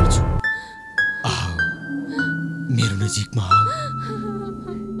प्रेम गर्छु। आऊ मेरो नजिकमा आऊ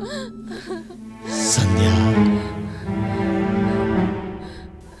सन्ध्या।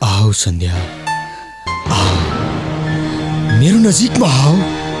 आऊ सन्ध्या, आऊ मेरो नजिकमा आऊ।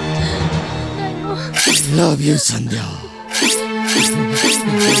 Love you, Sandhya.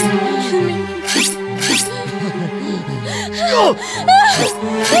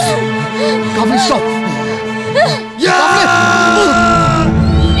 Come stop.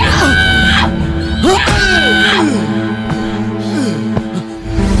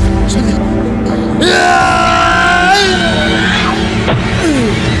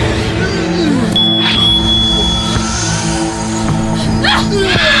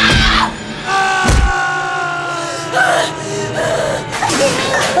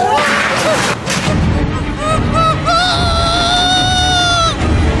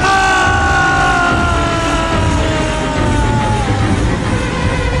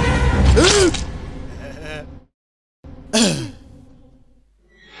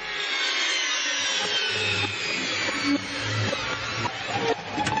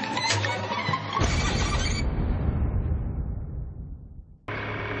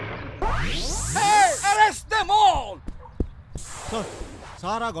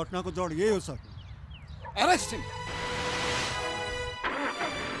 सारा घटनाको जड यही हो सर। Arrest him.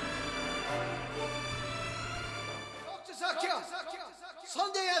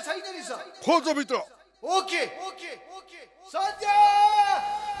 सन्ध्या यहाँ छैन नि सर। खोजो भित्र। Okay Sandhya.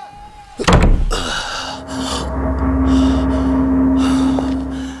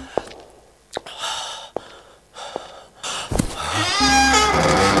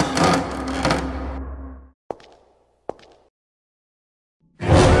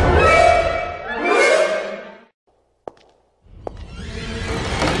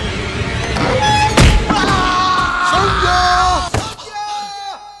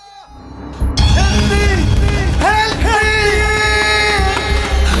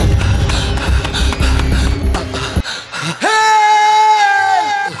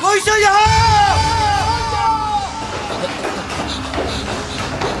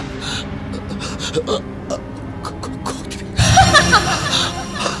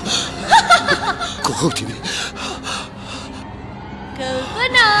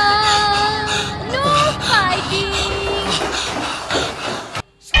 Kalpana, no fighting.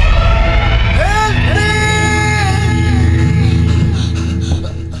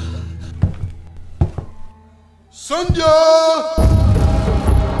 Sandhya!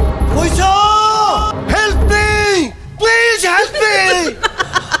 Koisa! Help me! Please help me!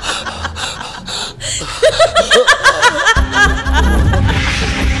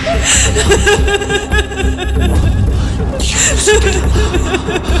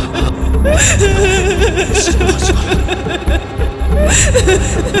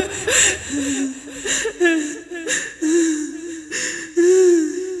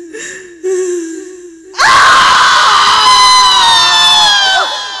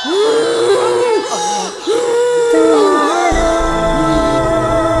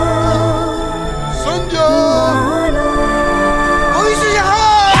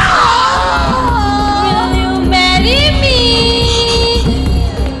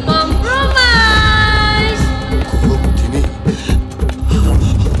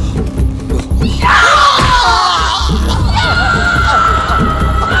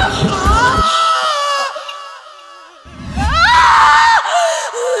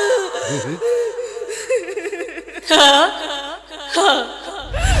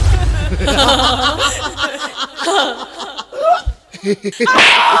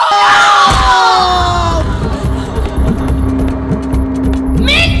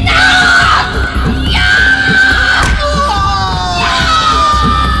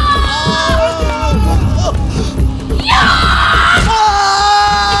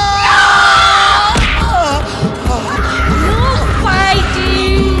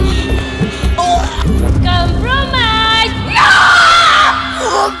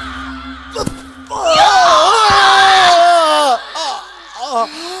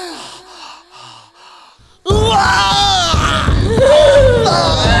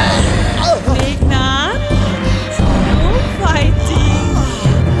 Meghna, no fighting.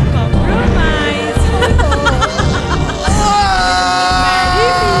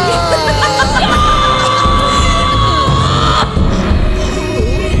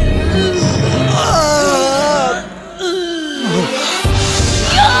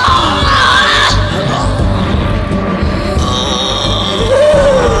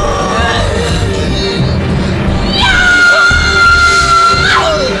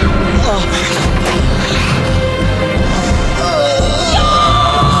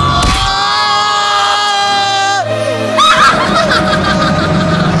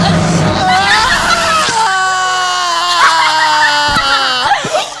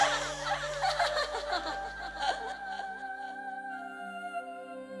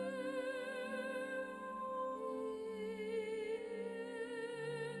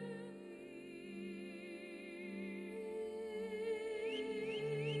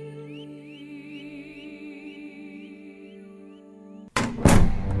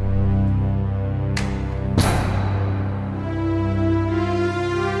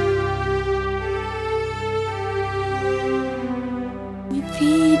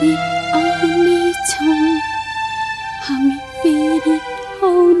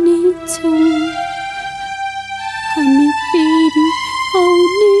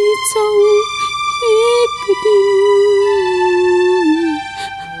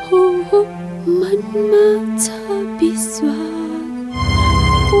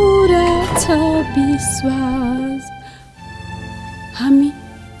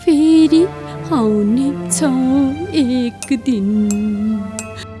 फेरि आउने छौँ एक दिन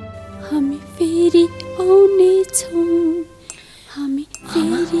हामी फेरि आउने छौँ हामी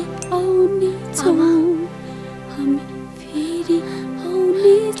फेरि आउने छौँ हामी फेरि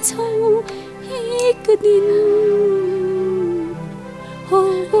आउने छौँ एक दिन हो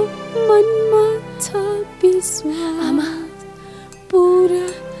मनमा छ विश्वास आमा पुरा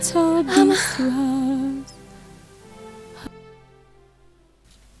छ विश्वास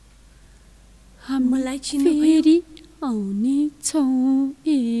मलाई चिन्नुभयो आउने छौँ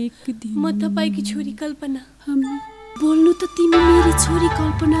एक दिन म तपाईकी छोरी कल्पना हामी बोल्नु त तिमी मेरी छोरी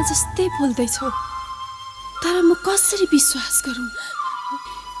कल्पना जस्तै बोल्दैछौ तर म कसरी विश्वास गरौँ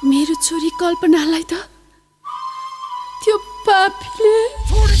मेरो छोरी कल्पनालाई त त्यो पापीले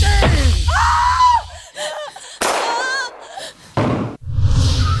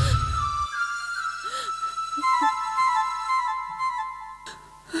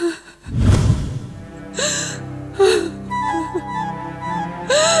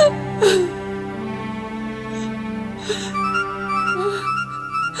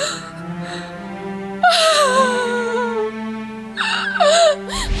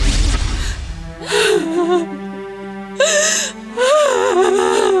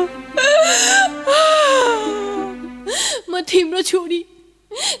म तिम्रो छोरी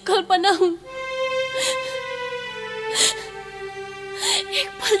कल्पना हुँ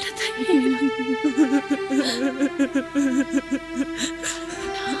एकपल्ट त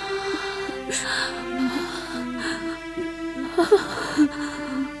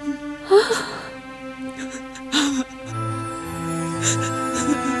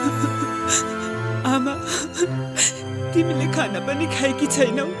आमा तिमीले खाना पनि खाएकी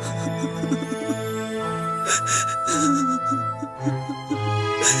छैनौ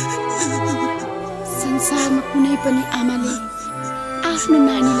संसारमा कुनै पनि आमाले आफ्नो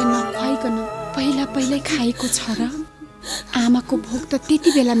नानीलाई नखुवाइकन पहिलै खाएको छ र आमाको भोक त त्यति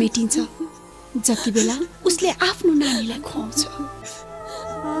बेला मेटिन्छ जति बेला उसले आफ्नो नानीलाई खुवाउँछ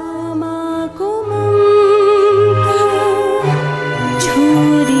आमाको ममता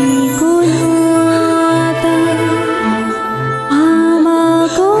छोरीको नाता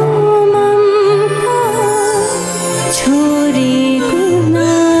आमाको ममता छोरीको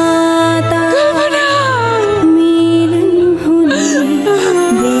नाता मिलन हुने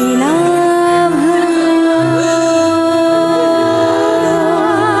बेला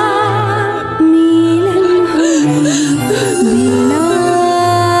मिलन हुने बेला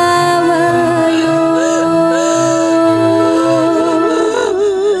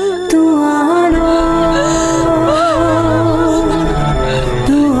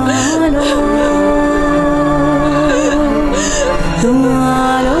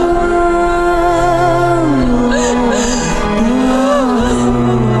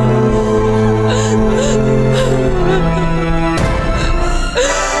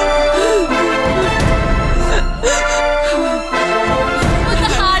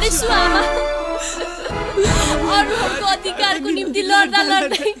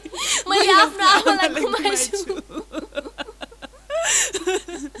मैले आफ्नो आमालाई गुमाएछु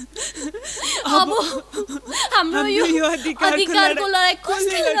अब हाम्रो यो अधिकारको लडाई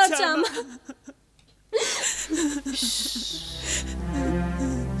कसले लड्छ आमा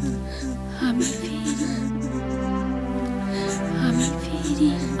हामी फेरि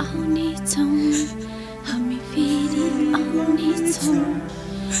आउने छौँ हामी फेरि आउने छौँ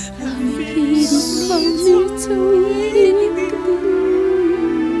हामी फेरि आउने छौँ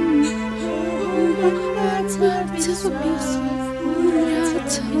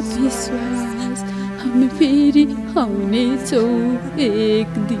विश्वास हामी फेरि आउने छौँ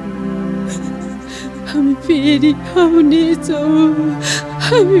एक दिन हामी फेरि आउने छौँ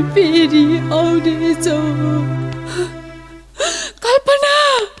हामी फेरि आउने छौँ कल्पना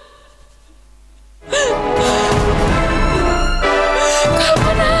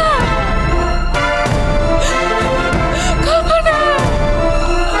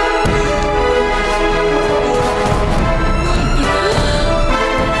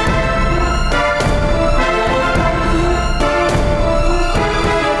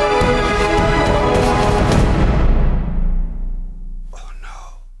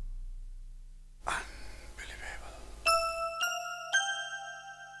Unbelievable.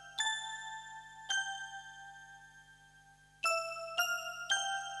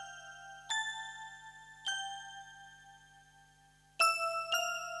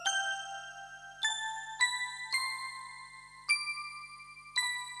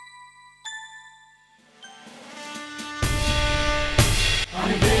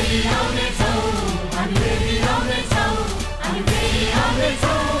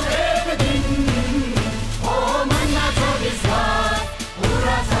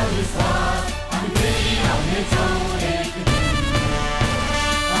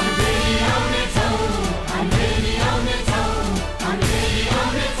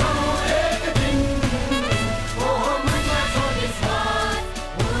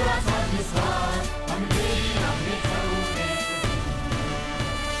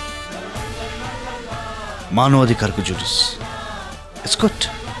 मानव अधिकारको जुलुस इट्स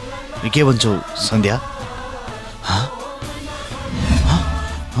गुड के भन्छौ सन्ध्या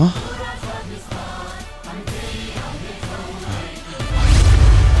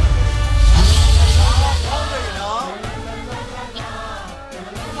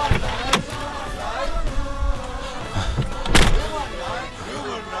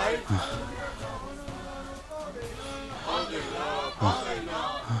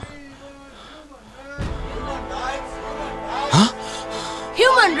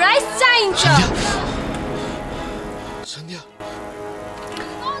Human rights चाहिन्छ सन्ध्या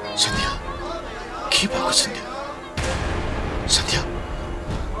सन्ध्या के भएको सन्ध्या सन्ध्या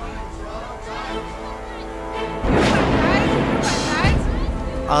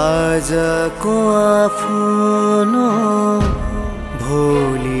आजको आफ्नो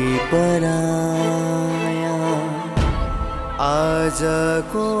भोलि पराया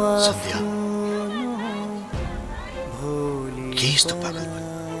आजको आफ्नो के यस्तो पागल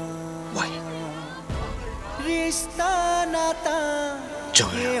रिश्ता नाता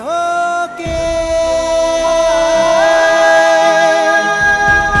झगडा हो के